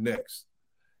down their necks.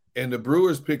 And the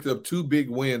Brewers picked up 2 big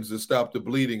wins to stop the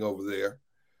bleeding over there.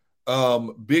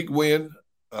 Big win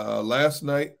last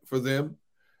night for them.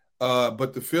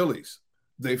 But the Phillies,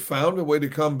 they found a way to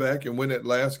come back and win that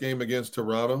last game against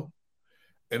Toronto.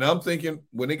 And I'm thinking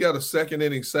when they got a second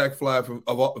inning sac fly from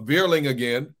Veerling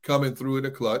again coming through in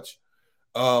the clutch,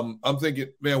 I'm thinking,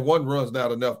 man, one run's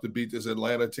not enough to beat this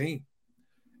Atlanta team.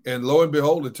 And lo and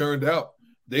behold, it turned out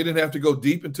they didn't have to go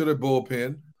deep into their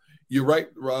bullpen. You're right,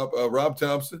 Rob. Rob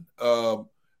Thompson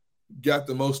got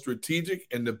the most strategic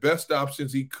and the best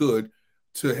options he could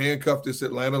to handcuff this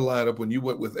Atlanta lineup when you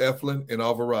went with Eflin and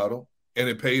Alvarado, and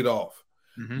it paid off.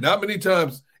 Mm-hmm. Not many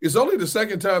times. It's only the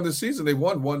second time this season they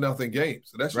won 1-0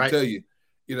 games. So that should tell you,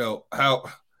 how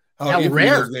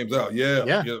rare those games are.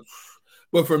 Yeah.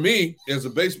 But for me, as a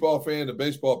baseball fan, a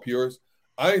baseball purist,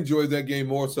 I enjoyed that game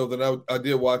more so than I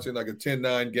did watching like a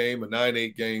 10-9 game, a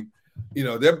 9-8 game.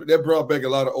 That brought back a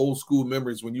lot of old school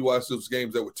memories when you watch those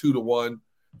games that were 2-1,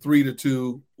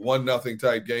 3-2, 1-0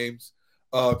 type games.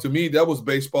 To me, that was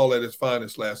baseball at its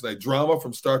finest last night. Drama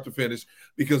from start to finish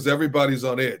because everybody's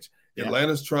on edge. Yeah.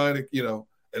 Atlanta's trying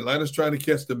to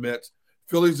catch the Mets.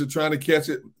 Phillies are trying to catch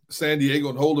it, San Diego,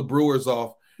 and hold the Brewers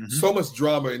off. Mm-hmm. So much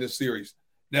drama in this series.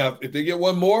 Now, if they get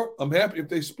one more, I'm happy if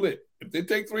they split. If they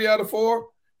take 3 out of 4,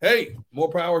 hey, more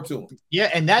power to them. Yeah,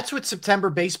 and that's what September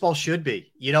baseball should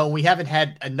be. We haven't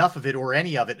had enough of it or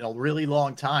any of it in a really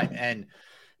long time. And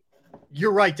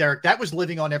you're right, Derrick. That was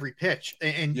living on every pitch.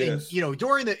 And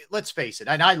during let's face it,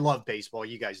 and I love baseball.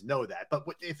 You guys know that. But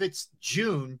if it's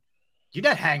June, you're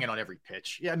not hanging on every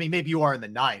pitch. Yeah, I mean, maybe you are in the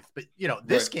 9th. But,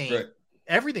 this game,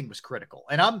 everything was critical.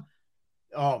 And I'm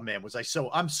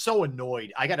so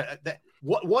annoyed. I got to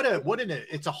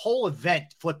it's a whole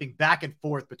event flipping back and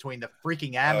forth between the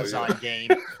freaking Amazon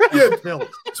game and the Phillies.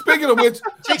 Speaking of which,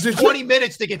 it takes 20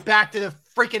 minutes to get back to the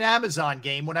freaking Amazon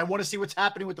game when I want to see what's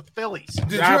happening with the Phillies.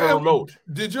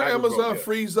 Did your Amazon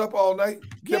freeze up all night?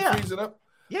 Kept freezing up?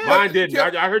 Yeah. Mine didn't.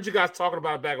 I heard you guys talking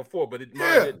about it back and forth, but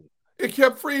mine didn't. It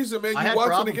kept freezing, man. You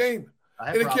watching the game.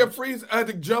 It kept freezing. I had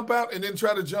to jump out and then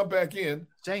try to jump back in.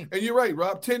 Same. And you're right,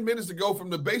 Rob. 10 minutes to go from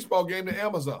the baseball game to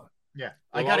Amazon. Yeah.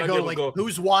 I got to go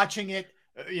who's watching it?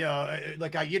 Do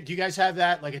you guys have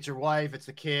that? Like, it's your wife, it's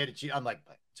the kid. I'm like,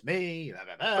 it's me.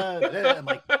 I'm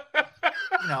like,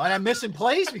 and I'm missing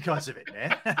plays because of it,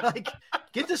 man. Like,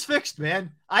 get this fixed,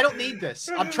 man. I don't need this.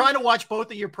 I'm trying to watch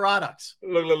both of your products.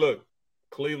 Look.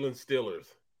 Cleveland Steelers.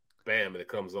 Bam, and it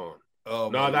comes on.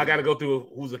 I got to go through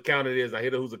whose account it is. I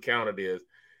hit whose account it is,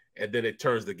 and then it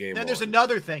turns the game on. Then there's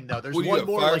another thing, though. There's one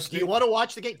more. Like, do you want to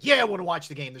watch the game? Yeah, I want to watch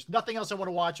the game. There's nothing else I want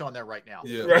to watch on there right now.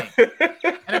 Yeah. Right.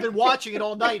 And I've been watching it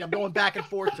all night. I'm going back and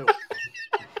forth to it.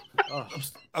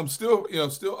 I'm still a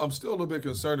little bit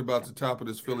concerned about the top of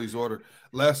this Phillies order.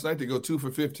 Last night they go 2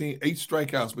 for 15, 8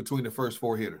 strikeouts between the first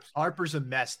 4 hitters. Harper's a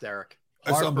mess, Derrick.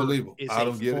 That's unbelievable. I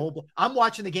don't get it. I'm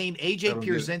watching the game. AJ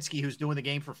Pierzynski, who's doing the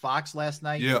game for Fox last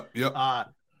night,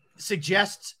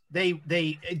 suggests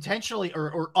they intentionally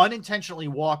or unintentionally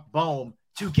walk Bohm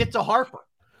to get to Harper.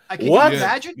 Can you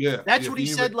imagine? Yeah, that's what he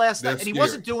said last night. And he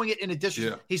wasn't doing it in addition.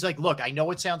 Yeah. He's like, look, I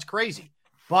know it sounds crazy,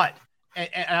 but and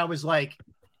I was like,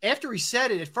 after he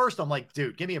said it at first, I'm like,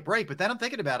 dude, give me a break. But then I'm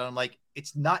thinking about it. I'm like,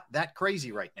 it's not that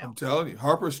crazy right now. I'm telling you,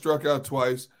 Harper struck out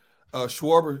twice.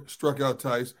 Schwarber struck out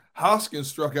twice. Hoskins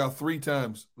struck out 3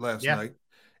 times last night.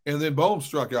 And then Bohm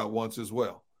struck out once as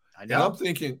well. I know. And I'm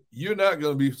thinking, you're not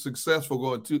going to be successful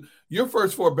going your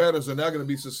first 4 batters are not going to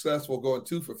be successful going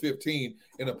 2 for 15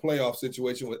 in a playoff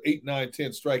situation with 8, 9,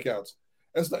 10 strikeouts.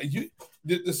 That's not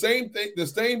the same thing. The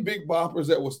same big boppers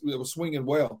that was swinging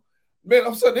well. Man,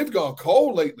 all of a sudden they've gone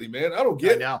cold lately, man. I don't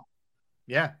get it. Now.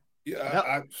 Yeah.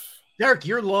 Yeah. Derrick,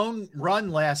 your lone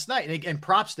run last night, and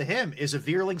props to him, is a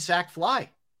Veerling sack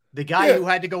fly. The guy who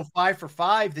had to go 5 for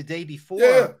 5 the day before.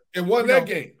 Yeah, and won that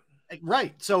game.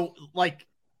 Right. So, like,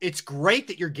 it's great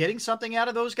that you're getting something out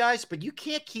of those guys, but you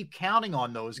can't keep counting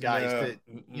on those guys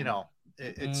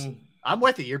it's I'm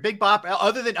with you. Your big bop,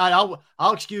 other than I'll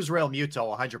excuse Real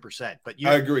Muto 100%, but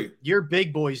I agree. Your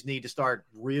big boys need to start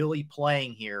really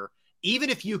playing here. Even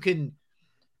if you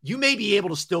may be able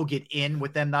to still get in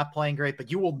with them not playing great,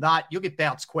 but you'll get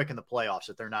bounced quick in the playoffs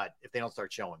if they don't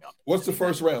start showing up. What's the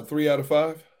first round? 3 out of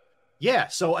 5? Yeah.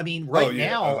 So, I mean,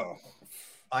 now,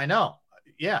 I know.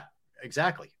 Yeah,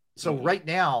 exactly. So right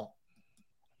now,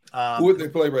 who would they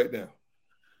play right now?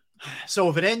 So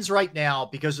if it ends right now,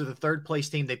 because of the third place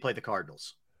team, they play the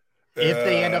Cardinals. If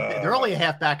they end up, they're only a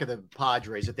half back of the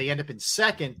Padres. If they end up in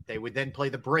second, they would then play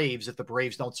the Braves if the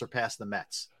Braves don't surpass the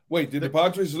Mets. Wait, did the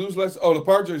Padres lose last? Oh, the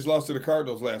Padres lost to the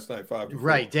Cardinals last night, 5-4.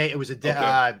 Right. It was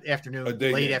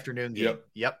late afternoon game.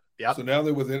 Yep. So now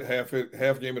they're within half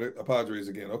game of the Padres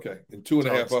again. Okay. And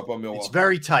 2.5 up on Milwaukee. It's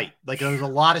very tight. Like, there's a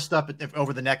lot of stuff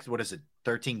over the next,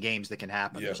 13 games that can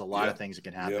happen. There's a lot of things that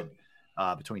can happen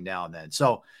between now and then.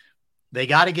 So they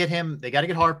got to get him. They got to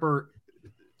get Harper.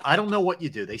 I don't know what you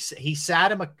do. He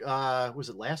sat him. Was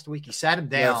it last week? He sat him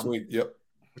down. Last week, yep.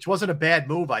 Which wasn't a bad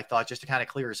move, I thought, just to kind of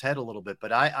clear his head a little bit.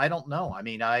 But I don't know. I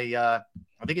mean, I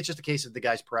think it's just a case of the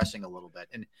guy's pressing a little bit.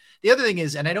 And the other thing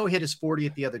is, and I know he hit his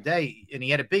 40th the other day, and he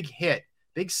had a big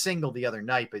single the other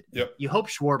night. But you hope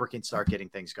Schwarber can start getting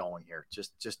things going here,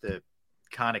 just to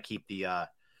kind of keep the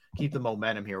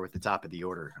momentum here with the top of the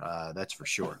order. That's for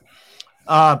sure.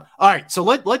 All right, so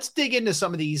let's dig into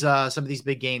some of these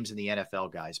big games in the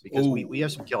NFL, guys, because we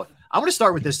have some killer. I'm going to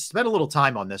start with this. Spend a little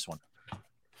time on this one.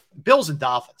 Bills and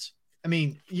Dolphins. I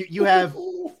mean, you have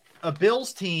a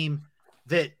Bills team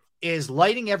that is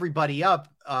lighting everybody up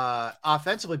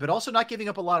offensively, but also not giving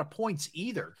up a lot of points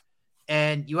either.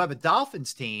 And you have a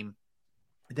Dolphins team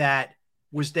that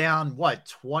was down,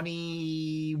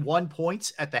 21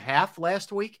 points at the half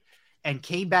last week and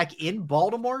came back in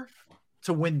Baltimore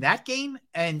to win that game.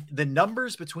 And the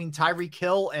numbers between Tyreek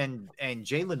Hill and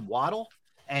Jalen Waddle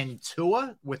and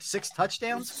Tua with 6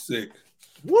 touchdowns. Sick.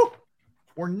 Woo!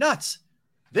 We're nuts.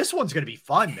 This one's going to be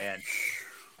fun, man.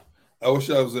 I wish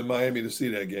I was in Miami to see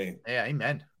that game. Yeah,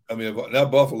 amen. I mean,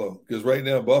 not Buffalo, because right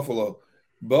now Buffalo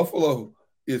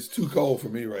is too cold for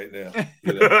me right now.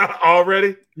 You know?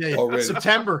 Already? Yeah, already.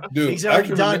 September. Dude, he's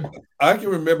already done. I can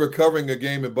remember covering a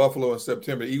game in Buffalo in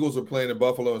September. The Eagles were playing in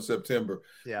Buffalo in September.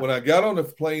 Yeah. When I got on the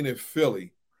plane in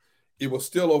Philly, it was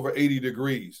still over 80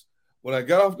 degrees. When I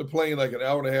got off the plane like an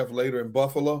hour and a half later in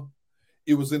Buffalo,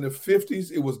 it was in the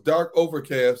 50s. It was dark,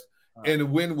 overcast, and the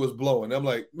wind was blowing. I'm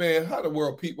like, man, how the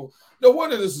world people – no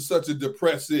wonder this is such a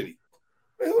depressed city.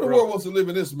 Man, who in the world wants to live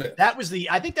in this mess?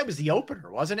 I think that was the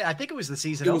opener, wasn't it? I think it was the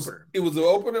season opener. It was the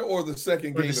opener or the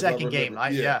second game? Or the second game.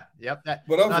 Yep.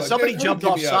 But somebody jumped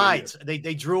off sides.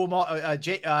 They drew him off.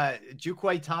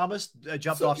 Juquay Thomas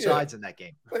jumped off sides in that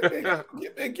game.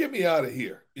 Man, get me out of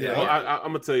here. I'm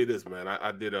gonna tell you this, man.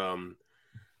 I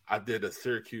did a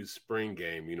Syracuse spring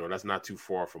game. You know, that's not too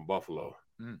far from Buffalo.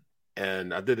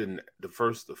 And I did it in the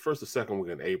first or second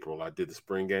week in April. I did the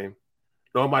spring game.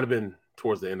 No, it might have been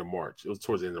towards the end of March. It was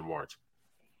towards the end of March.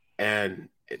 And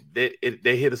they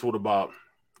hit us with about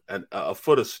a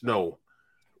foot of snow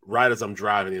right as I'm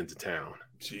driving into town.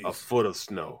 Jeez. A foot of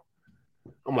snow.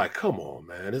 I'm like, come on,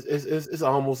 man. It's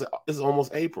almost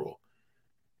April.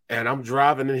 And I'm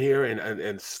driving in here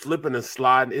and slipping and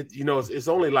sliding. It's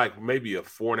only like maybe a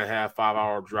 4.5, 5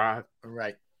 hour drive.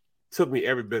 Right. Took me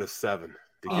every bit of 7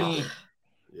 to get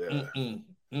there.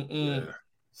 Yeah.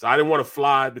 So I didn't want to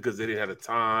fly because they didn't have the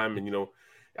time. And,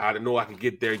 I didn't know I could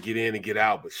get there, get in and get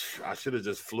out, but I should have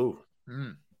just flew.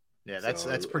 Yeah,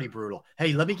 that's pretty brutal.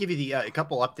 Hey, let me give you a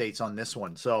couple updates on this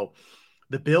one. So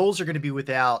the Bills are going to be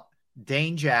without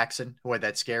Dane Jackson, who had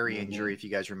that scary injury, if you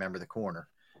guys remember, the corner.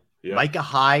 Yeah. Micah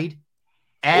Hyde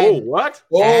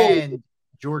and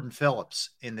Jordan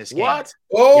Phillips in this game. What?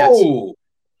 Oh,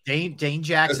 yes. Dane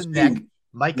Jackson neck,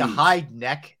 Micah Hyde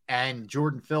neck, and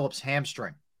Jordan Phillips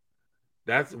hamstring.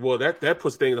 That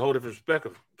puts things in a whole different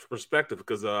perspective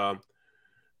because they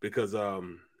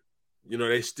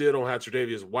still don't have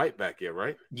Tre'Davious White back yet,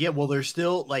 right? Yeah, well, they're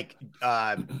still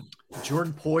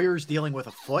Jordan Poyer's dealing with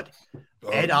a foot,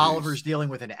 Ed Oliver's dealing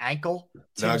with an ankle,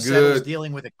 Tim Settle's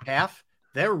dealing with a calf.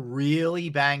 They're really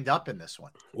banged up in this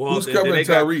one. Well, who's covering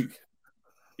Tyreek?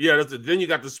 Then you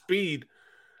got the speed.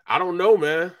 I don't know,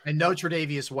 man. And no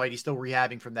Tre'Davious White. He's still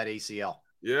rehabbing from that ACL.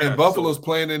 Yeah, and Buffalo's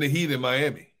playing in the heat in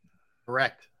Miami.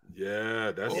 Correct.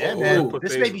 Yeah, man.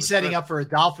 This may be setting up for a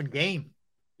Dolphin game.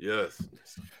 Yes.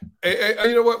 Hey,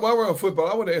 you know what? While we're on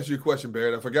football, I want to ask you a question,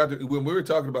 Barrett. I forgot when we were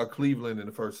talking about Cleveland in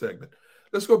the first segment.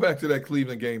 Let's go back to that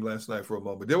Cleveland game last night for a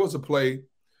moment. There was a play,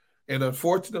 and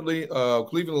unfortunately,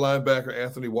 Cleveland linebacker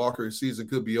Anthony Walker, his season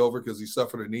could be over because he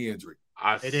suffered a knee injury.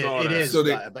 It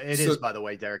is, by the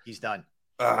way, Derrick. He's done.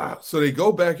 So they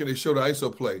go back and they show the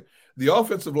ISO play. The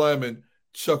offensive lineman,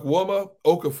 Chukwuma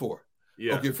Okafor.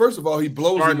 Yeah. Okay, first of all, he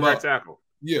blows him up. Tackle.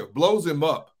 Yeah, blows him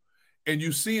up. And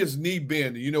you see his knee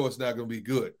bend, and you know it's not going to be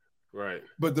good. Right.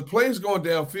 But the play's going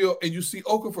downfield, and you see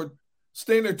Okafor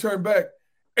stand there, turn back,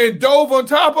 and dove on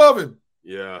top of him.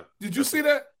 Yeah. Did you see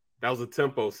that? That was a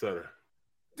tempo setter.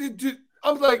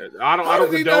 I'm like, I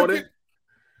don't condone it.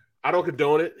 I don't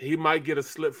condone it. He might get a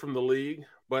slip from the league,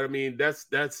 but I mean, that's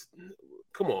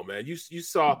come on, man. You've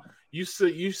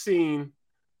seen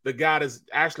the guy that's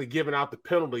actually giving out the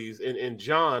penalties and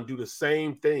John do the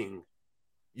same thing,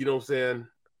 you know what I'm saying,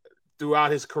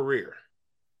 throughout his career.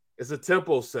 It's a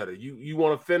tempo setter. You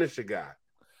want to finish a guy.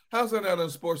 How's that not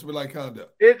unsportsmanlike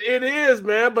conduct? It is,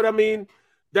 man. But I mean,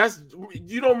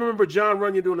 you don't remember John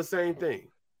Runyon doing the same thing.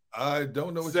 I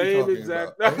don't know what you're talking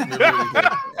about. I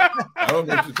don't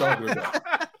know what you're talking about.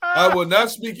 I will not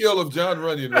speak ill of John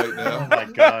Runyon right now. Oh my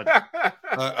God.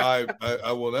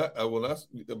 I will not. I will not.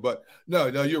 But no,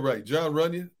 you're right. John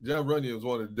Runyon was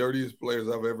one of the dirtiest players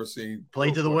I've ever seen.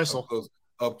 Played to the whistle.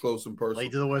 Up close and personal.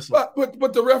 Played to the whistle.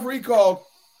 But the referee called.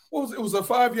 It was a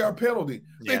 5-yard penalty.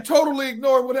 Yeah. They totally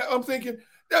ignored what I'm thinking.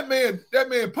 That man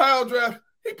pile drive.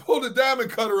 He pulled a diamond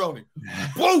cutter on him.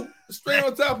 Boom! Straight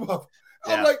on top of him.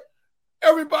 I'm like,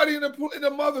 everybody in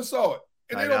the mother saw it.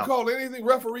 And they don't call anything.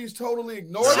 Referees totally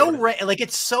ignore it.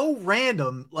 It's so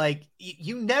random. Like,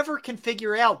 you never can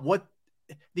figure out what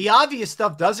the obvious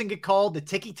stuff doesn't get called. The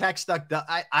ticky-tack stuff,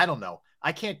 I don't know.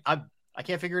 I can't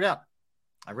figure it out.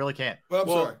 I really can't. Well, I'm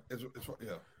sorry. It's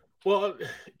yeah. Well,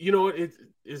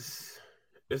 it's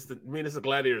a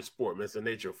gladiator sport, man. It's the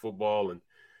nature of football. And,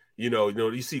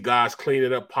 you see guys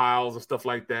cleaning up piles and stuff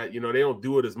like that. They don't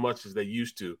do it as much as they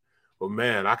used to. But,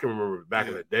 man, I can remember back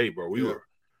in the day, bro, we were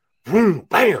boom,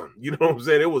 bam. You know what I'm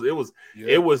saying? It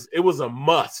was a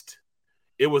must.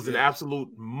 It was an absolute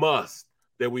must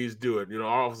that we used to do it.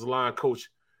 Our offensive line coach,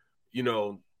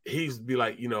 he'd be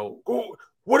like,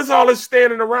 what is all this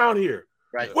standing around here?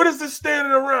 Right. What is this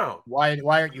standing around? Why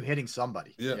aren't you hitting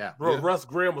somebody? Yeah. Bro, Russ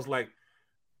Graham was like,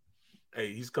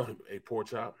 hey, he's coming. Hey, pork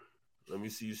chop, let me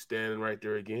see you standing right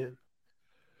there again.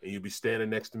 And you'll be standing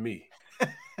next to me.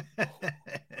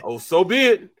 Oh, so be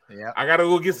it. Yeah. I got to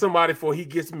go get somebody before he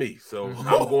gets me. So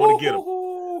I'm going to get him.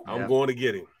 I'm going to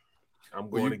get him. I'm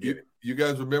going to get him. You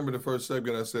guys remember the first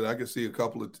segment I said I could see a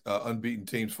couple of unbeaten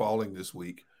teams falling this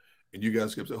week. And you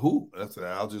guys kept saying, who? I said,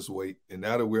 I'll just wait. And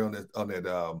now that we're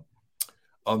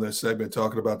on that segment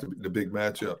talking about the big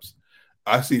matchups,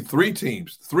 I see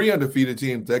 3 undefeated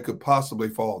teams that could possibly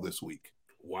fall this week.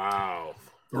 Wow.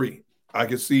 3. I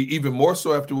can see even more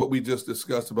so after what we just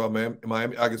discussed about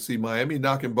Miami. I can see Miami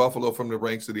knocking Buffalo from the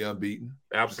ranks of the unbeaten.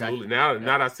 Absolutely. Okay.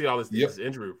 Now I see all this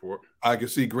injury report. I can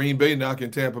see Green Bay knocking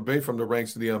Tampa Bay from the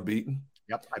ranks of the unbeaten.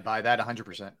 Yep, I buy that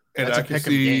 100%. And I can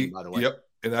see game, by the way. Yep,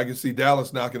 and I can see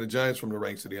Dallas knocking the Giants from the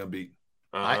ranks of the unbeaten.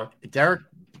 Derrick,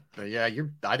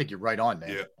 I think you're right on, man.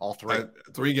 Yeah. All 3.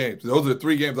 3 games. Those are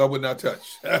 3 games I would not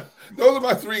touch. Those are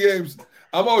my 3 games.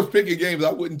 I'm always picking games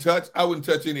I wouldn't touch. I wouldn't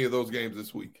touch any of those games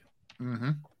this week.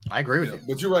 Mm-hmm. I agree with you.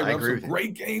 But you're right. Some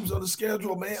great games on the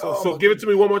schedule, man. So give it to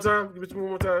me one more time.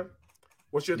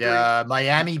 What's your 3?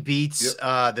 Miami beats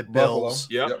the Bills.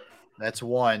 Yep. That's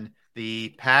 1.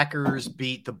 The Packers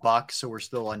beat the Bucs, so we're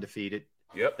still undefeated.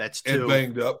 Yep. That's 2. And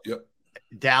banged up. Yep.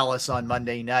 Dallas on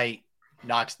Monday night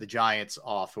knocks the Giants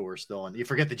off, who are still in. You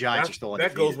forget the Giants are still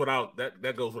undefeated.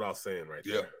 That goes without saying, right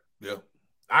there. Yeah.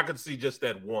 I could see just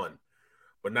that 1,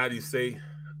 but now you say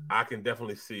I can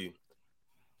definitely see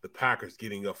the Packers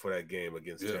getting up for that game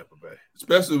against Tampa Bay.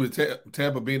 Especially with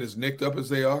Tampa being as nicked up as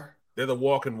they are. They're the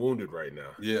walking wounded right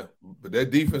now. Yeah, but that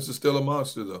defense is still a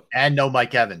monster, though. And no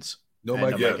Mike Evans. No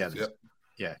Mike Evans. Yep.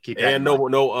 Yeah, keep that in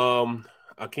mind. No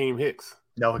Akeem Hicks.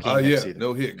 No Hakeem Hicks either.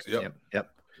 No Hicks. Yep. Wow.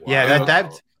 Yeah,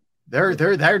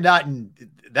 they're not in.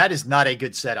 That is not a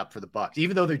good setup for the Bucs.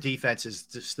 Even though their defense is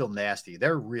still nasty,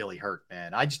 they're really hurt,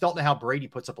 man. I just don't know how Brady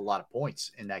puts up a lot of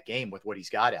points in that game with what he's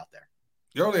got out there.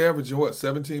 You're only averaging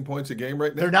 17 points a game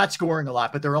right now? They're not scoring a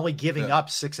lot, but they're only giving up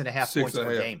 6.5 points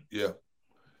per game. Yeah.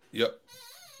 Yep.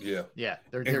 Yeah. Yeah.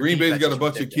 And Green Bay's got a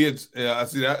bunch of kids. Yeah, I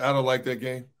see that. I don't like that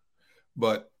game.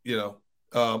 But,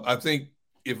 I think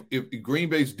if Green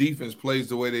Bay's defense plays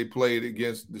the way they played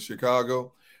against the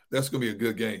Chicago, that's going to be a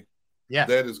good game. Yeah.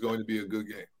 That is going to be a good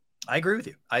game. I agree with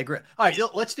you. I agree. All right,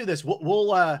 let's do this. We're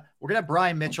going to have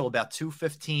Brian Mitchell about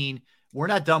 2:15. We're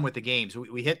not done with the games.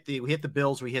 We hit the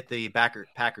Bills. We hit the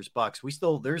Packers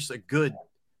Bucs. There's a good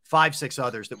 5-6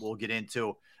 others that we'll get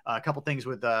into. A couple things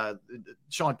with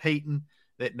Sean Payton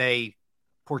that may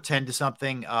portend to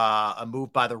something. A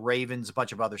move by the Ravens. A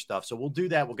bunch of other stuff. So we'll do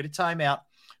that. We'll get a timeout.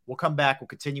 We'll come back. We'll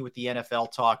continue with the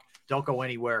NFL talk. Don't go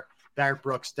anywhere. Barrett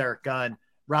Brooks, Derrick Gunn,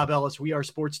 Rob Ellis. We are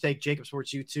Sports Take, Jacob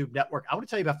Sports YouTube Network. I want to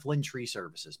tell you about Flynn Tree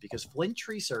Services because Flynn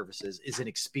Tree Services is an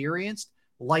experienced,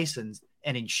 licensed,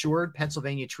 and insured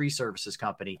Pennsylvania tree services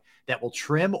company that will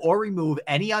trim or remove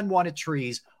any unwanted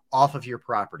trees off of your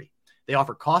property. They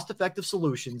offer cost-effective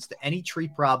solutions to any tree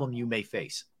problem you may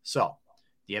face. So,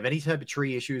 do you have any type of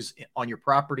tree issues on your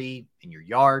property, in your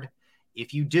yard?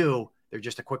 If you do, they're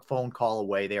just a quick phone call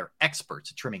away. They are experts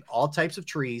at trimming all types of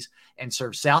trees and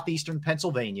serve southeastern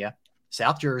Pennsylvania,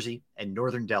 South Jersey, and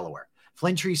northern Delaware.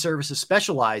 Flynn Tree Services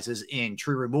specializes in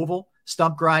tree removal,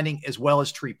 stump grinding, as well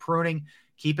as tree pruning.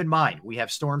 Keep in mind, we have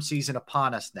storm season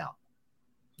upon us now.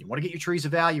 You want to get your trees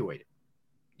evaluated.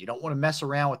 You don't want to mess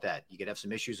around with that. You could have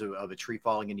some issues of a tree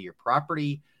falling into your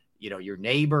property, your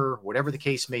neighbor, whatever the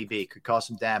case may be. It could cause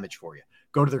some damage for you.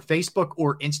 Go to their Facebook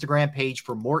or Instagram page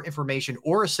for more information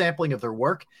or a sampling of their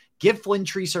work. Give Flynn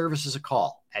Tree Services a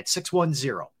call at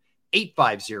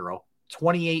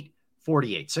 610-850-2848.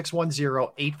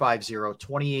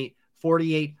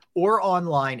 610-850-2848 or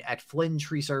online at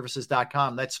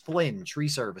flynntreeservices.com. That's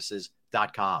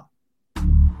flynntreeservices.com.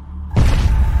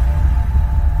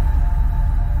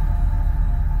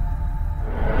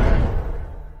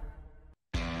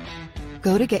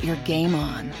 Go to get your game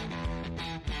on.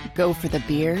 Go for the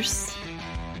beers.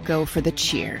 Go for the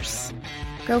cheers.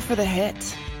 Go for the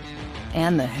hit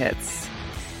and the hits.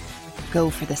 Go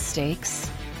for the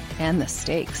stakes and the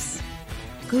stakes.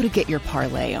 Go to get your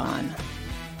parlay on.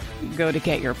 Go to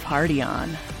get your party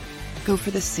on. Go for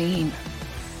the scene.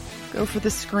 Go for the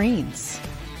screens.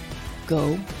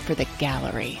 Go for the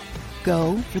gallery.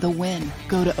 Go for the win.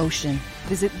 Go to Ocean.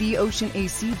 Visit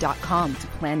theoceanac.com to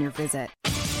plan your visit.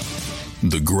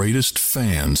 The greatest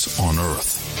fans on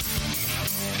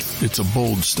earth. It's a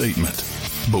bold statement,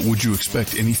 but would you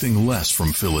expect anything less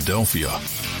from Philadelphia?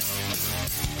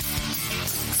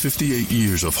 58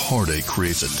 years of heartache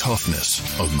creates a toughness,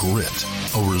 a grit,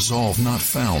 a resolve not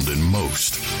found in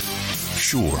most.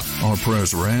 Sure, our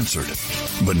prayers were answered,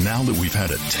 but now that we've had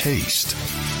a taste,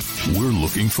 we're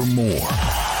looking for more.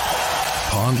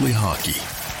 Pondley Hockey,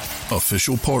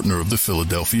 official partner of the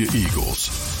Philadelphia Eagles.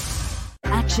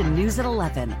 Action News at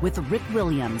 11 with Rick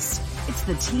Williams. It's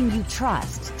the team you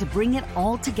trust to bring it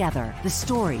all together. The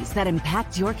stories that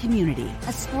impact your community,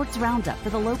 a sports roundup for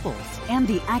the locals, and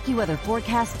the AccuWeather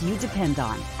forecast you depend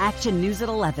on. Action News at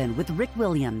 11 with Rick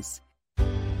Williams.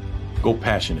 Go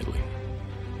passionately.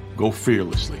 Go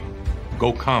fearlessly.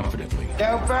 Go confidently.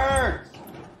 Go Birds!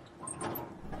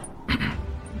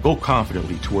 Go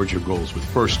confidently towards your goals with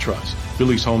First Trust,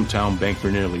 Philly's hometown bank for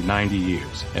nearly 90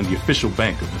 years, and the official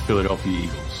bank of the Philadelphia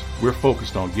Eagles. We're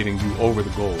focused on getting you over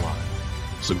the goal line.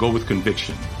 So go with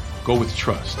conviction, go with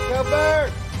trust, Go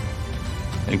Birds!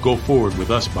 and go forward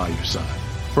with us by your side.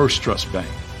 First Trust Bank,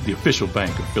 the official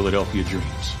bank of Philadelphia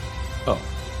dreams. Oh,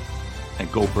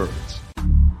 and go Birds.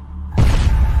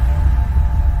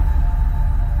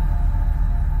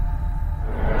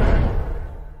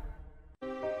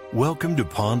 Welcome to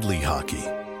Pondley Hockey.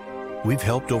 We've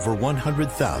helped over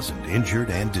 100,000 injured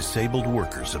and disabled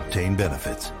workers obtain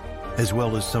benefits, as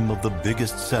well as some of the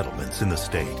biggest settlements in the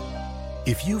state.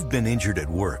 If you've been injured at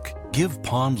work, give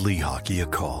Pondley Hockey a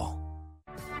call.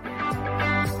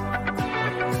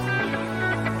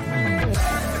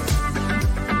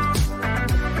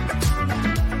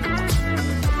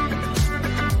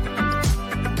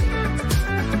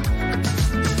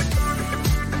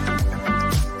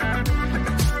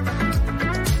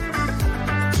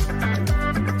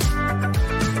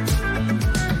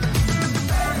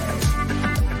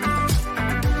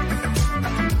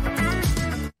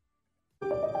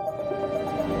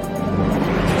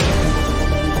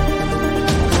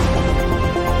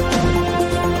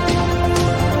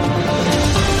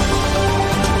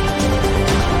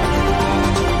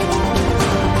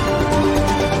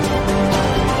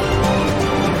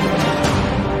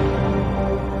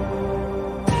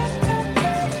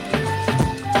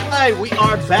 We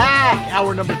are back.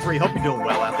 Hour number 3. Hope you're doing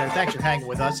well out there. Thanks for hanging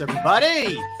with us,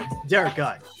 everybody. Derrick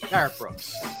Gunn, Barrett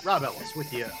Brooks, Rob Ellis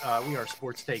with you. We are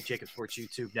Sports Take, Jacob Sports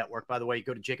YouTube Network. By the way,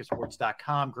 go to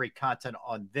jacobsports.com. Great content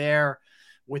on there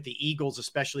with the Eagles,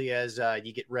 especially as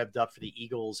you get revved up for the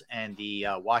Eagles and the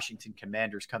Washington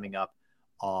Commanders coming up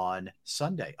on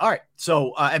Sunday. All right.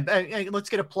 So and let's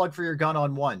get a plug for your Gun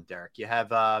on One, Derrick. You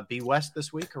have B West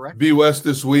this week, correct? B West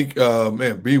this week.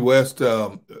 Man, B West,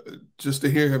 just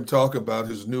to hear him talk about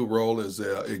his new role as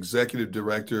executive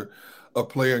director of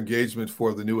player engagement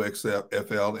for the new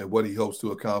XFL and what he hopes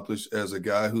to accomplish as a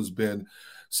guy who's been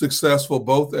successful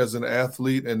both as an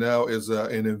athlete and now as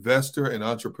an investor and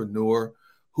entrepreneur.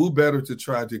 Who better to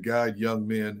try to guide young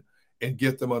men and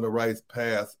get them on the right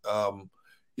path?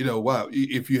 Wow.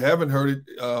 If you haven't heard it,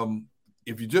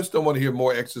 if you just don't want to hear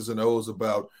more X's and O's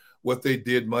about what they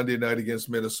did Monday night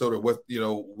against Minnesota, what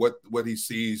he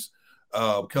sees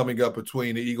coming up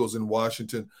between the Eagles and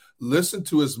Washington, listen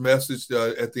to his message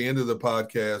at the end of the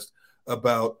podcast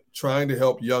about trying to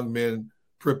help young men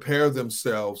prepare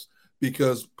themselves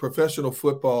because professional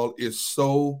football is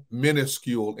so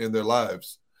minuscule in their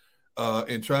lives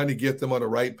and trying to get them on the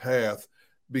right path.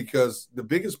 Because the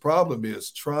biggest problem is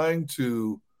trying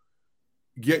to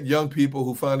get young people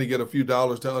who finally get a few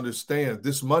dollars to understand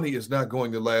this money is not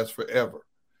going to last forever.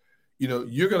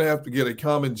 You're going to have to get a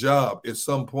common job at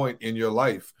some point in your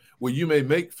life where you may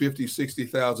make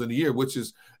 $50,000, $60,000 a year, which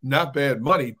is not bad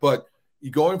money, but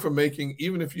you're going from making,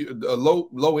 even if you a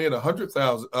low end,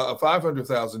 $100,000,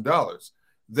 $500,000,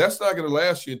 that's not going to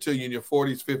last you until you're in your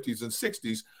 40s, 50s, and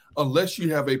 60s, unless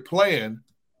you have a plan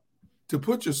to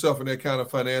put yourself in that kind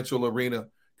of financial arena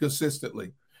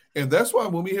consistently. And that's why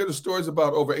when we hear the stories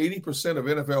about over 80% of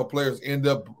NFL players end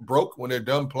up broke when they're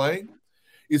done playing,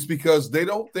 it's because they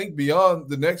don't think beyond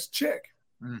the next check.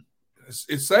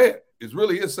 It's sad. It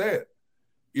really is sad.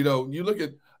 You know, you look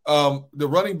at the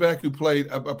running back who played,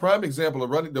 a prime example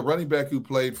of the running back who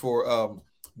played for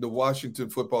the Washington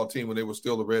football team when they were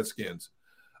still the Redskins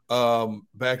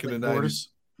back in the 90s.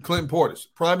 Clinton Portis,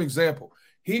 prime example.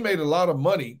 He made a lot of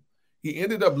money. He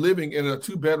ended up living in a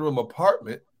 2-bedroom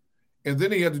apartment, and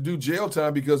then he had to do jail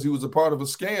time because he was a part of a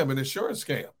scam, an insurance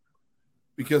scam,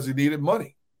 because he needed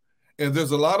money. And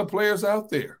there's a lot of players out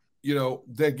there, you know,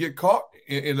 that get caught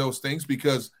in those things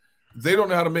because they don't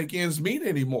know how to make ends meet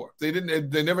anymore. They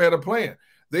never had a plan.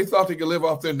 They thought they could live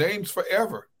off their names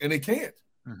forever, and they can't.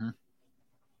 Mm-hmm.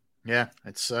 Yeah,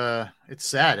 it's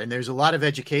sad, and there's a lot of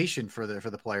education for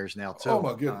the players now too. Oh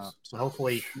my goodness! So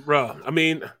hopefully, bro. I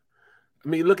mean,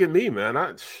 look at me, man.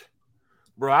 That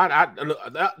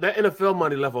NFL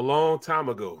money left a long time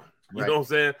ago. You know what I'm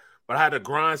saying? But I had to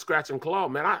grind, scratch, and claw,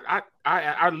 man.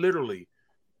 I literally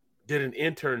did an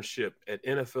internship at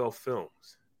NFL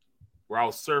Films where I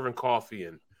was serving coffee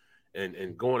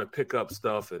and going to pick up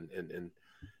stuff and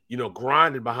you know,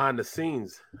 grinding behind the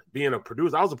scenes, being a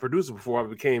producer. I was a producer before I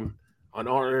became an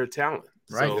on-air talent.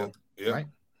 Right. So, yeah. Right.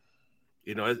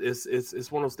 You know,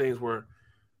 it's one of those things where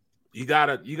you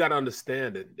gotta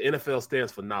understand that the NFL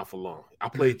stands for not for long. I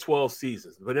played 12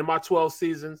 seasons, but in my 12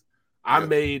 seasons, I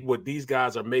made what these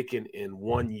guys are making in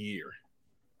 1 year.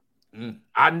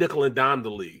 I nickel and dime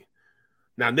the league.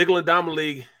 Now, nickel and dime the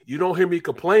league, you don't hear me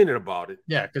complaining about it.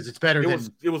 Yeah, because it's better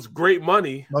it was great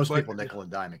money. Most people nickel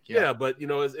and diming. Yeah, but you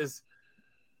know, it's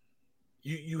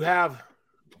you have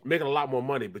making a lot more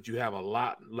money, but you have a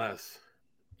lot less,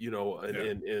 you know,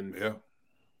 and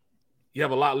you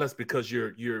have a lot less because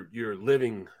you're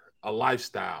living a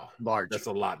lifestyle that's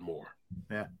a lot more.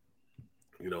 Yeah.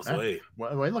 You know, so hey,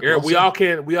 look, Eric, we all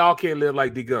can't live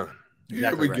like D Gunn.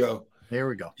 Here we go. Here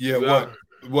we go. Yeah,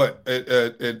 what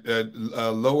at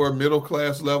lower middle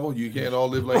class level, you can't all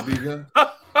live like D Gunn?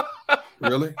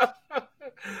 Really?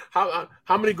 How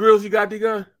many grills you got, D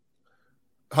Gunn?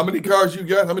 How many cars you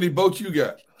got? How many boats you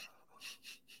got?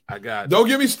 I got. Don't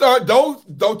get me started.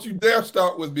 Don't you dare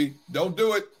start with me. Don't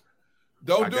do it.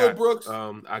 Don't do it, Brooks.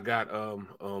 I got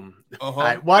All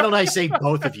right, why don't I say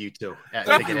both of you two?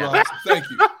 Thank you, Rob. Thank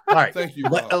you. All right. Thank you,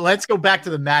 Rob. Let's go back to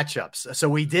the matchups. So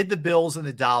we did the Bills and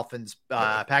the Dolphins,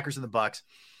 Packers and the Bucks.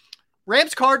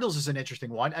 Rams Cardinals is an interesting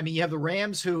one. I mean, you have the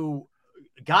Rams who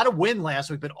got a win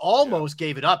last week, but almost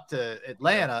gave it up to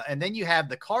Atlanta. And then you have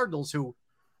the Cardinals who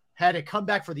had a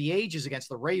comeback for the ages against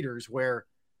the Raiders, where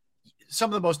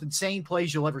some of the most insane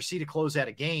plays you'll ever see to close out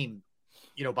a game,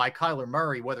 you know, by Kyler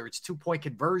Murray, whether it's 2-point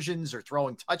conversions or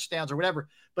throwing touchdowns or whatever.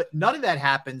 But none of that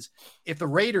happens if the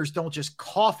Raiders don't just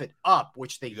cough it up,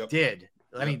 which they did.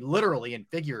 I mean, literally and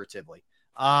figuratively.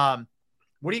 What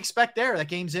do you expect there? That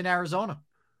game's in Arizona.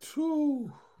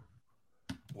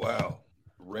 Wow.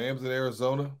 Rams in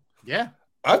Arizona? Yeah.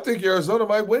 I think Arizona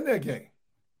might win that game.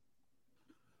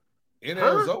 In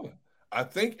Arizona. I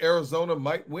think Arizona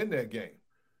might win that game.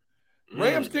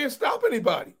 Rams can't stop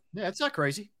anybody. Yeah, it's not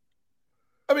crazy.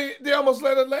 I mean, they almost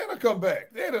let Atlanta come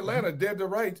back. They had Atlanta dead to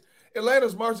rights.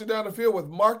 Atlanta's marching down the field with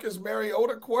Marcus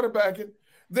Mariota quarterbacking.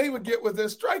 They would get within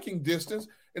striking distance.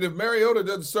 And if Mariota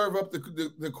doesn't serve up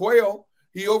the quail,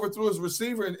 he overthrew his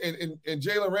receiver and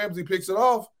Jalen Ramsey picks it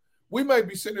off, we might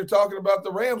be sitting here talking about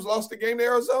the Rams lost the game to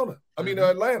Arizona. I mean,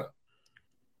 Atlanta.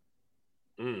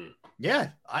 Yeah,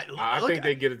 I think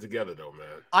they get it together though, man.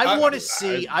 I want to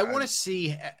see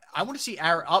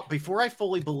before I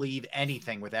fully believe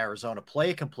anything with Arizona, play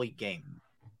a complete game.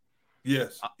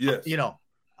 Yes. You know,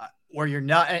 where you're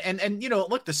not, and you know,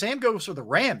 look, the same goes for the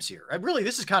Rams here. Really,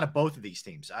 this is kind of both of these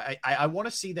teams. I want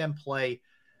to see them play.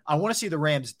 I want to see the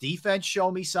Rams defense show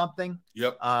me something.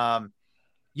 Yep.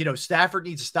 You know, Stafford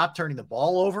needs to stop turning the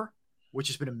ball over, which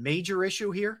has been a major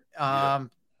issue here.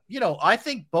 You know, I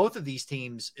think both of these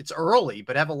teams, it's early,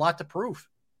 but have a lot to prove.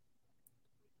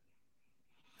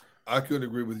 I couldn't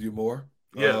agree with you more.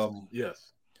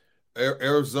 Yes.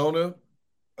 Arizona,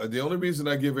 the only reason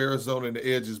I give Arizona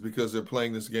the edge is because they're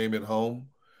playing this game at home.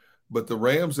 But the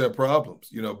Rams have problems.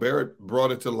 You know, Barrett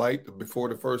brought it to light before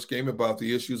the first game about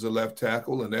the issues of left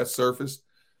tackle, and that surfaced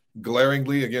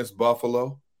glaringly against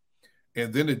Buffalo.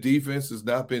 And then the defense has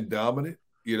not been dominant.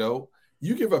 You know,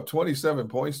 you give up 27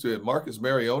 points to Marcus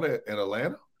Mariota in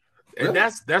Atlanta. And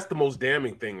that's the most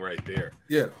damning thing right there.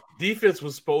 Yeah. Defense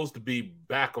was supposed to be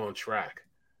back on track.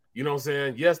 You know what I'm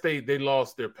saying? Yes, they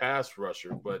lost their pass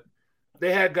rusher, but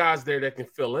they had guys there that can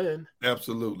fill in.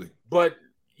 Absolutely. But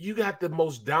you got the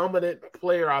most dominant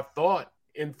player, I thought,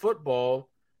 in football,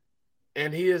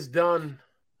 and he has done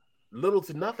little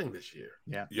to nothing this year.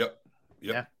 Yeah. Yep.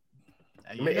 Yeah.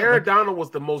 I mean, Aaron Donald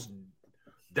was the most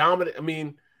dominant. I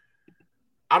mean,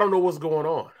 I don't know what's going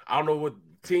on. I don't know what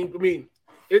team. I mean,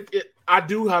 I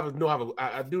do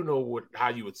know how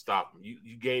you would stop them.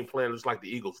 You game plan just like the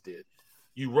Eagles did.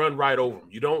 You run right over them.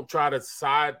 You don't try to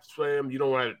side swim. You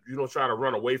don't try to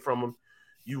run away from them.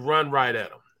 You run right at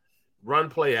them. Run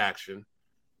play action.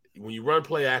 When you run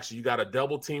play action, you got a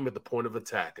double team at the point of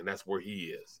attack, and that's where he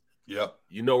is. Yep.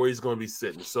 You know where he's going to be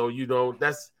sitting. So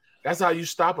that's how you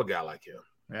stop a guy like him.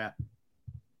 Yeah.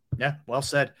 Yeah, well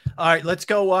said. All right, let's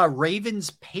go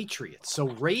Ravens Patriots. So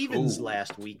Ravens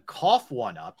last week cough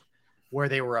one up where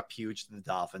they were up huge to the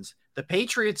Dolphins. The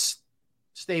Patriots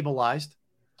stabilized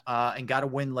and got a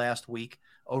win last week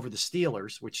over the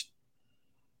Steelers, which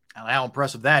I don't know how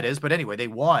impressive that is, but anyway, they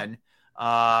won.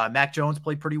 Mac Jones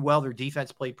played pretty well. Their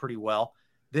defense played pretty well.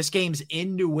 This game's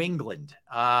in New England.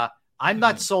 I'm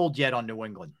not sold yet on New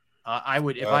England.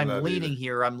 If I'm leaning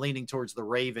here, I'm leaning towards the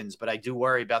Ravens, but I do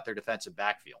worry about their defensive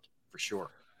backfield for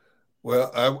sure.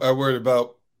 Well, I worry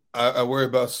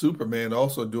about Superman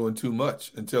also doing too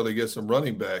much until they get some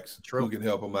running backs who can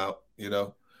help him out.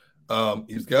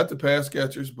 He's got the pass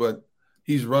catchers, but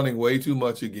he's running way too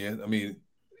much again. I mean,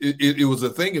 it was a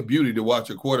thing of beauty to watch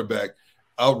a quarterback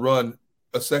outrun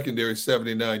a secondary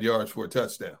 79 yards for a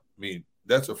touchdown. I mean,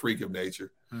 that's a freak of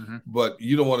nature. Mm-hmm. But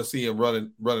you don't want to see him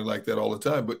running like that all the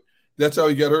time. But that's how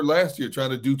he got hurt last year,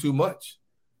 trying to do too much,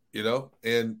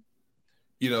 And,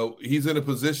 he's in a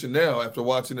position now after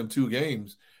watching him 2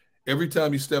 games. Every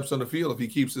time he steps on the field, if he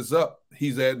keeps this up,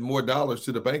 he's adding more dollars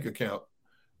to the bank account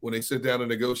when they sit down and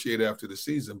negotiate after the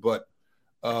season. But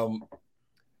that's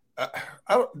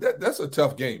a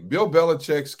tough game. Bill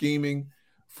Belichick scheming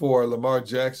for Lamar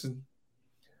Jackson.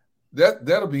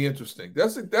 That'll be interesting.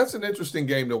 That's an interesting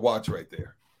game to watch right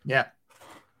there. Yeah.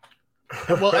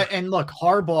 Well, and look,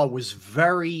 Harbaugh was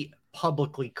very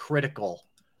publicly critical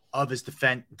of his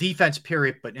defense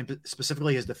period, but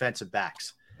specifically his defensive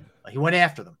backs. He went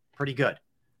after them pretty good.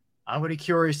 I'm going to be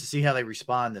curious to see how they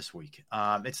respond this week.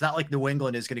 It's not like New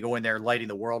England is going to go in there lighting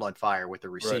the world on fire with the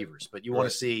receivers, but you want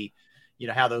to see,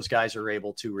 how those guys are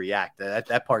able to react.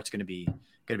 That part's going to be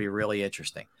really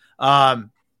interesting.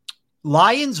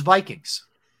 Lions Vikings.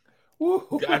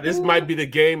 God, this might be the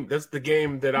game. That's the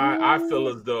game that I feel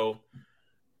as though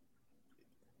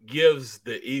gives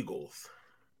the Eagles,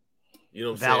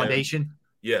 validation. Saying?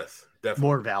 Yes, definitely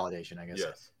more validation, I guess.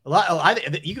 Yes,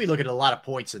 you can be looking at a lot of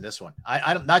points in this one.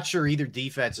 I'm not sure either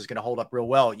defense is going to hold up real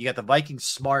well. You got the Vikings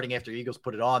smarting after the Eagles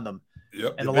put it on them.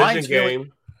 Yep. And the Lions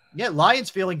Lions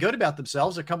feeling good about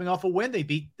themselves. They're coming off a win. They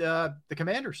beat the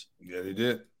Commanders. Yeah, they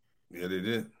did.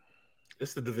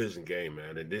 It's the division game,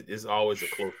 man. And it's always a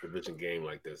close division game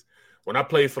like this. When I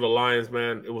played for the Lions,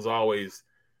 man, it was always,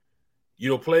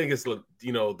 playing against,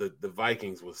 the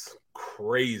Vikings was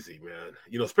crazy, man.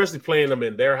 Especially playing them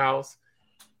in their house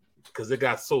because it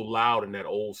got so loud in that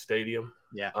old stadium.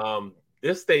 Yeah.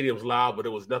 This stadium's loud, but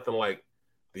it was nothing like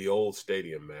the old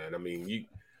stadium, man. I mean,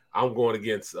 I'm going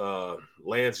against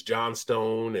Lance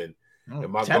Johnstone and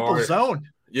my Temple guard. Zone.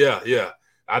 Yeah.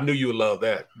 I knew you would love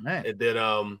that. Man. And then,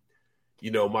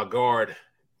 my guard,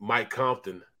 Mike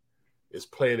Compton, is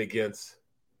playing against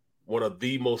one of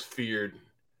the most feared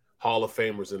Hall of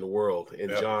Famers in the world, in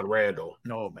John Randall.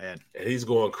 Oh, man. And he's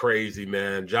going crazy,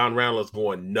 man. John Randall is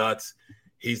going nuts.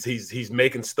 He's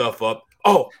making stuff up.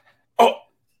 Oh,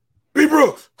 B.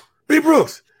 Brooks.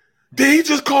 Did he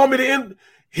just call me the N?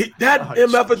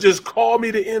 MFer just called me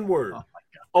the N-word. Oh,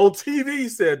 on TV, he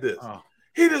said this. Oh.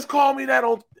 He just called me that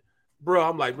on – bro,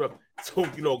 I'm like, bro. So,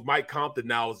 Mike Compton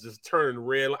now is just turning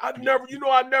red. Like, I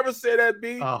never said that,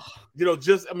 B. Oh.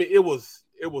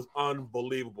 It was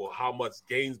unbelievable how much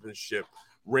gamesmanship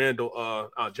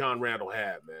John Randall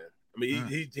had, man. I mean,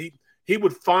 he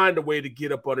would find a way to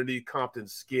get up underneath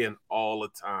Compton's skin all the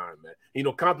time, man.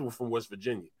 Compton was from West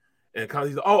Virginia. And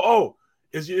Compton's like,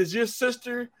 is your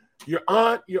sister, your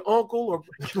aunt, your uncle? Or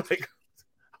I'm like,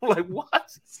 what? I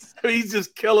mean, he's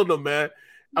just killing them, man.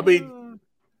 I mean,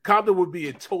 Compton would be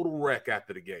a total wreck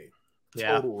after the game.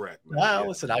 Total wreck, man. Well,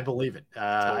 listen, I believe it.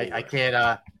 I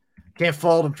can't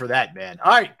fault him for that, man.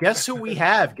 All right, guess who we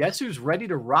have? Guess who's ready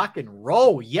to rock and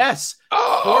roll? Yes,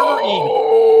 former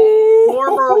Eagle,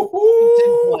 former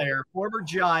Washington player, former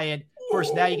Giant. Of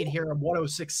course, now you can hear him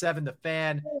 106.7 The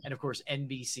Fan, and of course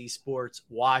NBC Sports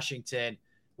Washington.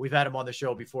 We've had him on the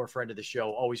show before, friend of the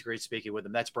show. Always great speaking with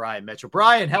him. That's Brian Mitchell.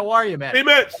 Brian, how are you, man? Hey,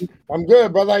 Mitch. I'm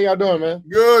good, brother. How y'all doing, man?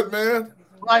 Good, man.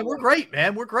 Right, we're great,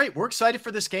 man. We're great. We're excited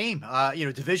for this game.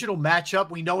 Divisional matchup.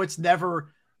 We know it's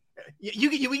never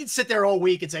We can sit there all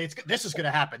week and say this is going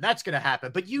to happen, that's going to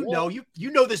happen, but you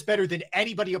know this better than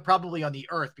anybody probably on the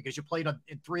earth because you played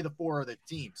in 3 of the 4 of the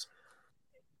teams.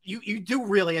 You do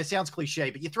really. It sounds cliche,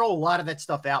 but you throw a lot of that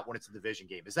stuff out when it's a division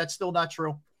game. Is that still not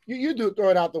true? You do throw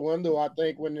it out the window. I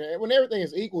think when everything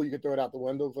is equal, you can throw it out the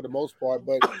window for the most part.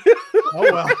 But oh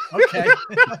well, okay.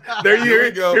 Here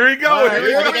we go.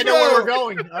 Right, I know where we're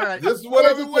going. All right, this is what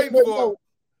I've been waiting for.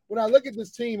 When I look at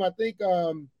this team, I think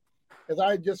as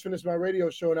I just finished my radio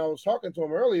show and I was talking to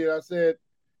him earlier, I said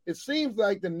it seems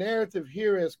like the narrative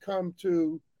here has come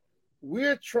to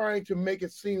we're trying to make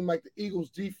it seem like the Eagles'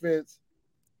 defense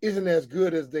isn't as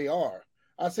good as they are.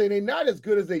 I say they're not as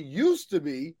good as they used to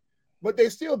be, but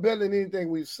they're still better than anything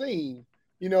we've seen,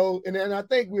 and I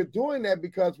think we're doing that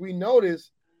because we notice,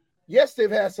 yes,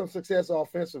 they've had some success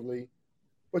offensively,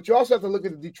 but you also have to look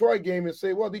at the Detroit game and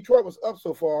say, well, Detroit was up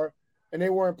so far and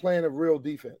they weren't playing a real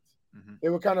defense. Mm-hmm. They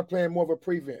were kind of playing more of a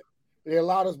prevent. They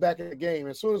allowed us back in the game.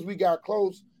 As soon as we got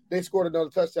close, they scored another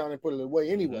touchdown and put it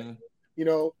away anyway.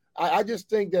 Mm-hmm. I just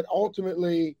think that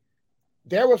ultimately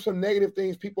there were some negative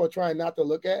things people are trying not to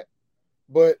look at,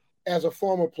 but as a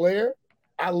former player,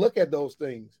 I look at those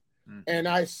things. And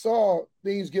I saw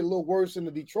things get a little worse in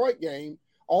the Detroit game,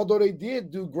 although they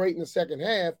did do great in the second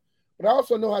half. But I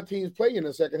also know how teams play in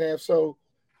the second half. So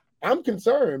I'm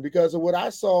concerned because of what I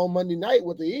saw on Monday night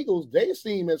with the Eagles. They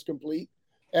seem as complete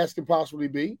as can possibly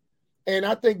be. And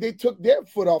I think they took their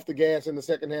foot off the gas in the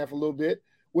second half a little bit,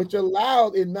 which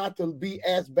allowed it not to be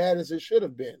as bad as it should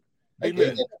have been.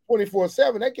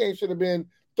 24-7, that game should have been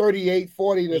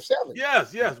 38-40-7.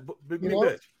 Yes. Big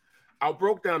bitch. I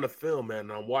broke down the film, man,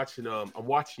 and I'm watching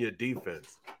your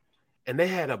defense. And they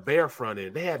had a bear front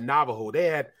end. They had Navajo.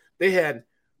 They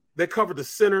covered the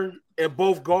center and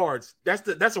both guards. That's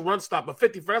a run stop. A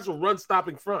 50, that's a run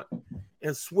stopping front.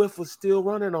 And Swift was still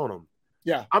running on them.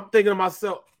 Yeah. I'm thinking to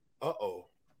myself, uh-oh.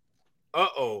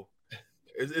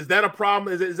 Is that a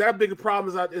problem? Is that a bigger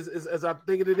problem as I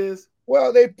think it is?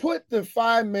 Well, they put the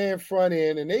 5-man front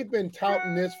end, and they've been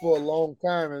touting this for a long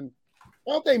time. And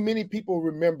I don't think many people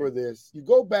remember this. You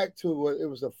go back to it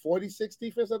was a 46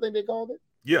 defense, I think they called it.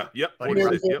 Yeah, yep.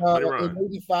 46, in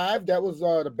 85, that was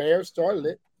the Bears started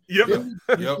it. Yep. Then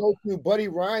you go to Buddy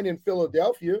Ryan in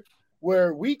Philadelphia,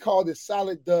 where we called it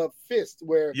solid dub fist,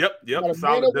 where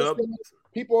solid dub.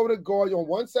 People over the guard on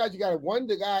one side, you got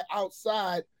the guy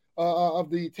outside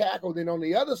of the tackle. Then on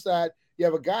the other side, you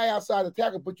have a guy outside the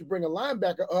tackle, but you bring a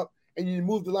linebacker up and you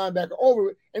move the linebacker over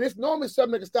it. And it's normally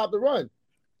something that can stop the run.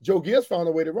 Joe Gibbs found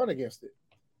a way to run against it.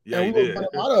 Yeah, and we were running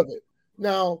out of it.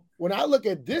 Now, when I look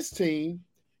at this team,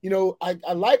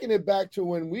 I liken it back to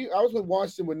when I was with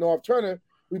Washington with North Turner.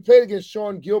 We played against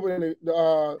Sean Gilbert and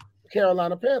the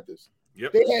Carolina Panthers.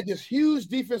 Yep. They had this huge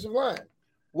defensive line.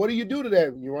 What do you do to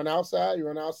that? You run outside.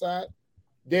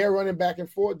 They're running back and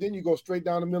forth. Then you go straight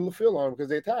down the middle of the field on them because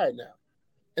they're tired now.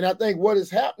 And I think what is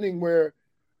happening where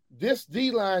this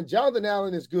D-line, Jonathan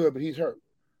Allen is good, but he's hurt.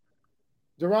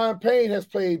 Deron Payne has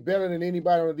played better than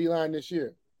anybody on the D-line this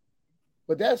year.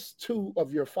 But that's 2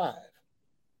 of your 5.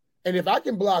 And if I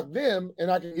can block them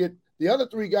and I can get the other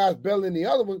 3 guys better than the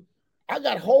other one, I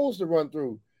got holes to run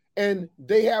through. And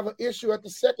they have an issue at the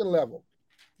second level.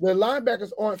 The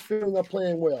linebackers aren't feeling up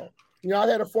playing well. I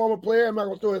had a former player, I'm not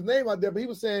going to throw his name out there, but he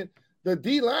was saying the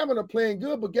D linemen are playing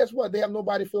good, but guess what? They have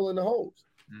nobody filling the holes.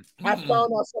 Mm-hmm. I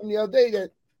found out something the other day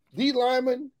that D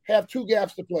linemen have 2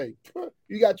 gaps to play.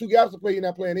 You got 2 gaps to play, you're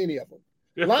not playing any of them.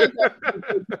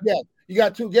 Linebackers, you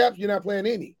got 2 gaps, you're not playing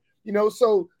any.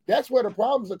 So that's where the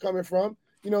problems are coming from.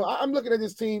 I'm looking at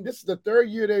this team. This is the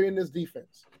 3rd year they're in this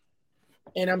defense.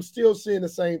 And I'm still seeing the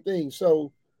same thing.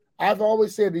 So I've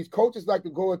always said these coaches like to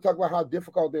go and talk about how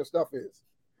difficult their stuff is.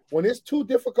 When it's too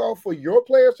difficult for your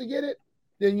players to get it,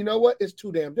 then you know what? It's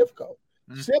too damn difficult.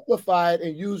 Mm-hmm. Simplify it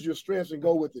and use your strengths and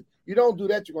go with it. You don't do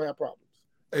that, you're going to have problems.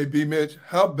 Hey, B. Mitch,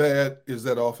 how bad is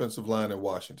that offensive line in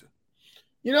Washington?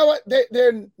 You know what?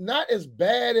 They're not as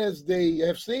bad as they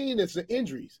have seen. It's the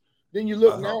injuries. Then you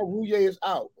look now, Rouye is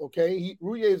out, okay?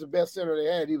 Rouye is the best center they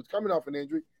had. He was coming off an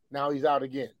injury. Now he's out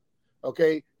again,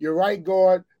 okay? Your right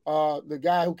guard, the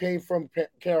guy who came from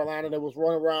Carolina that was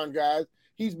running around guys,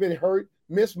 he's been hurt,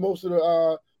 missed most of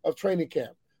the of training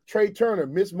camp. Trey Turner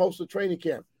missed most of training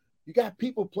camp. You got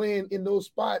people playing in those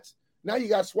spots. Now you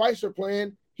got Schweitzer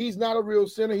playing. He's not a real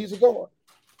center. He's a guard.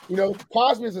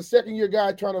 Cosme is a second-year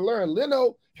guy trying to learn.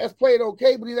 Leno has played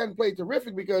okay, but he hasn't played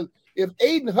terrific because if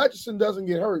Aiden Hutchinson doesn't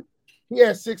get hurt, he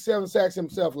had 6-7 sacks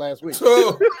himself last week.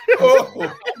 I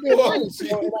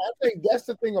think that's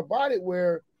the thing about it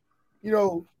where,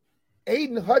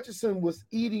 Aiden Hutchinson was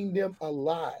eating them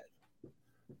alive.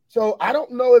 So I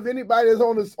don't know if anybody is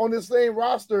on this same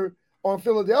roster on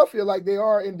Philadelphia like they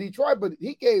are in Detroit, but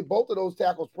he gave both of those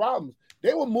tackles problems.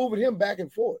 They were moving him back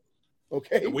and forth.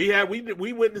 Okay.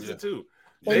 We witnessed it too.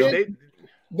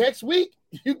 Next week,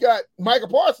 you got Micah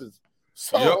Parsons.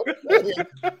 So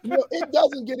it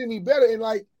doesn't get any better. And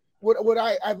like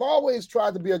I've always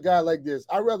tried to be a guy like this.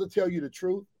 I'd rather tell you the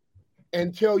truth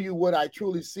and tell you what I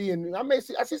truly see. And I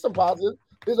see some positives.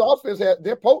 This offense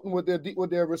they're potent with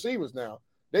their receivers now.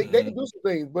 They can do some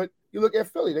things, but you look at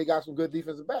Philly, they got some good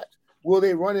defensive backs. Will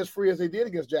they run as free as they did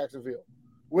against Jacksonville?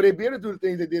 Will they be able to do the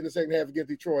things they did in the second half against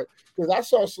Detroit? Because I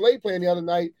saw Slade playing the other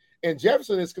night, and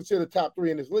Jefferson is considered top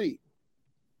 3 in his league.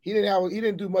 He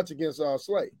didn't do much against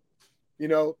Slade. You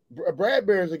know,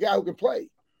 Bradbury is a guy who can play.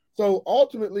 So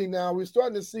ultimately now we're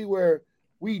starting to see where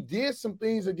we did some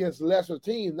things against lesser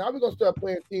teams. Now we're going to start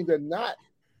playing teams that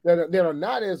are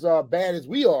not as bad as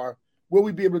we are. Will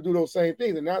we be able to do those same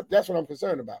things? And that's what I'm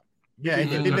concerned about. Yeah,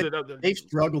 and they've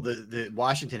struggled. The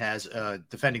Washington has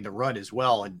defending the run as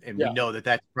well, and we know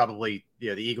that's probably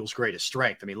the Eagles' greatest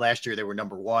strength. I mean, last year they were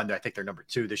number 1. I think they're number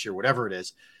 2 this year, whatever it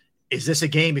is. Is this a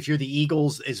game, if you're the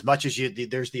Eagles, as much as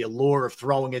there's the allure of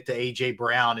throwing it to A.J.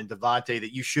 Brown and Devontae,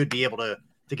 that you should be able to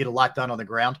get a lot done on the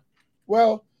ground?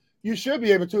 Well, you should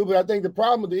be able to, but I think the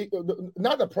problem with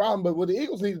but what the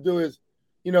Eagles need to do is,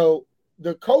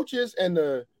 the coaches and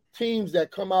the teams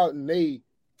that come out and they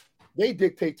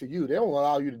dictate to you. They don't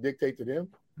allow you to dictate to them.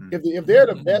 If they're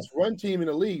the best run team in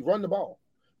the league, run the ball.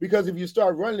 Because if you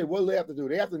start running it, what do they have to do?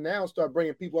 They have to now start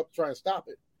bringing people up to try and stop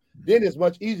it. Then it's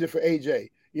much easier for AJ,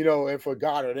 and for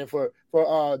Goddard and for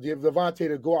Devontae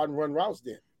to go out and run routes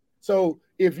then. So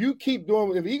if Eagles keep doing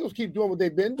what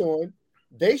they've been doing,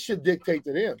 they should dictate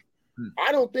to them.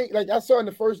 I don't think, like I saw in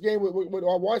the first game with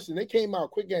Washington, they came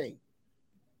out quick game.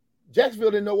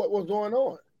 Jacksonville didn't know what was going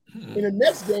on. In the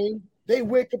next game, they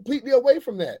went completely away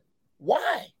from that.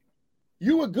 Why?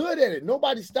 You were good at it.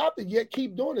 Nobody stopped it yet.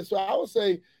 Keep doing it. So I would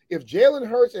say if Jalen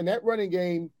Hurts and that running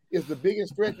game is the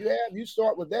biggest threat you have, you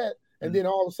start with that, and then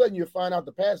all of a sudden you find out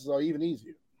the passes are even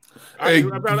easier. I'd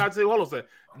say, hold on a second.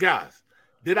 Guys,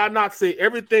 did I not say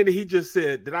everything that he just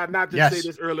said? Did I not just say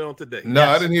this early on today? No,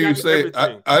 I didn't hear you say it.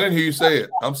 I didn't hear you say it.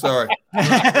 I'm sorry.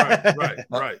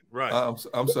 Right.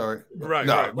 I'm sorry. Right.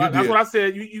 That's what I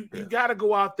said. You got to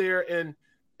go out there, and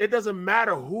it doesn't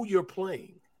matter who you're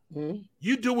playing. Mm-hmm.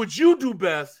 You do what you do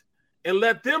best, and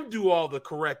let them do all the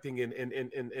correcting and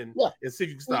see if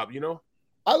you can stop.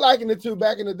 I liken it to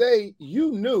back in the day.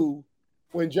 You knew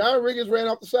when John Riggins ran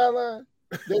off the sideline,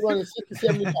 they running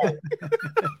 60-70 pounds.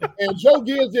 And Joe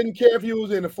Gibbs didn't care if he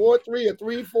was in a 4-3 or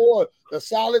 3-4, a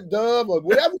solid dub, or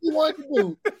whatever he wanted to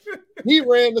do. He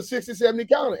ran the 60-70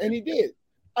 counter, and he did.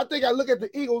 I think I look at the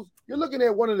Eagles, you're looking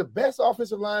at one of the best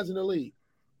offensive lines in the league.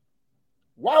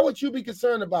 Why would you be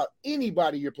concerned about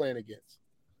anybody you're playing against?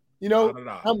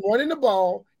 I'm running the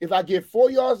ball. If I get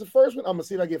 4 yards the first one, I'm going to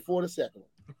see if I get 4 the second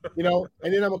one.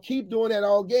 And then I'm going to keep doing that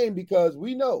all game because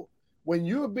we know when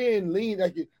you're being lean,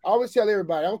 I always tell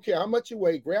everybody, I don't care how much you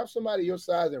weigh, grab somebody your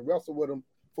size and wrestle with them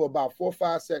for about 4 or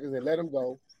 5 seconds and let them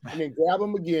go. And then grab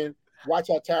them again. Watch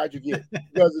how tired you get.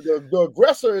 Because the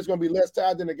aggressor is going to be less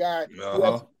tired than the guy who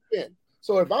has to defend.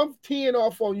 So if I'm teeing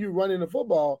off on you running the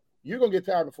football, you're going to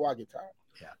get tired before I get tired.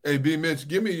 Yeah. Hey, B. Mitch,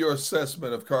 give me your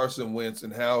assessment of Carson Wentz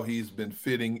and how he's been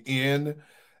fitting in,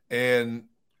 and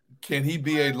can he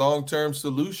be a long-term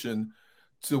solution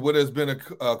to what has been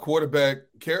a quarterback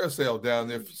carousel down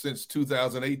there since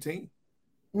 2018?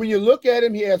 When you look at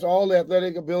him, he has all the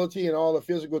athletic ability and all the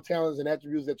physical talents and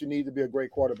attributes that you need to be a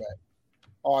great quarterback.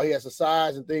 He has the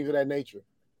size and things of that nature.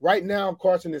 Right now,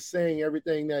 Carson is saying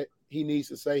everything that he needs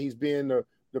to say. He's being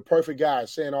the perfect guy,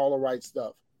 saying all the right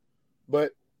stuff.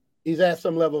 But he's had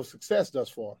some level of success thus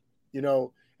far,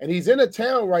 and he's in a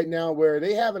town right now where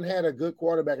they haven't had a good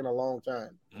quarterback in a long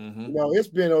time. Mm-hmm. It's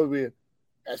been over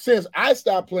since I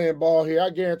stopped playing ball here. I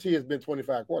guarantee it's been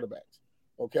 25 quarterbacks.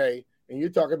 Okay. And you're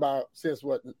talking about since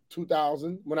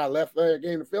 2000 when I left there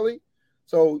game to Philly.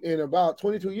 So in about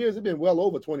 22 years, it's been well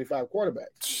over 25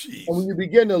 quarterbacks. Jeez. And when you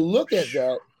begin to look at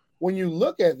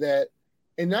that,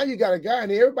 and now you got a guy,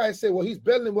 and everybody say, well, he's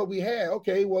better than what we had.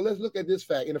 Okay, well, let's look at this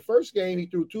fact. In the first game, he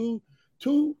threw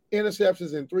two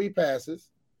interceptions and 3 passes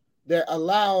that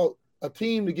allowed a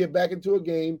team to get back into a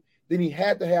game. Then he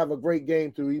had to have a great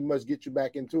game he must get you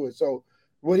back into it. So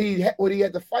what he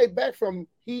had to fight back from,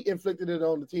 he inflicted it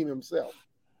on the team himself.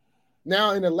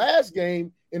 Now, in the last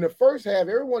game, in the first half,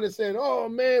 everyone is saying, oh,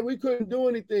 man, we couldn't do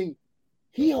anything.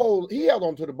 He held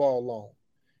on to the ball long.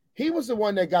 He was the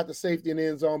one that got the safety in the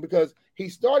end zone because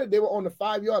they were on the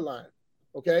 5-yard line,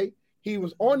 okay? He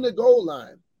was on the goal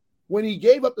line. When he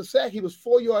gave up the sack, he was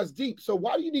 4 yards deep. So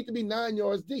why do you need to be 9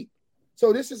 yards deep?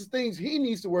 So this is things he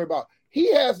needs to worry about.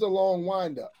 He has the long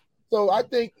windup. So I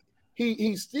think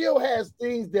he still has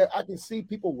things that I can see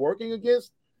people working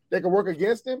against that can work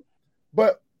against him,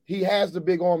 but he has the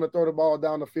big arm to throw the ball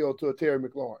down the field to a Terry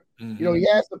McLaurin. Mm-hmm. You know, he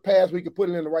has the pass. We can put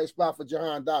it in the right spot for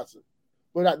Jahan Dotson.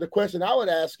 But the question I would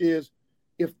ask is,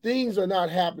 if things are not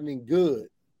happening good,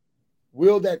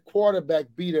 will that quarterback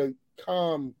be the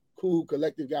calm, cool,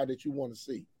 collective guy that you want to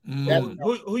see? Mm.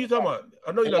 Who you talking about?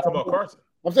 I know you're not talking about Carson.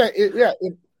 I'm saying,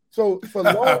 so for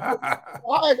long,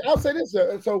 I'll say this.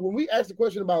 So when we asked the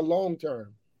question about long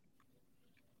term,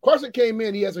 Carson came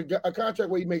in. He has a contract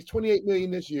where he makes $28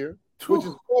 million this year, which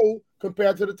is low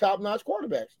compared to the top notch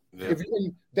quarterbacks. Yeah.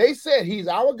 They said he's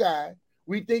our guy.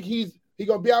 We think he's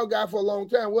gonna be our guy for a long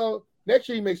time. Well, next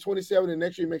year he makes 27, and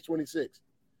next year he makes 26.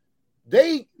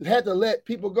 They had to let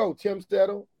people go. Tim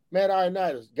Settle, Matt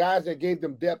Ioannidis, guys that gave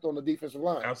them depth on the defensive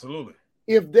line. Absolutely.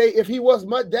 If he was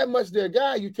that much their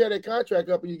guy, you tear their contract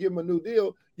up and you give him a new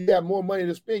deal, you have more money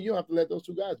to spend. You don't have to let those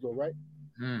two guys go, right?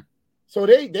 So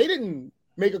they didn't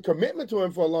make a commitment to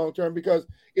him for a long term, because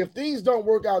if things don't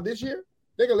work out this year,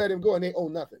 they can let him go and they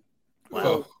own nothing. Wow.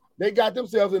 So they got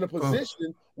themselves in a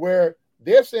position where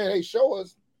they're saying, hey, show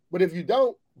us. But if you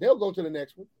don't, they'll go to the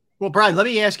next one. Well, Brian, let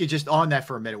me ask you just on that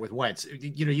for a minute with Wentz.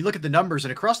 You know, you look at the numbers,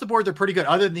 and across the board, they're pretty good,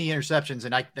 other than the interceptions.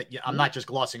 And I'm not just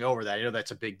glossing over that. I know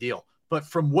that's a big deal. But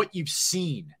from what you've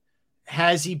seen,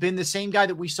 has he been the same guy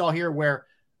that we saw here where,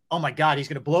 oh, my God, he's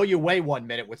going to blow you away 1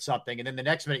 minute with something, and then the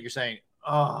next minute you're saying,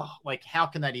 oh, like, how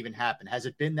can that even happen? Has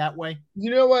it been that way?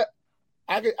 You know what?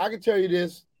 I can tell you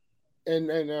this, and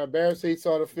Barrett said he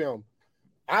saw the film.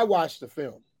 I watched the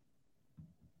film,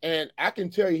 and I can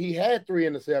tell you he had 3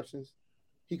 interceptions.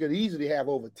 He could easily have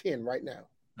over 10 right now.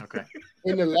 Okay.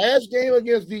 In the last game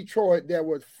against Detroit, there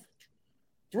were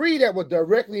 3 that were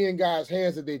directly in guys'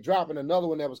 hands that they dropped, and another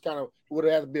one that was kind of would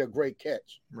have had to be a great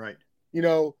catch. Right. You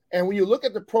know, and when you look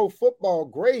at the pro football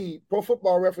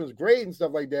reference grade and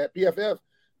stuff like that, PFF,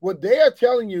 what they are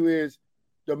telling you is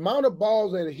the amount of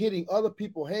balls that are hitting other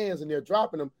people's hands and they're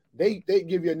dropping them, they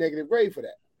give you a negative grade for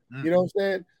that. Mm-hmm. You know what I'm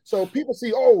saying? So people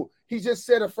see, oh, he just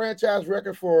set a franchise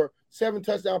record for 7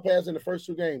 touchdown passes in the first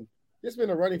 2 games. It's been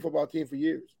a running football team for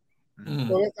years. Mm-hmm.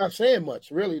 So that's not saying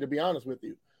much, really, to be honest with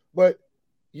you. But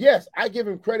yes, I give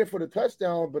him credit for the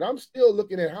touchdown, but I'm still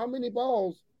looking at how many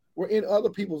balls were in other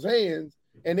people's hands,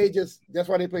 and that's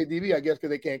why they play DB, I guess, because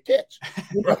they can't catch.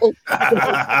 You know?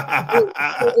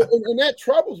 and that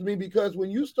troubles me, because when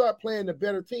you start playing the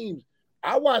better teams,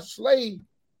 I watch Slay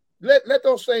let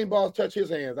those same balls touch his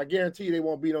hands. I guarantee you they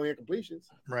won't beat on incompletions.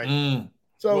 Right.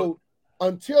 So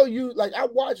until I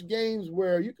watch games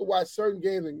where you can watch certain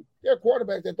games and there are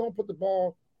quarterbacks that don't put the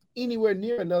ball anywhere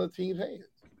near another team's hands.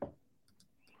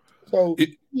 So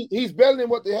he's better than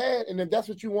what they had, and if that's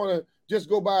what you want to just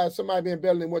go by somebody being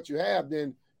better than what you have,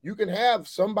 then you can have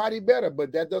somebody better,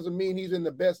 but that doesn't mean he's in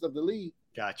the best of the league.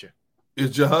 Gotcha. Is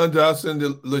Jahan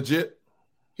Dotson legit?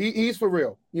 He's for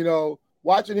real. You know,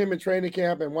 watching him in training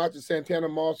camp and watching Santana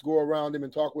Moss go around him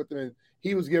and talk with him, and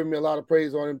he was giving me a lot of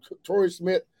praise on him. Torrey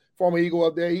Smith, former Eagle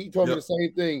up there, he told me the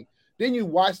same thing. Then you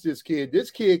watch this kid.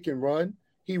 This kid can run.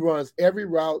 He runs every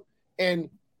route. And,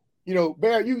 you know,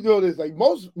 Barrett, you know this, like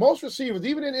most receivers,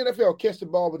 even in the NFL, catch the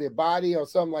ball with their body or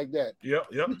something like that. Yep.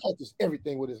 He catches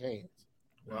everything with his hands.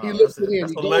 Wow, he lifts it in.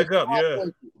 That's a leg up, yeah.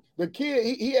 The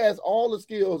kid, he has all the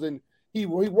skills, and he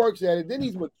works at it. Then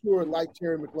he's matured like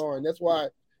Terry McLaurin. That's why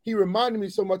he reminded me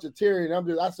so much of Terry,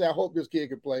 and I say I hope this kid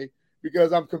can play,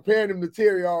 because I'm comparing him to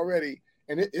Terry already,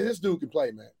 and this dude can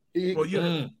play, man.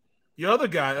 Your other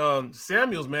guy,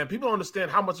 Samuels, man, people don't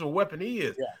understand how much of a weapon he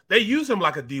is. Yeah. They use him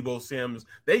like a Debo Samuels.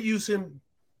 They use him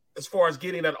as far as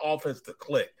getting that offense to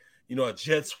click, you know, a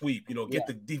jet sweep, you know, get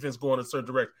the defense going in a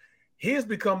certain direction. He has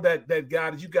become that guy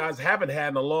that you guys haven't had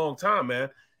in a long time, man.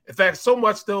 In fact, so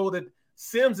much, though, that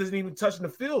Sims isn't even touching the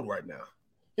field right now.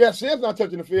 Yeah, Sims not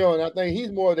touching the field, and I think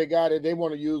he's more the guy that they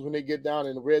want to use when they get down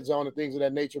in the red zone and things of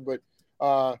that nature.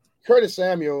 But Curtis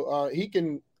Samuel, he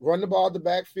can run the ball out the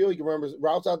backfield. He can run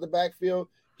routes out the backfield.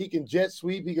 He can jet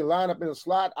sweep. He can line up in a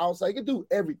slot outside. He can do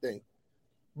everything.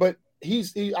 But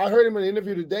I heard him in an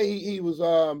interview today.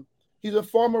 He's a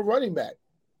former running back.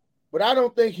 But I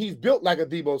don't think he's built like a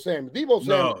Debo Samuel. Debo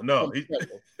Samuel. No.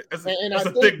 That's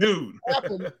a thick dude.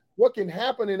 What can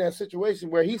happen in that situation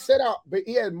where he set out, but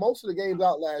he had most of the games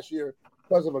out last year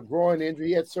because of a groin injury.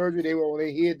 He had surgery.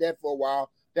 They hid that for a while.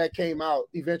 That came out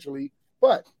eventually.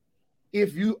 But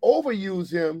if you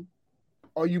overuse him,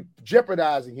 are you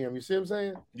jeopardizing him? You see what I'm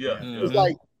saying? Yeah. It's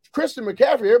like Christian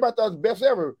McCaffrey. Everybody thought was the best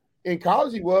ever. In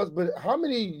college he was, but how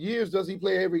many years does he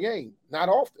play every game? Not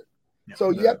often.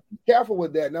 So you have to be careful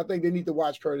with that, and I think they need to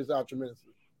watch Curtis out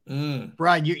tremendously.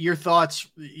 Brian, your thoughts,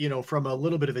 from a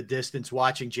little bit of a distance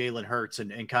watching Jalen Hurts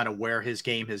and kind of where his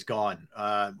game has gone.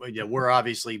 We're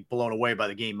obviously blown away by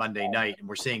the game Monday night, and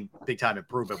we're seeing big time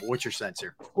improvement. But what's your sense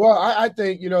here? Well, I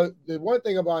think, the one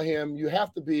thing about him, you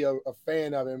have to be a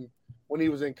fan of him when he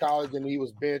was in college and he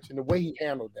was benched, and the way he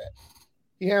handled that.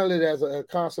 He handled it as a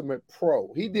consummate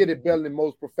pro. He did it better than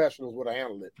most professionals would have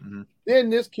handled it. Mm-hmm. Then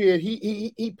this kid,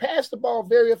 he passed the ball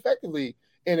very effectively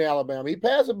in Alabama. He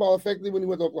passed the ball effectively when he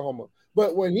went to Oklahoma.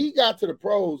 But when he got to the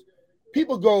pros,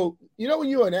 people go, when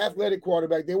you're an athletic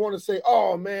quarterback, they want to say,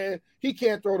 oh, man, he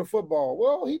can't throw the football.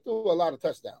 Well, he threw a lot of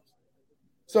touchdowns.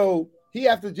 So he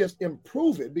has to just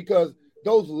improve it because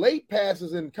those late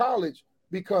passes in college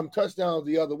become touchdowns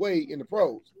the other way in the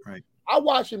pros. Right. I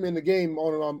watched him in the game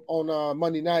on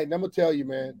Monday night, and I'm going to tell you,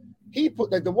 man, he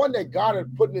put the one that got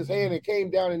it, put in his hand and came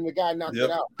down, and the guy knocked it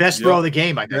out. Best throw of the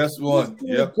game, I think. Best one.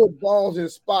 He put balls in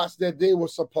spots that they were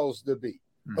supposed to be.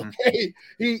 Mm-hmm. Okay.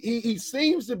 He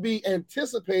seems to be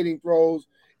anticipating throws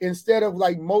instead of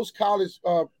like most college,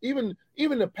 even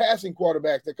the passing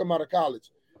quarterbacks that come out of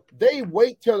college. They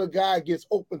wait till the guy gets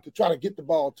open to try to get the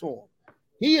ball to him.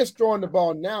 He is throwing the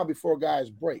ball now before guys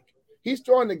break. He's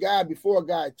throwing the guy before a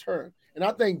guy turns. And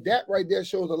I think that right there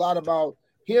shows a lot about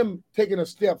him taking a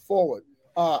step forward.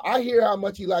 I hear how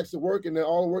much he likes to work and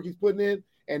all the work he's putting in.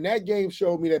 And that game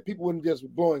showed me that people wouldn't just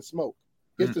blowing smoke.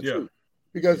 It's the truth.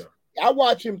 Because I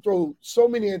watched him throw so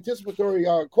many anticipatory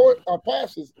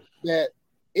passes that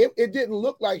it didn't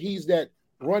look like he's that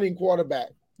running quarterback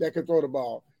that could throw the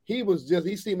ball. He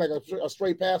seemed like a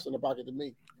straight pass in the pocket to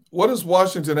me. What does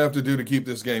Washington have to do to keep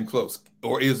this game close?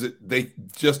 Or is it they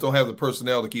just don't have the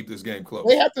personnel to keep this game close?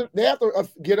 They have to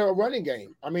get a running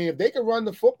game. I mean, if they can run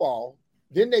the football,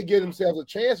 then they give themselves a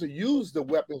chance to use the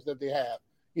weapons that they have.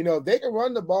 If they can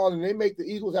run the ball and they make the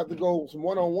Eagles have to go some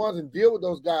one-on-ones and deal with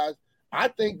those guys, I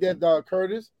think that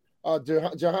Curtis,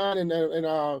 Jahan,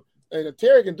 and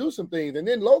Terry can do some things. And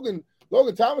then Logan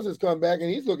Thomas has come back, and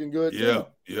he's looking good too.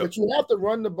 Yeah. But you have to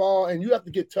run the ball, and you have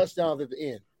to get touchdowns at the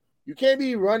end. You can't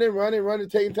be running,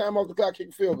 taking time off the clock,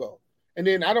 kicking field goal. And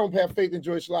then I don't have faith in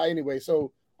Joyce Sly anyway.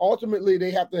 So ultimately they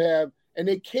have to have, and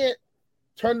they can't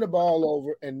turn the ball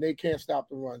over and they can't stop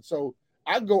the run. So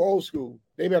I go old school.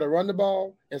 They better run the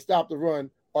ball and stop the run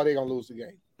or they're going to lose the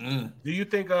game. Do you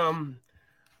think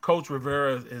Coach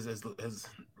Rivera has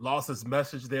lost his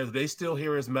message there? Do they still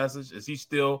hear his message? Is he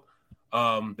still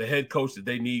the head coach that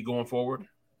they need going forward?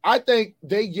 I think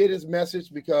they get his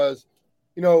message because,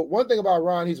 one thing about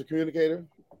Ron, he's a communicator.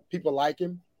 People like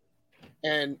him.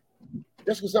 And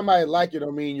just because somebody like you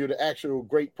don't mean you're the actual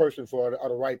great person or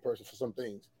the right person for some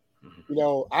things.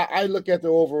 Mm-hmm. I look at the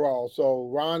overall. So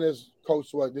Ron has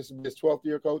coached this is his 12th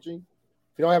year coaching.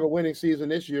 If you don't have a winning season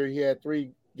this year, he had 3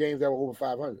 games that were over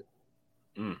 500.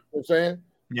 You know what I'm saying?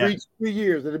 Yeah. 3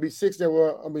 years. It'll be 6 that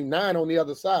were, 9 on the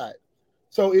other side.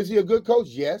 So is he a good coach?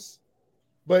 Yes.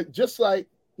 But just like,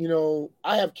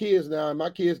 I have kids now, and my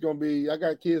kids I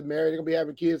got kids married, they're going to be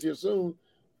having kids here soon.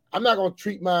 I'm not going to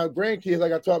treat my grandkids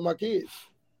like I taught my kids.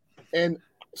 And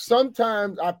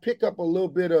sometimes I pick up a little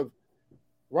bit of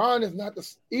Ron is not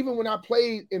even when I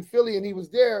played in Philly and he was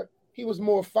there, he was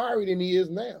more fiery than he is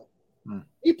now.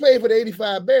 He played for the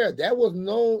 85 Bears. That was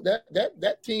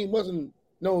that team wasn't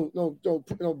no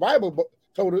Bible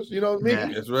told us, you know what I mean?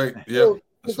 Yeah, that's right. Yeah. So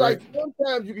it's like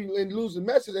sometimes you can lose the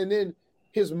message, and then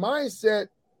his mindset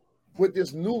with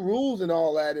this new rules and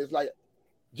all that is like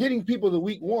getting people to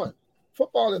week 1.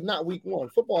 Football is not week 1.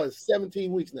 Football is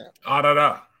 17 weeks now.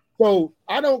 So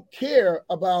I don't care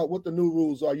about what the new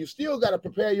rules are. You still got to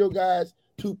prepare your guys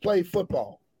to play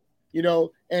football,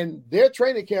 and their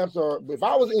training camps if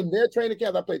I was in their training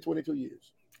camps, I played 22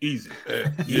 years. Easy.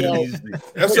 Easy.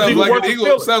 That sounds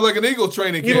like an Eagle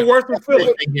training camp. Even worse than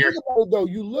Philly. Though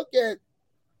you look at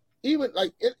even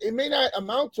like it may not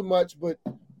amount to much, but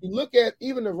you look at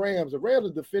even the Rams. The Rams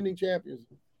are defending champions,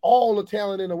 all the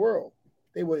talent in the world.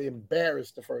 They were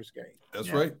embarrassed the first game.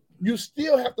 That's right. You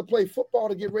still have to play football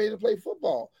to get ready to play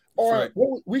football. Or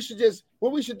what we should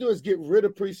do is get rid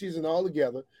of preseason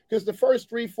altogether, because the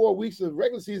first 3-4 weeks of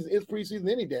regular season is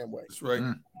preseason any damn way. That's right.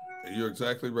 You're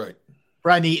exactly right.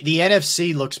 Brian, the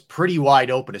NFC looks pretty wide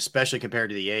open, especially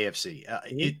compared to the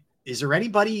AFC. Is there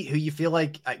anybody who you feel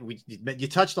like you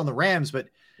touched on the Rams, but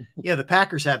the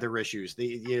Packers have their issues.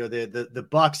 The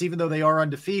Bucks, even though they are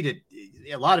undefeated,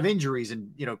 a lot of injuries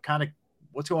and kind of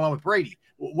what's going on with Brady.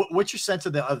 What's your sense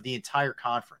of the entire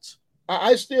conference?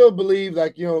 I still believe,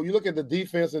 you look at the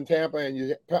defense in Tampa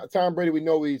and Tom Brady, we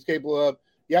know what he's capable of.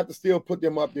 You have to still put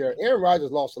them up there. Aaron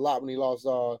Rodgers lost a lot when he lost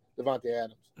Devontae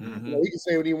Adams. Mm-hmm. He can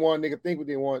say what he want. They can think what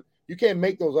they want. You can't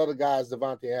make those other guys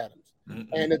Devontae Adams.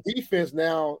 And the defense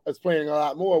now is playing a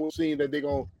lot more. We're seeing that they're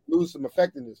going to lose some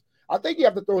effectiveness. I think you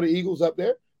have to throw the Eagles up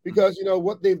there because,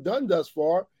 what they've done thus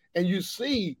far. And you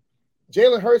see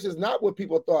Jalen Hurts is not what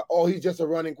people thought. Oh, he's just a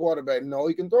running quarterback. No,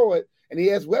 he can throw it. And he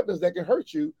has weapons that can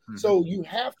hurt you. So you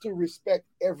have to respect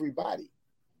everybody.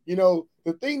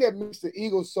 The thing that makes the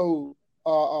Eagles so,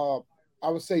 I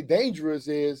would say, dangerous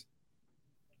is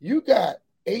you got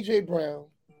A.J. Brown,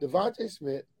 Devontae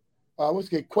Smith,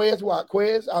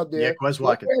 Quez out there. Yeah, Quez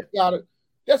Watkins.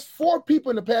 That's 4 people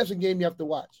in the passing game you have to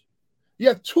watch. You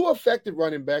have 2 effective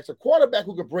running backs, a quarterback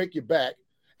who could break your back,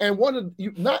 and one of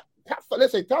you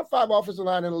let's say top 5 offensive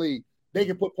line in the league. They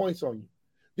can put points on you.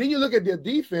 Then you look at their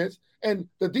defense, and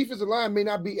the defensive line may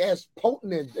not be as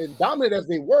potent and dominant as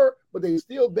they were, but they're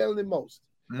still better than most.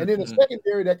 And then the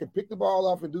secondary that can pick the ball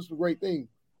off and do some great things.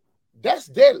 That's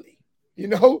deadly.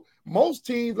 Most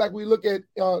teams, like we look at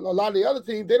a lot of the other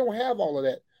teams, they don't have all of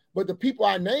that. But the people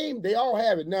I named, they all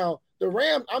have it. Now, the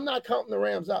Rams, I'm not counting the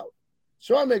Rams out.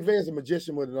 Sean McVay is a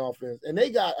magician with an offense, and they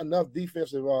got enough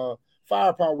defensive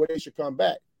firepower where they should come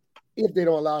back if they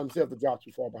don't allow themselves to drop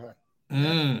too far behind.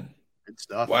 Good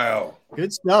stuff. Wow.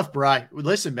 Good stuff, Bri.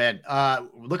 Listen, man,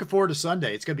 we're looking forward to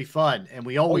Sunday. It's going to be fun, and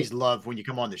we always love when you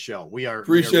come on the show.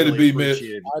 Appreciate it, B-Mitch.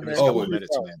 Couple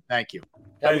minutes, man. Thank you.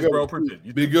 Thanks, bro. Appreciate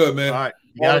it. Be good, man. All right.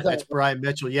 You got it. That's Brian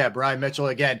Mitchell. Yeah, Brian Mitchell.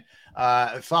 Again,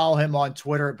 follow him on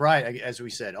Twitter. Brian, as we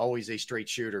said, always a straight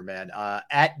shooter, man.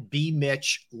 At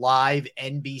B-Mitch Live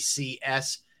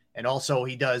NBCS. And also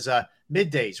he does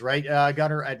middays, right,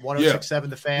 Gunner, at 106.7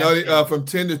 The Fan? No, from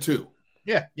 10 to 2.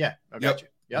 Yeah. I got you.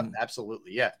 Yep,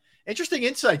 absolutely. Yeah. Interesting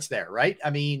insights there, right? I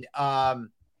mean, it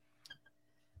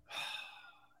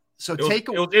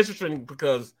was interesting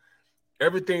because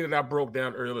everything that I broke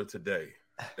down earlier today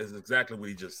is exactly what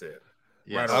he just said.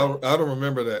 Yes. Right. I don't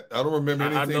remember that. I don't remember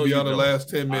anything beyond the last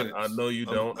 10 minutes. I know you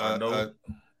don't. I know.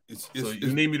 So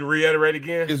you need me to reiterate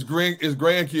again? His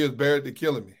grandkids, Barrett, they're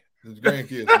killing me. His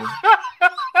grandkids, man.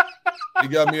 He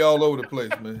got me all over the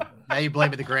place, man. Now you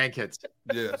blaming the grandkids.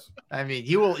 Yes. I mean,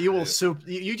 you will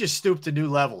you just stoop to new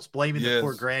levels, blaming the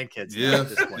poor grandkids.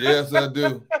 Yes, I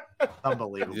do.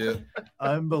 Unbelievable. Yeah.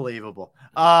 Unbelievable.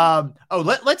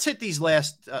 Let's hit these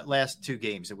last 2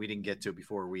 games that we didn't get to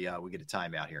before we get a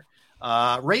timeout here.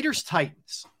 Raiders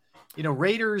Titans.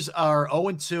 Raiders are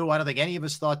 0-2. I don't think any of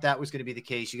us thought that was going to be the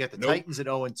case. You got the Titans at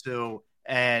 0-2,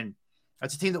 and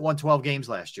that's a team that won 12 games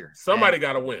last year. Somebody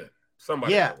got to win.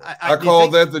 Somebody. Yeah, I call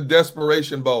that the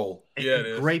Desperation Bowl. Yeah, it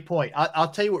is. Great point. I'll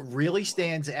tell you what really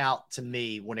stands out to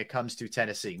me when it comes to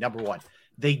Tennessee. Number one,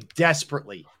 they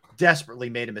desperately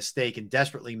made a mistake and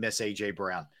desperately miss A.J.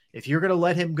 Brown. If you're going to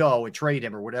let him go and trade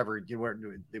him or whatever,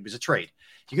 it was a trade.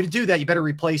 If you're going to do that, you better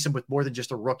replace him with more than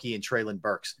just a rookie and Treylon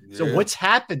Burks. Yeah. So what's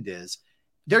happened is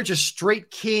they're just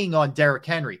straight keying on Derrick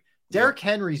Henry. Derrick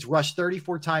Henry's rushed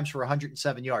 34 times for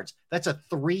 107 yards. That's a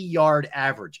 3-yard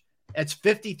average. That's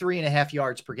 53.5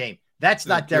 yards per game. That's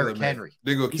not Derrick Henry.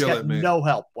 They're going to kill that man. No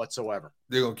help whatsoever.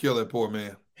 They're going to kill that poor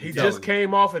man. He just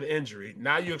came off an injury.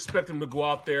 Now you expect him to go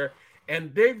out there,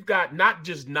 and they've got not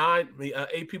just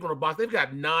 8 people in the box. They've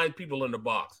got 9 people in the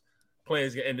box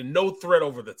playing, and no threat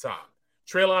over the top.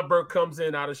 Treylon Burks comes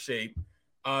in out of shape.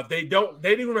 They don't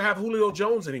even have Julio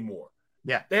Jones anymore.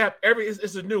 Yeah, they have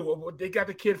it's a new. They got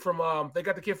the kid from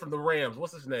the Rams.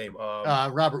 What's his name?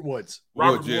 Robert Woods.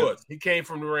 Robert Woods. He came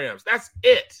from the Rams. That's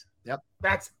it. Yep,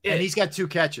 that's it. And he's got 2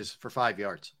 catches for 5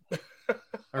 yards,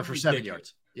 or for 7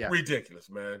 yards. Yeah, ridiculous,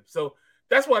 man. So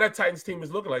that's why that Titans team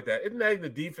is looking like that. It's not even the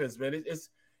defense, man.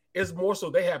 It's more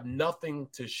so they have nothing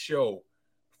to show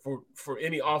for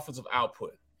any offensive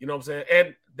output. You know what I'm saying?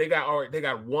 And they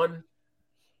got one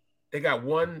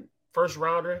first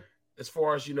rounder. As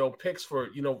far as, picks for,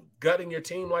 gutting your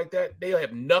team like that, they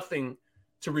have nothing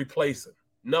to replace him.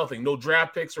 Nothing. No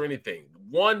draft picks or anything.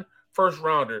 1 first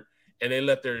rounder, and they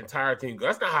let their entire team go.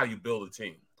 That's not how you build a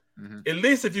team. Mm-hmm. At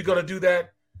least if you're going to do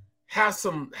that, have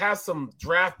some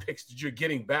draft picks that you're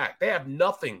getting back. They have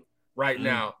nothing right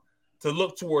now to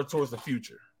look towards the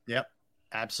future. Yep.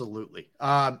 Absolutely.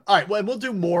 All right. Well, we'll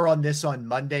do more on this on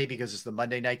Monday because it's the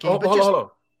Monday night game. Hold on.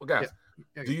 Well, guys.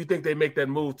 Yeah. Do you think they make that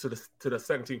move to the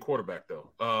second-team quarterback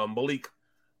though? Malik.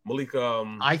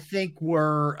 I think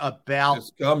we're about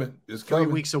it's coming. 3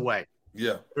 weeks away.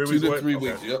 Yeah, 2 to 3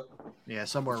 weeks. Yep. Yeah,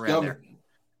 somewhere around there.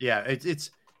 Yeah,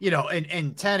 it's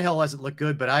and Tannehill hasn't looked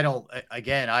good, but I don't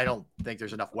think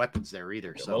there's enough weapons there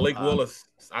either. So Malik Willis,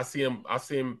 I see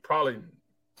him probably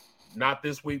not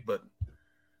this week, but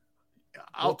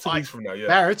 2 weeks from now. Yeah,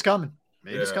 Barrett's coming.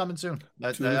 Maybe it's coming soon.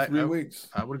 2 to 3 weeks.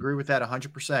 I would agree with that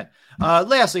 100%.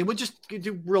 Lastly, we'll just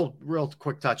do real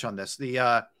quick touch on this.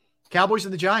 The Cowboys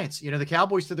and the Giants. The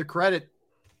Cowboys, to their credit,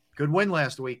 Good win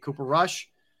last week. Cooper Rush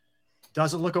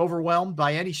doesn't look overwhelmed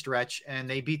by any stretch, and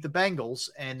they beat the Bengals.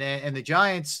 And the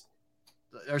Giants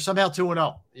are somehow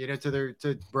 2-0.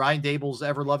 To Brian Dable's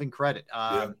ever-loving credit.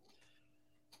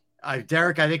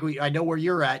 Derrick, I know where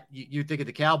you're at. You think of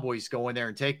the Cowboys go in there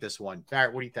and take this one.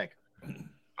 Barrett, what do you think?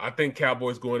 I think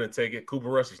Cowboys go in and take it. Cooper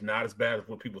Rush is not as bad as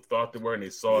what people thought they were, and they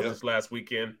saw this last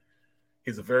weekend.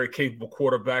 He's a very capable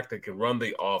quarterback that can run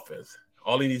the offense.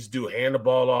 All he needs to do, hand the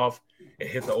ball off and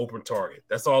hit the open target.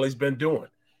 That's all he's been doing.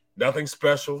 Nothing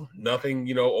special,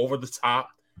 nothing, over the top.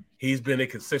 He's been a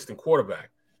consistent quarterback.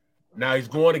 Now he's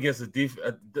going against the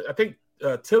defense. I think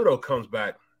Thibodeau comes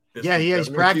back. He's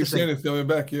practicing. He's coming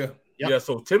back, Yeah,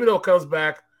 so Thibodeau comes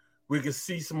back. We can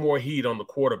see some more heat on the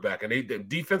quarterback. And they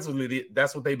defensively,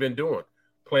 that's what they've been doing,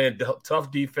 playing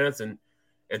tough defense and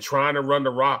trying to run the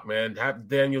rock, man. Have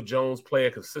Daniel Jones play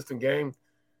a consistent game.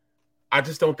 I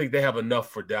just don't think they have enough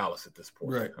for Dallas at this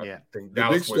point. Right. I think the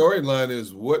big storyline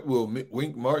is what will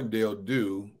Wink Martindale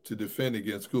do to defend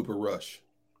against Cooper Rush?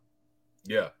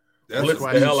 Yeah. That's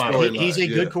the hell out of him. He's a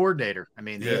good coordinator. I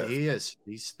mean, he is.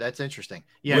 That's interesting.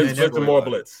 Yeah, blitz and more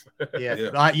blitz.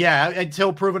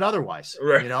 Until proven otherwise.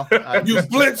 Right. You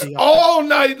blitz all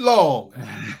night long.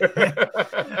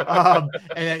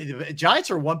 And the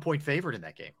Giants are 1-point favorite in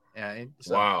that game.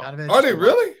 Wow. Are they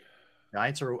really?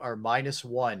 Giants are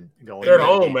 -1 going. They're at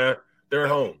home, man. They're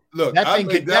at home. Look,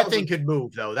 that thing could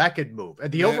move though. That could move.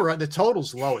 The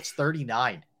total's low. It's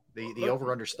 39. The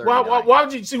over-under's 39. Why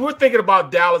would you see? We're thinking about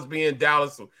Dallas being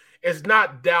Dallas. It's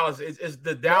not Dallas. It's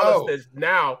the Dallas that's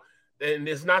now, and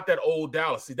it's not that old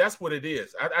Dallas. See, that's what it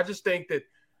is. I just think that.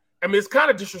 I mean, it's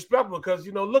kind of disrespectful because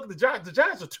look at the Giants. The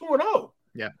Giants are 2-0.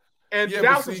 Yeah, and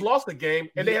Dallas has lost the game,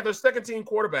 and they have their second-team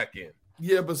quarterback in.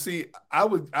 Yeah, but see, I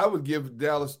would give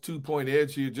Dallas 2-point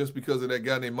edge here just because of that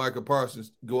guy named Michael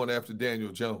Parsons going after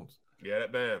Daniel Jones. Yeah,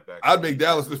 that man. I'd make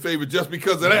Dallas the favorite just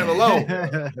because of that alone.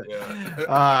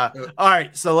 All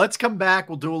right, so let's come back.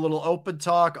 We'll do a little open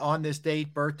talk on this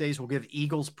date, birthdays. We'll give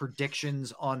Eagles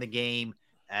predictions on the game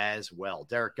as well.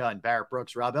 Derrick Gunn, Barrett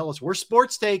Brooks, Rob Ellis. We're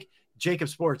Sports Take, Jacob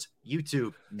Sports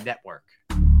YouTube Network.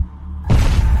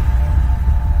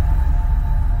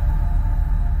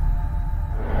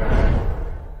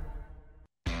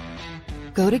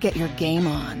 Go to get your game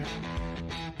on.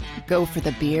 Go for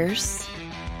the beers.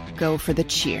 Go for the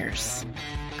cheers.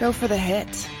 Go for the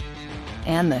hit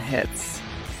and the hits.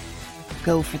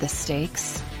 Go for the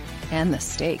stakes and the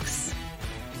stakes.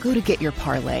 Go to get your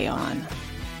parlay on.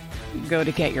 Go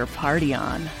to get your party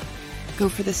on. Go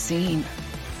for the scene.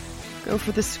 Go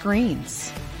for the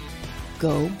screens.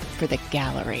 Go for the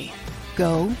gallery.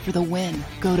 Go for the win.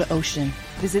 Go to Ocean.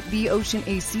 Visit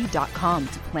theoceanac.com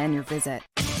to plan your visit.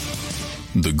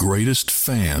 The greatest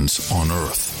fans on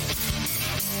earth.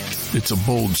 It's a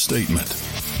bold statement,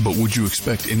 but would you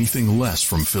expect anything less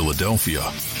from Philadelphia?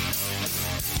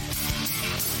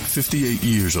 58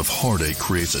 years of heartache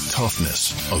creates a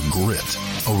toughness, a grit,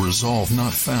 a resolve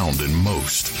not found in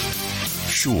most.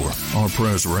 Sure, our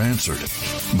prayers were answered,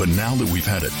 but now that we've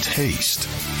had a taste,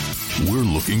 we're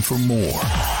looking for more.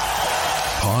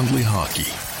 Pondley Hockey,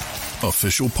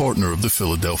 official partner of the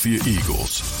Philadelphia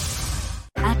Eagles.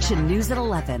 Action News at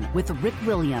 11 with Rick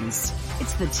Williams.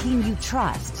 It's the team you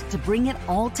trust to bring it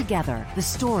all together. The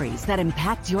stories that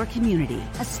impact your community.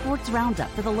 A sports roundup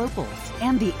for the locals.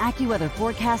 And the AccuWeather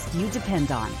forecast you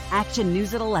depend on. Action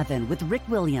News at 11 with Rick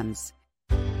Williams.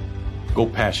 Go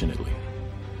passionately.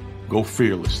 Go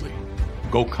fearlessly.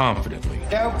 Go confidently.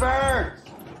 Go Birds!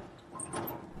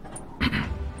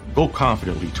 Go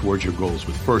confidently towards your goals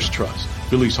with First Trust,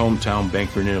 Philly's hometown bank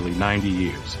for nearly 90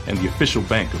 years, and the official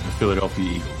bank of the Philadelphia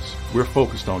Eagles. We're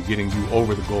focused on getting you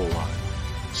over the goal line.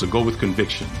 So go with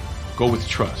conviction, go with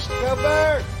trust, Go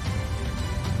Birds!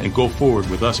 And go forward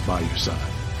with us by your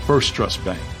side. First Trust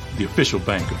Bank, the official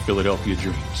bank of Philadelphia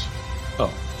dreams.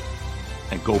 Up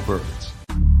and go Birds.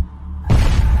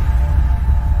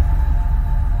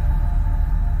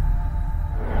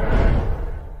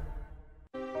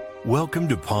 Welcome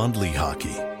to Pondley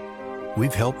Hockey.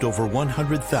 We've helped over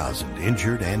 100,000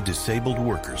 injured and disabled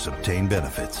workers obtain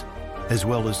benefits, as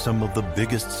well as some of the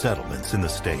biggest settlements in the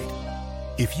state.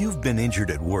 If you've been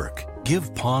injured at work,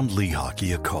 give Pondley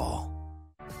Hockey a call.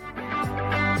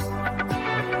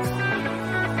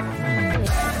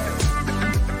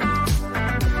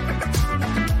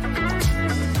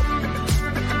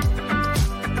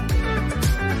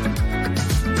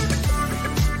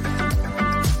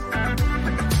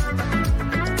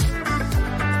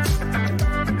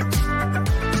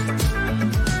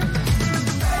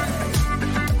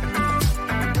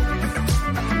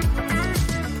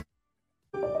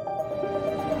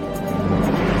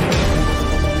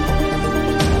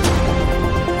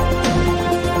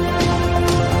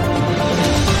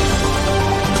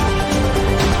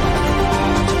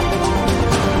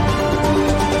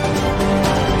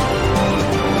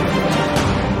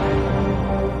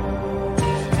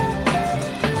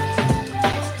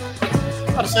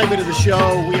 the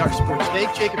show. We are Sports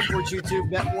Take, Jacob Sports YouTube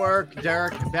Network.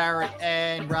 Derrick, Barrett,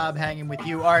 and Rob hanging with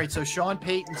you. All right, so Sean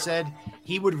Payton said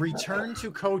he would return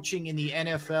to coaching in the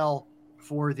NFL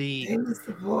for the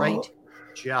right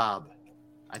job.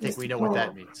 I think we know what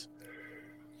that means.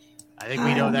 I think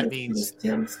we know what that means.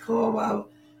 Tim's call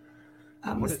out.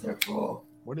 Mr. Paul.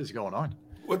 What is going on?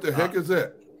 What the heck is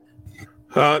that?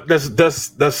 That's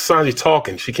Sanji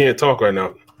talking. She can't talk right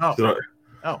now.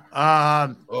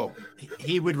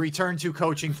 He would return to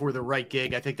coaching for the right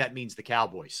gig. I think that means the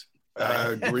Cowboys. I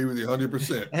agree with you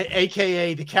 100%.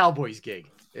 AKA the Cowboys gig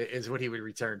is what he would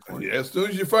return for. Yeah, as soon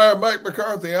as you fire Mike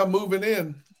McCarthy, I'm moving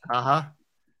in. I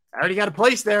already got a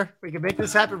place there. We can make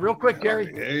this happen real quick,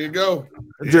 Jerry. There you go.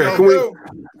 Jerry,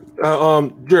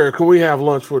 can we have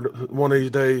lunch for one of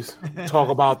these days? Talk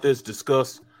about this,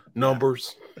 discuss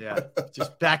numbers. Yeah,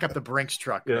 just back up the Brinks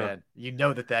truck, man. You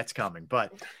know that's coming.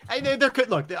 But there could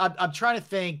look. I'm trying to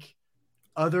think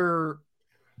other,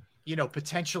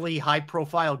 potentially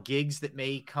high-profile gigs that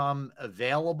may come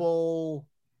available.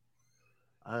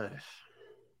 I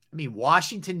mean,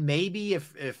 Washington maybe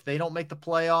if they don't make the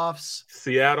playoffs.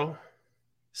 Seattle,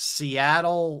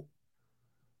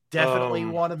 definitely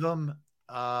one of them.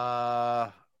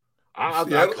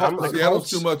 Seattle's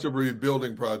too much of a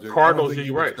rebuilding project. Cardinals,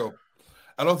 you're right.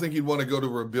 I don't think he'd want to go to a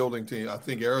rebuilding team. I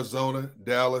think Arizona,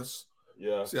 Dallas.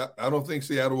 Yeah. I don't think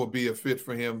Seattle will be a fit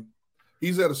for him.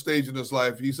 He's at a stage in his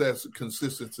life. He's had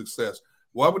consistent success.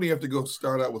 Why would he have to go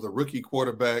start out with a rookie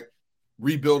quarterback,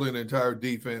 rebuilding an entire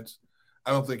defense?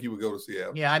 I don't think he would go to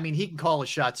Seattle. Yeah, I mean, he can call a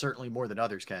shot certainly more than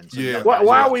others can. So yeah.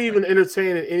 Why are we even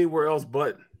entertaining anywhere else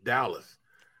but Dallas?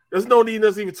 There's no need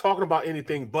us even talking about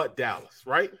anything but Dallas,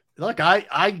 right? Look, I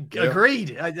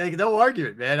agreed. No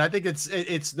argument, man. I think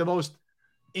it's the most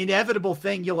inevitable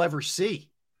thing you'll ever see.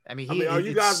 I mean, are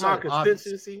you guys my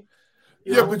consistency?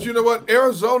 But you know what?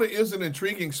 Arizona is an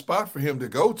intriguing spot for him to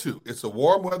go to. It's a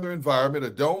warm weather environment, a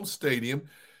dome stadium.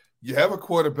 You have a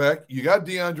quarterback. You got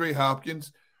DeAndre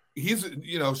Hopkins. He's,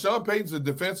 Sean Payton's a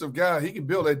defensive guy. He can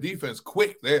build that defense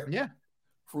quick there. Yeah.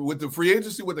 With the free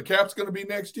agency, what the cap's going to be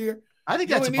next year, I think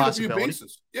that's a possibility. A few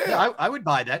pieces. I would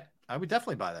buy that. I would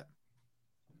definitely buy that.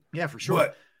 Yeah, for sure.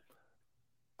 But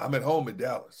I'm at home in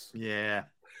Dallas. Yeah.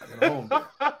 I'm at home.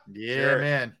 Yeah, Jared,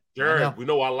 man. Jared, we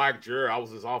know I like Jared. I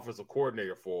was his offensive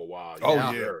coordinator for a while.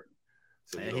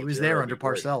 So, he was there under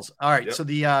Parcells. All right, so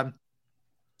the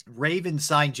Ravens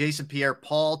signed Jason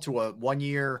Pierre-Paul to a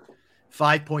 1-year,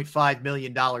 $5.5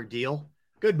 million deal.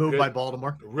 Good move by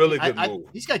Baltimore. Really good move.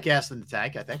 He's got gas in the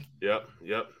tank, I think. Yep.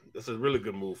 That's a really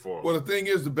good move for him. Well, the thing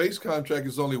is, the base contract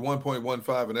is only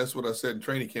 1.15, and that's what I said in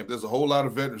training camp. There's a whole lot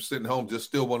of veterans sitting home just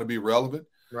still want to be relevant.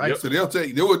 Right. So they'll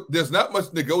take there's not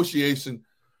much negotiation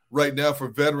right now for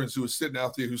veterans who are sitting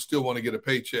out there who still want to get a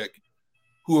paycheck,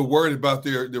 who are worried about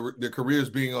their careers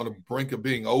being on the brink of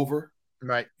being over.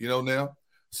 Right. Now.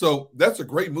 So that's a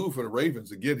great move for the Ravens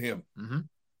to get him. Mm-hmm.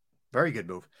 Very good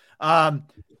move.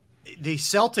 The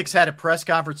Celtics had a press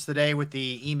conference today with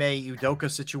the Ime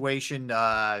Udoka situation.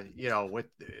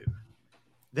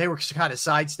 They were kind of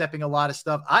sidestepping a lot of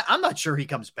stuff. I'm not sure he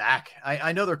comes back.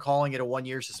 I know they're calling it a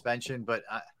 1-year suspension, but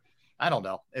I don't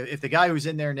know. If the guy who's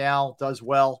in there now does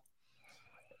well,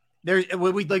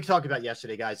 what we talked about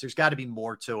yesterday, guys, there's got to be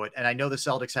more to it. And I know the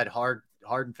Celtics had hard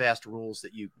and fast rules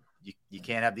that you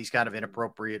can't have these kind of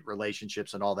inappropriate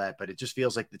relationships and all that, but it just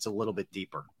feels like it's a little bit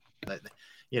deeper.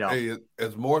 Hey,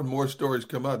 as more and more stories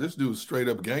come out, this dude's straight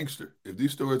up gangster. If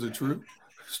these stories are true,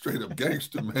 straight up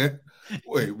gangster, man.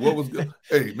 Wait, what was good?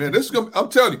 Hey, man, I'm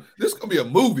telling you, this is gonna be a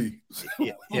movie.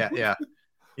 Yeah.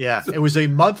 It was a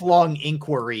month-long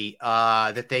inquiry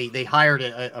that they hired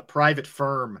a private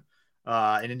firm,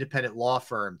 an independent law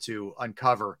firm, to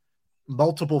uncover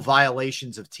multiple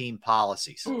violations of team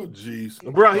policies. Oh, geez,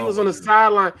 bro, he was on the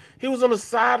sideline. He was on the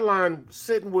sideline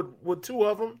sitting with two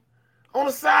of them. On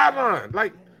the sideline,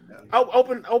 like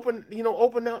open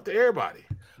out to everybody.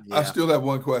 Yeah. I still have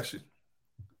one question.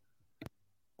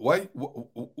 Why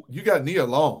you got Nia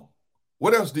Long?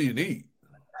 What else do you need?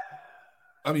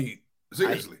 I mean,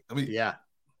 seriously.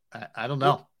 I don't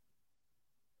know.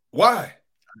 Why?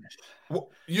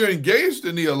 You're engaged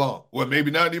to Nia Long. Well, maybe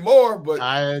not anymore, but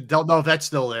I don't know if that's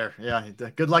still there. Yeah.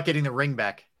 Good luck getting the ring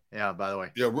back. Yeah, by the way.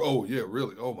 Yeah. Oh, yeah,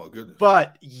 really. Oh, my goodness.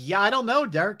 But, I don't know,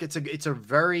 Derrick. It's a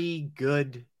very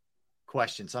good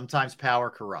question. Sometimes power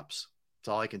corrupts. That's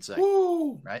all I can say.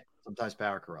 Woo. Right? Sometimes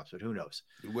power corrupts, but who knows?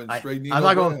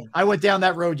 I went down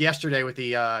that road yesterday with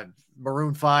the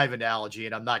Maroon 5 analogy,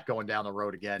 and I'm not going down the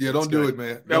road again. Yeah, don't do it,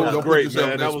 man. That was great,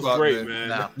 man. That was great, man.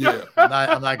 No, yeah.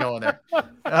 I'm not going there.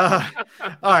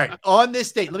 All right. On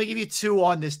this date, let me give you two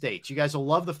on this date. You guys will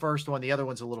love the first one. The other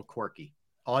one's a little quirky.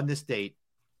 On this date,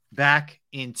 back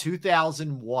in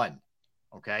 2001,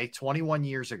 okay, 21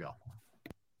 years ago.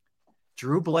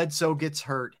 Drew Bledsoe gets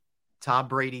hurt. Tom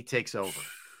Brady takes over.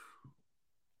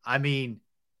 I mean,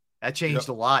 that changed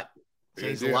a lot.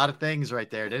 Changed a lot of things right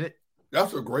there, didn't it?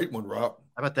 That's a great one, Rob.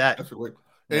 How about that? That's a great.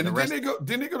 And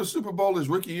didn't they go to Super Bowl his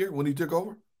rookie year when he took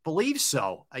over? Believe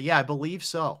so. Yeah, I believe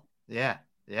so. Yeah.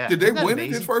 Did they win it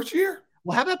his first year?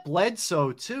 Well, how about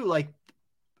Bledsoe too? Like,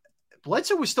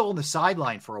 Bledsoe was still on the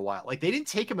sideline for a while. Like, they didn't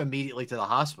take him immediately to the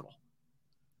hospital.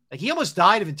 Like, he almost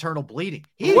died of internal bleeding.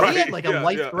 He had like a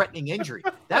life-threatening injury.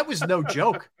 That was no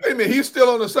joke. Hey, man, he's still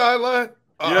on the sideline?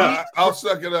 I'll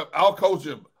suck it up. I'll coach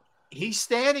him. He's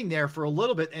standing there for a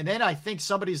little bit, and then I think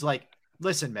somebody's like,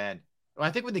 listen, man. I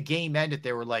think when the game ended,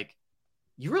 they were like,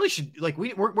 you really should, like,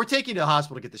 we're taking you to the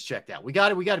hospital to get this checked out. We got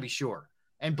to be sure.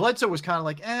 And Bledsoe was kind of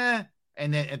like, and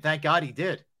thank God he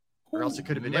did, or else it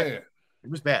could have been it. It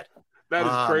was bad. That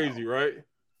is crazy, right?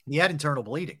 He had internal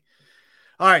bleeding.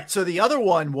 All right, so the other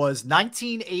one was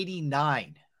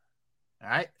 1989. All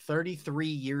right, 33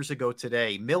 years ago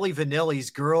today. Milli Vanilli's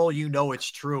 "Girl, You Know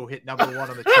It's True" hit #1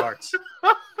 on the charts.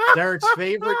 Derrick's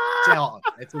favorite talent.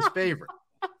 It's his favorite.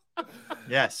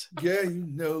 Yes. Yeah, you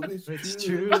know it's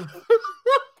true.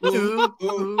 Ooh,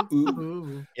 ooh,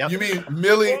 ooh. Yep. You mean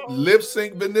Milli lip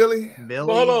sync Vanilli?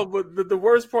 Milli. Hold on, but the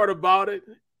worst part about it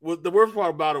was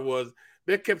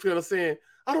they kept saying,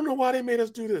 I don't know why they made us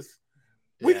do this.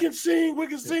 Yeah. We can sing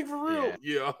for real.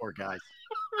 Yeah. Poor guys.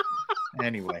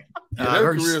 Anyway.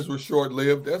 Their careers were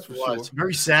short-lived, that's for sure. It's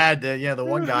very sad that, the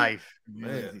one guy,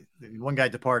 one guy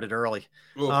departed early.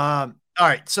 All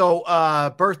right, so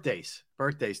birthdays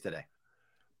today.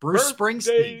 Bruce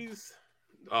Springsteen.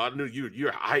 I knew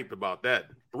you're hyped about that.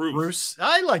 Bruce.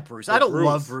 I like Bruce. I don't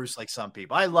love Bruce like some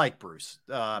people. I like Bruce.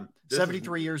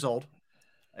 73 years old.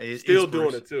 Still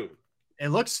doing it too. It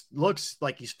looks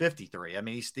like he's 53. I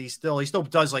mean, he still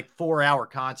does like 4-hour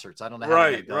concerts. I don't know how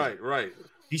right.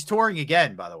 He's touring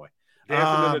again, by the way.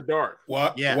 Dancing in the dark.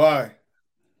 What? Yeah. Why?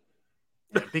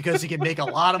 Because he can make a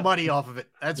lot of money off of it.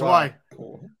 That's why.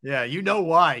 Yeah, you know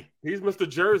why. He's Mr.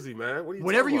 Jersey, man.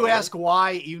 Whenever you ask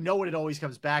why, you know what it always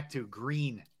comes back to: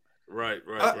 green. Right.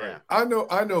 I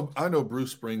know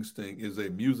Bruce Springsteen is a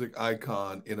music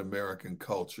icon in American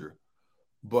culture,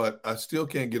 but I still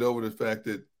can't get over the fact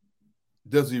that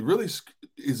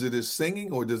is it his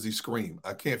singing or does he scream?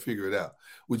 I can't figure it out.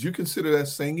 Would you consider that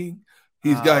singing?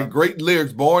 He's got great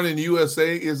lyrics. Born in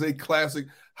USA is a classic.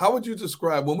 How would you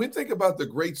describe, when we think about the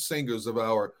great singers of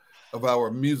our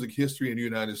music history in the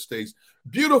United States,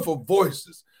 beautiful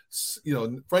voices,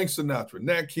 Frank Sinatra,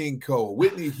 Nat King Cole,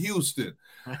 Whitney Houston,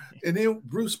 and then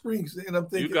Bruce Springsteen. I'm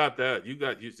thinking, you got that.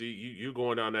 You're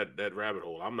going down that rabbit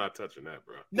hole. I'm not touching that,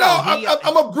 bro. No,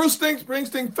 I'm a Bruce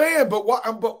Springsteen fan, but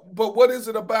what is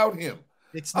it about him?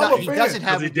 It's not. He doesn't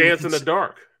have. He dance in the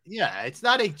dark. Yeah, it's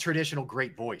not a traditional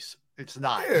great voice. It's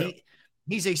not. Yeah.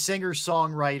 He's a singer,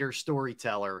 songwriter,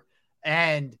 storyteller,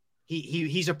 and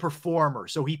he's a performer.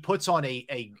 So he puts on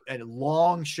a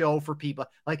long show for people.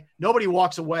 Like, nobody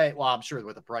walks away. Well, I'm sure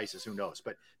with the prices, who knows?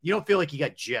 But you don't feel like you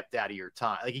got gypped out of your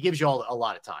time. Like, he gives you all a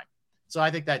lot of time. So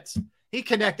I think he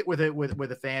connected with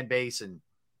a fan base, and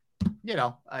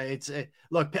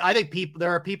look. I think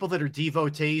there are people that are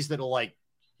devotees that'll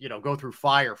go through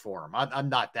fire for him. I'm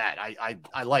not that.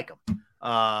 I like him.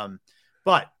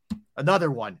 But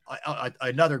another one,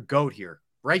 another GOAT here.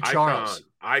 Ray Charles.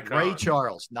 Icon. Ray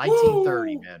Charles,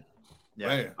 1930, man. Yeah.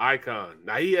 Man. Icon.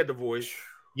 Now, he had the voice.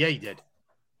 Yeah, he did.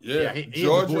 Yeah, he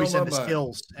had the voice and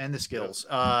the skills.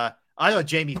 I thought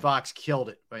Jamie Foxx killed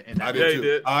it. I did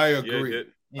too. I agree.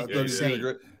 Yeah, I thought he did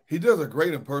great. He does a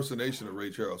great impersonation of Ray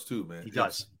Charles too, man. He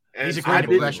does. And he's a great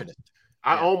impressionist.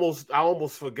 I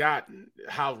almost forgot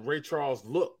how Ray Charles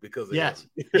looked because of him.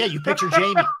 Yeah, you picture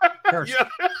Jamie first. Yeah.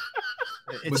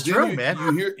 It's true, man.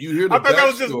 You hear the I thought that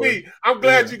was just me. I'm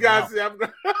glad you guys.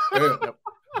 But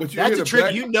that's a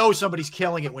trick. Somebody's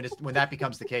killing it when that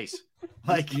becomes the case.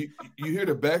 Like, you hear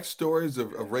the backstories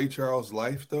of Ray Charles'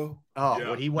 life, though.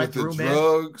 What he went through, man.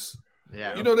 Drugs.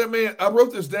 Yeah. You know that man. I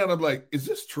wrote this down. I'm like, is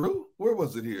this true? Where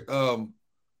was it here?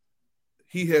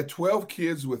 He had 12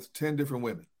 kids with 10 different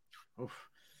women.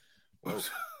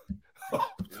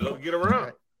 Get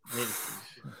around.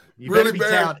 You better be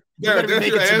talented. You better be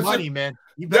making some money, man.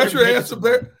 That's your answer,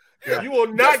 Barrett. Yeah. You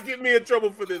will not get me in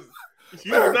trouble for this.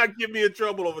 You will not get me in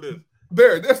trouble over this.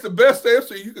 Barrett, that's the best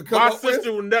answer you could come up with. My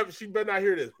sister will never. She better not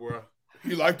hear this, bro.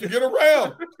 He like to get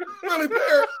around. Really,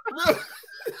 Barrett? Really?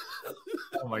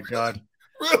 Oh my God.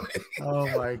 Really?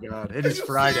 Oh my God. It is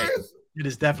Friday. Serious? It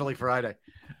is definitely Friday.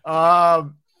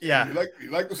 Yeah.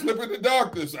 You like to slip in the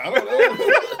darkness. I don't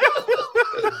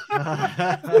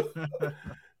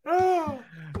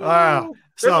know.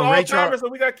 So Ray Charles. So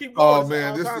we got to keep going. Oh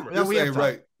man, this ain't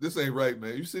right. This ain't right,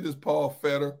 man. You see this Paul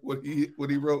Fetter? What he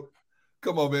wrote?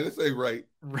 Come on, man. This ain't right.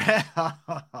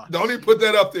 Don't even put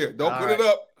that up there. Don't put it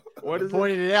up. What is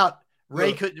pointed it out?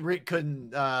 Ray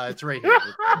couldn't. It's right here.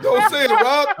 Don't say it,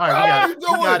 Rob. All right,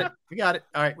 we got it.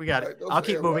 All right, we got it. I'll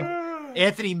keep moving.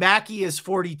 Anthony Mackie is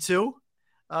 42.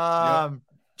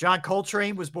 John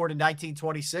Coltrane was born in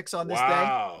 1926 on this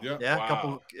day. Yeah, a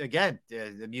couple again.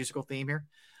 The musical theme here.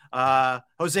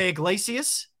 Jose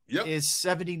Iglesias is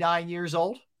 79 years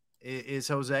old. Is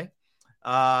Jose?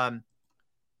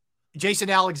 Jason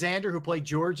Alexander, who played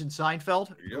George in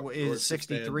Seinfeld, is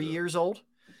 63 years old.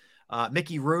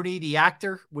 Mickey Rooney, the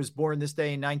actor, was born this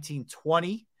day in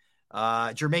 1920.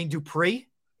 Jermaine Dupri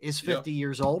is 50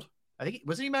 years old. I think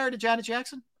wasn't he married to Janet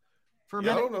Jackson for a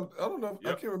minute? I don't know.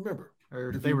 I can't remember.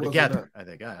 Or they were together. I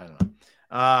think. I don't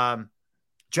know.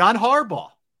 John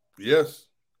Harbaugh. Yes.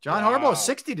 John Harbaugh is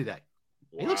 60 today.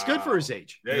 He looks good for his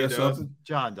age. Yeah, something.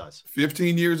 John does.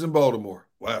 15 years in Baltimore.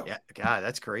 Wow. Yeah, God,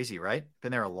 that's crazy, right?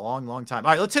 Been there a long, long time.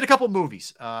 All right, let's hit a couple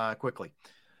movies quickly.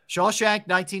 Shawshank,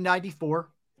 1994.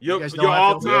 Your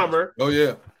all-timer. Oh,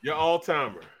 yeah. Your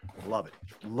all-timer. Love it.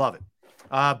 Love it.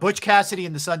 Butch Cassidy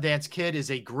and the Sundance Kid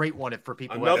is a great one for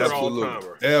people. Another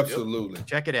all-timer. Absolutely. Yep.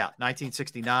 Check it out.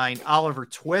 1969. Oliver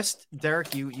Twist.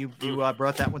 Derrick, you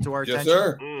brought that one to our attention. Yes,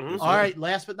 sir. Mm-hmm. All right,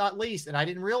 last but not least, and I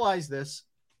didn't realize this.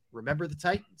 Remember the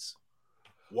Titans.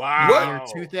 Wow.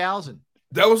 Year 2000.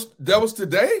 That was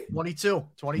today? 22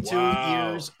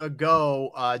 years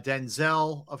ago.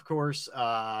 Denzel, of course,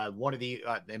 one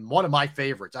of my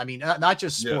favorites. I mean, not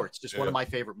just sports, just one of my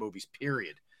favorite movies,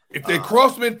 period. If they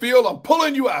cross midfield, I'm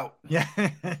pulling you out. Yeah.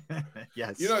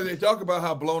 Yes. You know, they talk about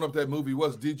how blown up that movie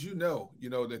was. Did you know,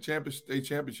 the state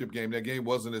championship game, that game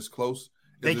wasn't as close.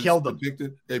 They killed them.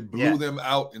 Depicted. They blew them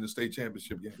out in the state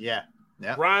championship game. Yeah.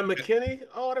 Yeah. Ryan McKinney.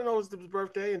 Oh, I don't know his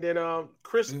birthday. And then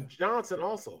Chris Johnson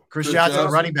also. Chris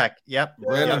Johnson, running back. Yep.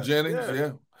 Brandon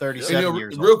Jennings. 37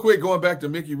 years old. Real quick, going back to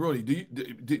Mickey Rooney.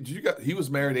 He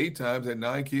was married 8 times, had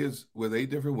 9 kids with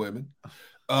 8 different women.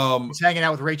 He's hanging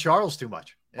out with Ray Charles too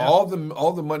much. Yeah. All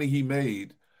the money he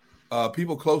made,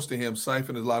 people close to him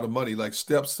siphoned a lot of money, like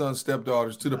stepsons,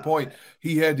 stepdaughters, to the point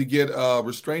he had to get a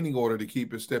restraining order to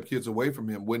keep his stepkids away from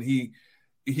him. When he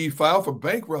filed for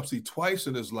bankruptcy twice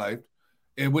in his life,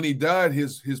 and when he died,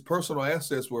 his personal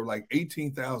assets were like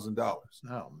 $18,000.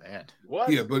 Oh man, what?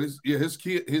 Yeah, but his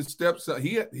stepson,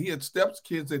 he had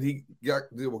stepkids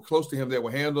that were close to him that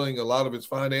were handling a lot of his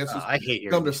finances. I hate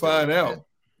come to find out.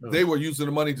 They were using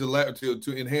the money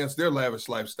to enhance their lavish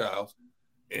lifestyles,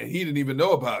 and he didn't even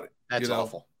know about it. That's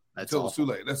awful. That's awful. It's too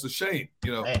late. That's a shame,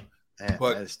 Man,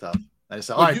 but that is tough. That is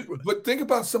tough. But think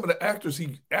about some of the actors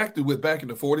he acted with back in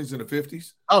the 40s and the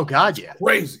 50s. Oh God, yeah,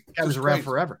 crazy. That was around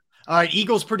forever. All right,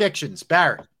 Eagles predictions.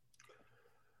 Barrett.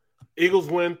 Eagles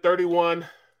win 31-17.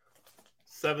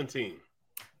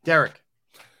 Derrick.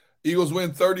 Eagles win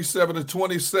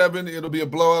 37-27. It'll be a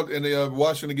blowout, and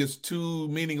Washington gets 2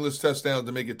 meaningless touchdowns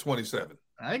to make it 27.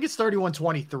 I think it's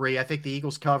 31-23. I think the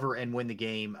Eagles cover and win the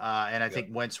game, and I think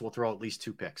Wentz will throw at least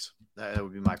 2 picks. That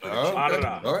would be my prediction.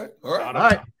 All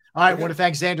right. I want to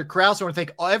thank Xander Krause. I want to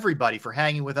thank everybody for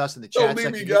hanging with us in the chat.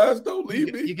 Don't leave me, guys. Don't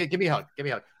leave me. Give me a hug.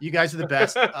 You guys are the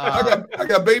best. I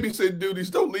got babysitting duties.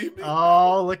 Don't leave me.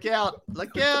 Oh, look out.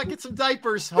 Get some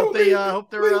diapers. Hope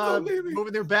they're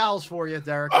moving their bowels for you,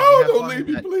 Derrick. Oh, don't leave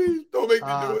me, please. Don't make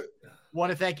me do it.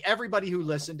 Want to thank everybody who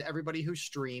listened, everybody who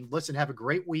streamed. Listen, have a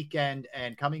great weekend.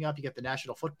 And coming up, you get the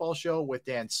National Football Show with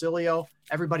Dan Cilio.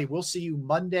 Everybody, we'll see you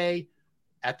Monday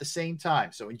at the same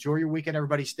time. So enjoy your weekend,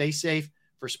 everybody. Stay safe.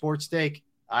 For Sports Take,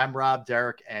 I'm Rob,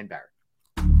 Derrick, and Barrett.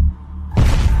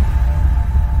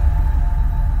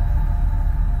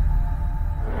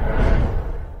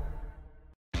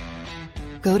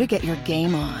 Go to get your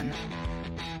game on.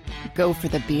 Go for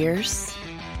the beers.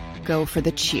 Go for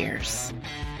the cheers.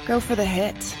 Go for the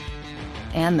hit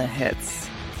and the hits.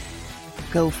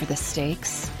 Go for the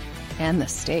stakes and the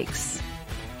stakes.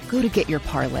 Go to get your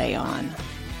parlay on.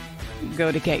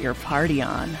 Go to get your party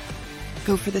on.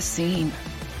 Go for the scene.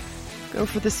 Go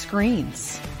for the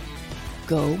screens.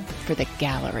 Go for the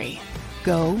gallery.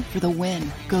 Go for the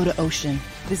win. Go to Ocean.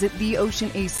 Visit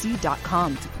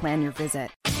theoceanac.com to plan your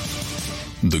visit.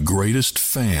 The greatest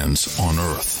fans on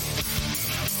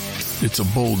earth. It's a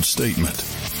bold statement,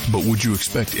 but would you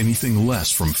expect anything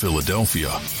less from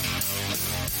Philadelphia?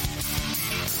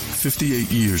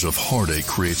 58 years of heartache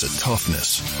creates a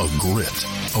toughness, a grit,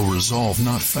 a resolve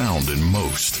not found in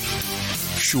most.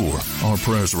 Sure, our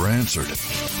prayers were answered,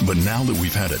 but now that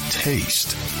we've had a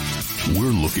taste,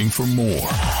 we're looking for more.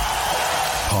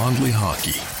 Pondley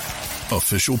Hockey,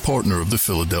 official partner of the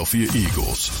Philadelphia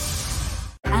Eagles.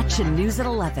 Action News at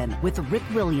 11 with Rick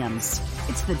Williams.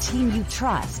 It's the team you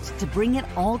trust to bring it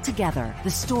all together.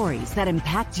 The stories that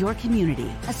impact your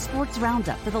community, a sports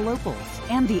roundup for the locals,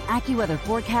 and the AccuWeather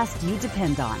forecast you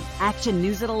depend on. Action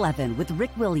News at 11 with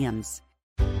Rick Williams.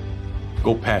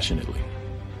 Go passionately.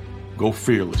 Go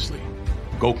fearlessly.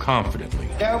 Go confidently.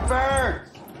 Go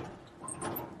Birds!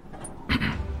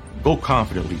 Go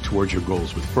confidently towards your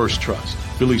goals with First Trust,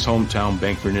 Philly's hometown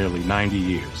bank for nearly 90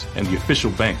 years, and the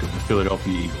official bank of the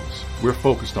Philadelphia Eagles. We're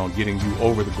focused on getting you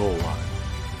over the goal line.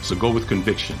 So go with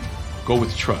conviction, go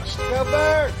with trust, Go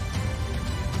Birds!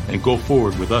 and go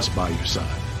forward with us by your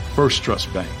side. First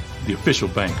Trust Bank, the official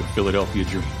bank of Philadelphia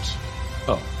dreams.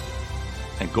 Oh,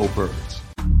 and go Birds.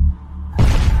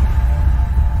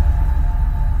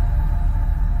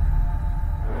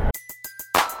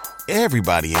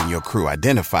 Everybody in your crew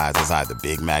identifies as either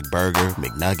Big Mac Burger,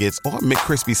 McNuggets, or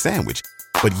McCrispy Sandwich.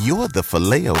 But you're the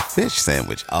Filet-O-Fish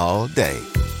Sandwich all day.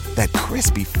 That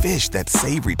crispy fish, that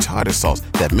savory tartar sauce,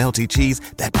 that melty cheese,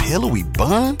 that pillowy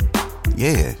bun.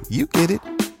 Yeah, you get it.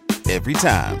 Every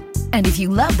time. And if you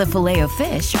love the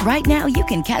Filet-O-Fish, right now you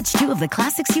can catch two of the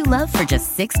classics you love for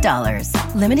just $6.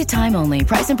 Limited time only.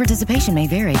 Price and participation may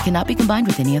vary. Cannot be combined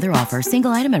with any other offer.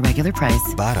 Single item at regular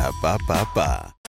price. Ba-da-ba-ba-ba.